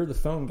 You're the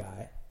phone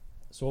guy,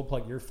 so we'll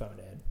plug your phone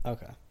in.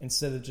 Okay.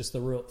 Instead of just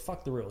the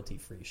royalty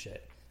free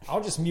shit.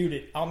 I'll just mute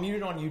it. I'll mute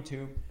it on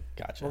YouTube.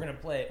 Gotcha. We're gonna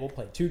play it. We'll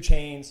play 2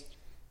 Chainz.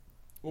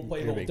 We'll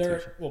play Lil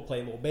Durk. We'll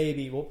play Lil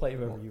Baby. We'll play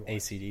whoever you want.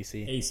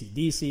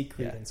 AC/DC,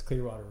 Creedence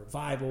Clearwater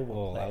Revival.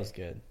 We'll play. That was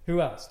good.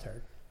 Who else,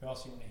 Turd? Who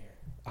else you want to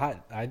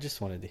hear? I just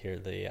wanted to hear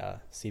the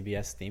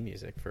CBS theme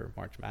music for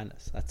March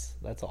Madness.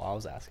 That's all I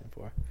was asking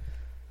for.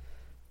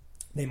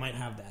 They might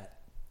have that.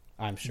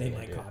 I'm sure they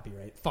might do.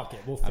 Copyright. Fuck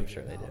it. We'll figure I'm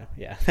sure they out.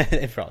 do. Yeah,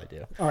 they probably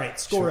do. All right,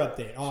 score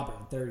update.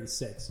 Auburn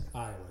 36,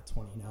 Iowa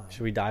 29.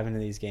 Should we dive into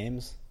these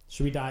games?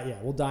 Should we dive? Yeah,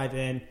 we'll dive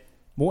in.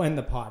 We'll end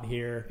the pod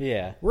here.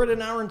 Yeah. We're at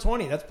an hour and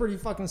 20. That's pretty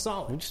fucking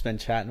solid. We've just been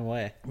chatting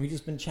away. We've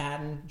just been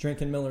chatting,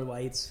 drinking Miller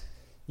Lights.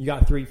 You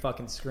got 3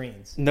 fucking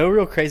screens. No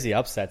real crazy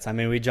upsets. I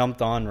mean, we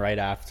jumped on right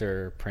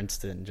after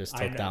Princeton just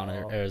took down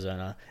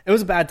Arizona. It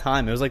was a bad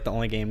time. It was like the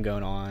only game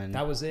going on.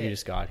 That was it. You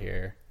just got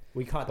here.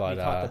 We caught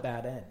the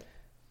bad end.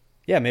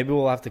 Yeah, maybe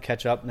we'll have to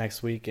catch up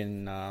next week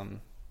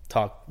and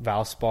talk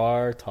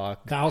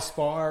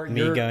Valspar,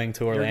 me going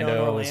to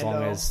Orlando as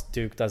long as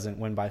Duke doesn't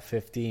win by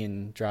 50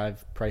 and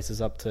drive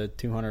prices up to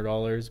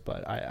 $200,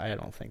 but I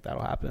don't think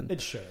that'll happen. It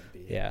shouldn't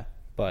be. Yeah,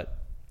 but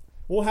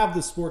we'll have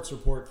the sports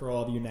report for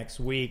all of you next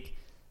week.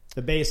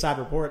 The Bayside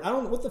Report. I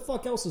don't know what the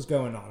fuck else is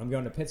going on. I'm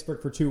going to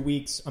Pittsburgh for 2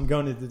 weeks. I'm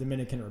going to the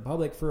Dominican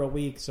Republic for a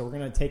week, so we're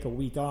going to take a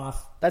week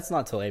off. That's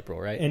not till April,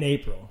 right? In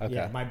April. Okay.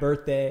 Yeah, my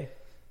birthday.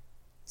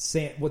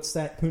 What's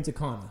that? Punta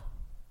Cana.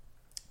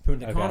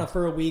 Punta Cana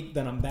for a week,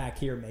 then I'm back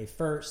here May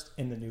 1st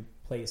in the new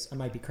place. I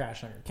might be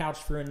crashing on your couch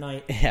for a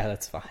night. Yeah,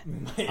 that's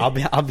fine.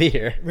 I'll be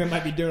here. We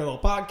might be doing a little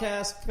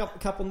podcast a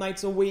couple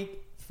nights a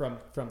week from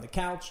the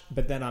couch,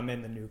 but then I'm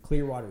in the new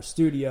Clearwater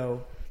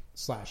studio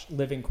 /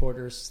 living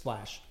quarters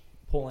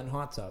 / pull-in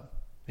hot tub.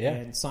 Yeah.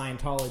 And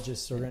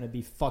Scientologists are going to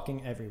be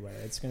fucking everywhere.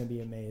 It's going to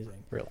be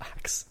amazing.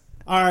 Relax.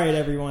 All right,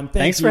 everyone.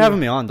 Thanks for having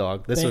me on,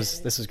 dog. This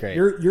was great.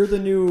 You're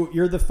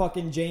the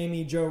fucking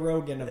Jamie Joe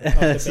Rogan of the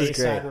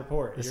Bayside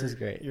Report. This is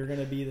great. You're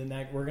gonna be the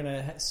next. We're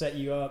gonna set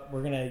you up.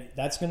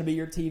 That's gonna be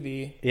your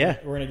TV. Yeah.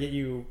 We're gonna get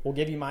you. We'll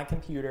give you my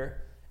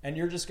computer, and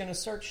you're just gonna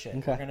search shit.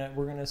 Okay.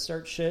 We're gonna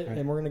search shit,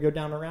 and we're gonna go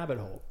down a rabbit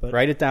hole. But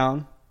write it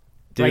down.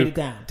 Write it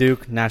down.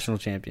 Duke national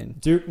champion.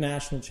 Duke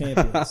national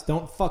champions.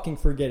 Don't fucking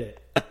forget it.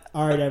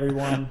 All right,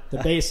 everyone. The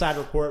Bayside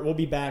Report. We'll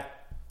be back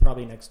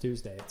probably next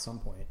Tuesday at some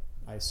point.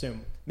 I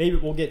assume. Maybe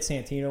we'll get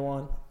Santino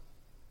on.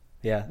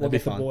 Yeah, we'll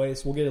get fun. The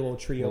boys. We'll get a little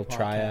trio podcast.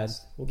 Triad.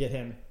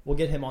 We'll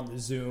get him on the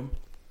Zoom.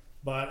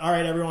 But all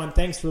right, everyone.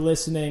 Thanks for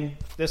listening.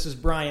 This is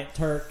Bryant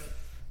Turk,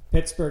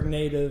 Pittsburgh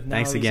native.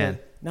 Thanks again.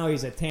 Now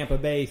he's a Tampa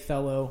Bay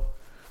fellow.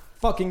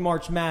 Fucking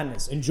March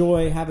Madness.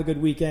 Enjoy. Have a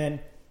good weekend.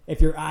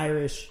 If you're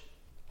Irish,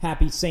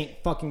 happy St.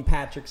 fucking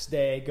Patrick's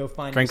Day. Go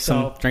find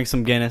yourself. Drink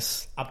some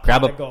Guinness.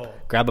 Grab a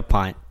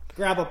pint.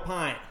 Grab a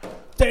pint.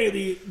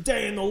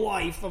 Day in the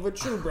life of a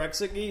true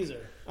Brexit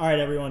geezer. All right,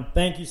 everyone.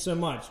 Thank you so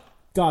much.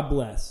 God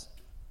bless.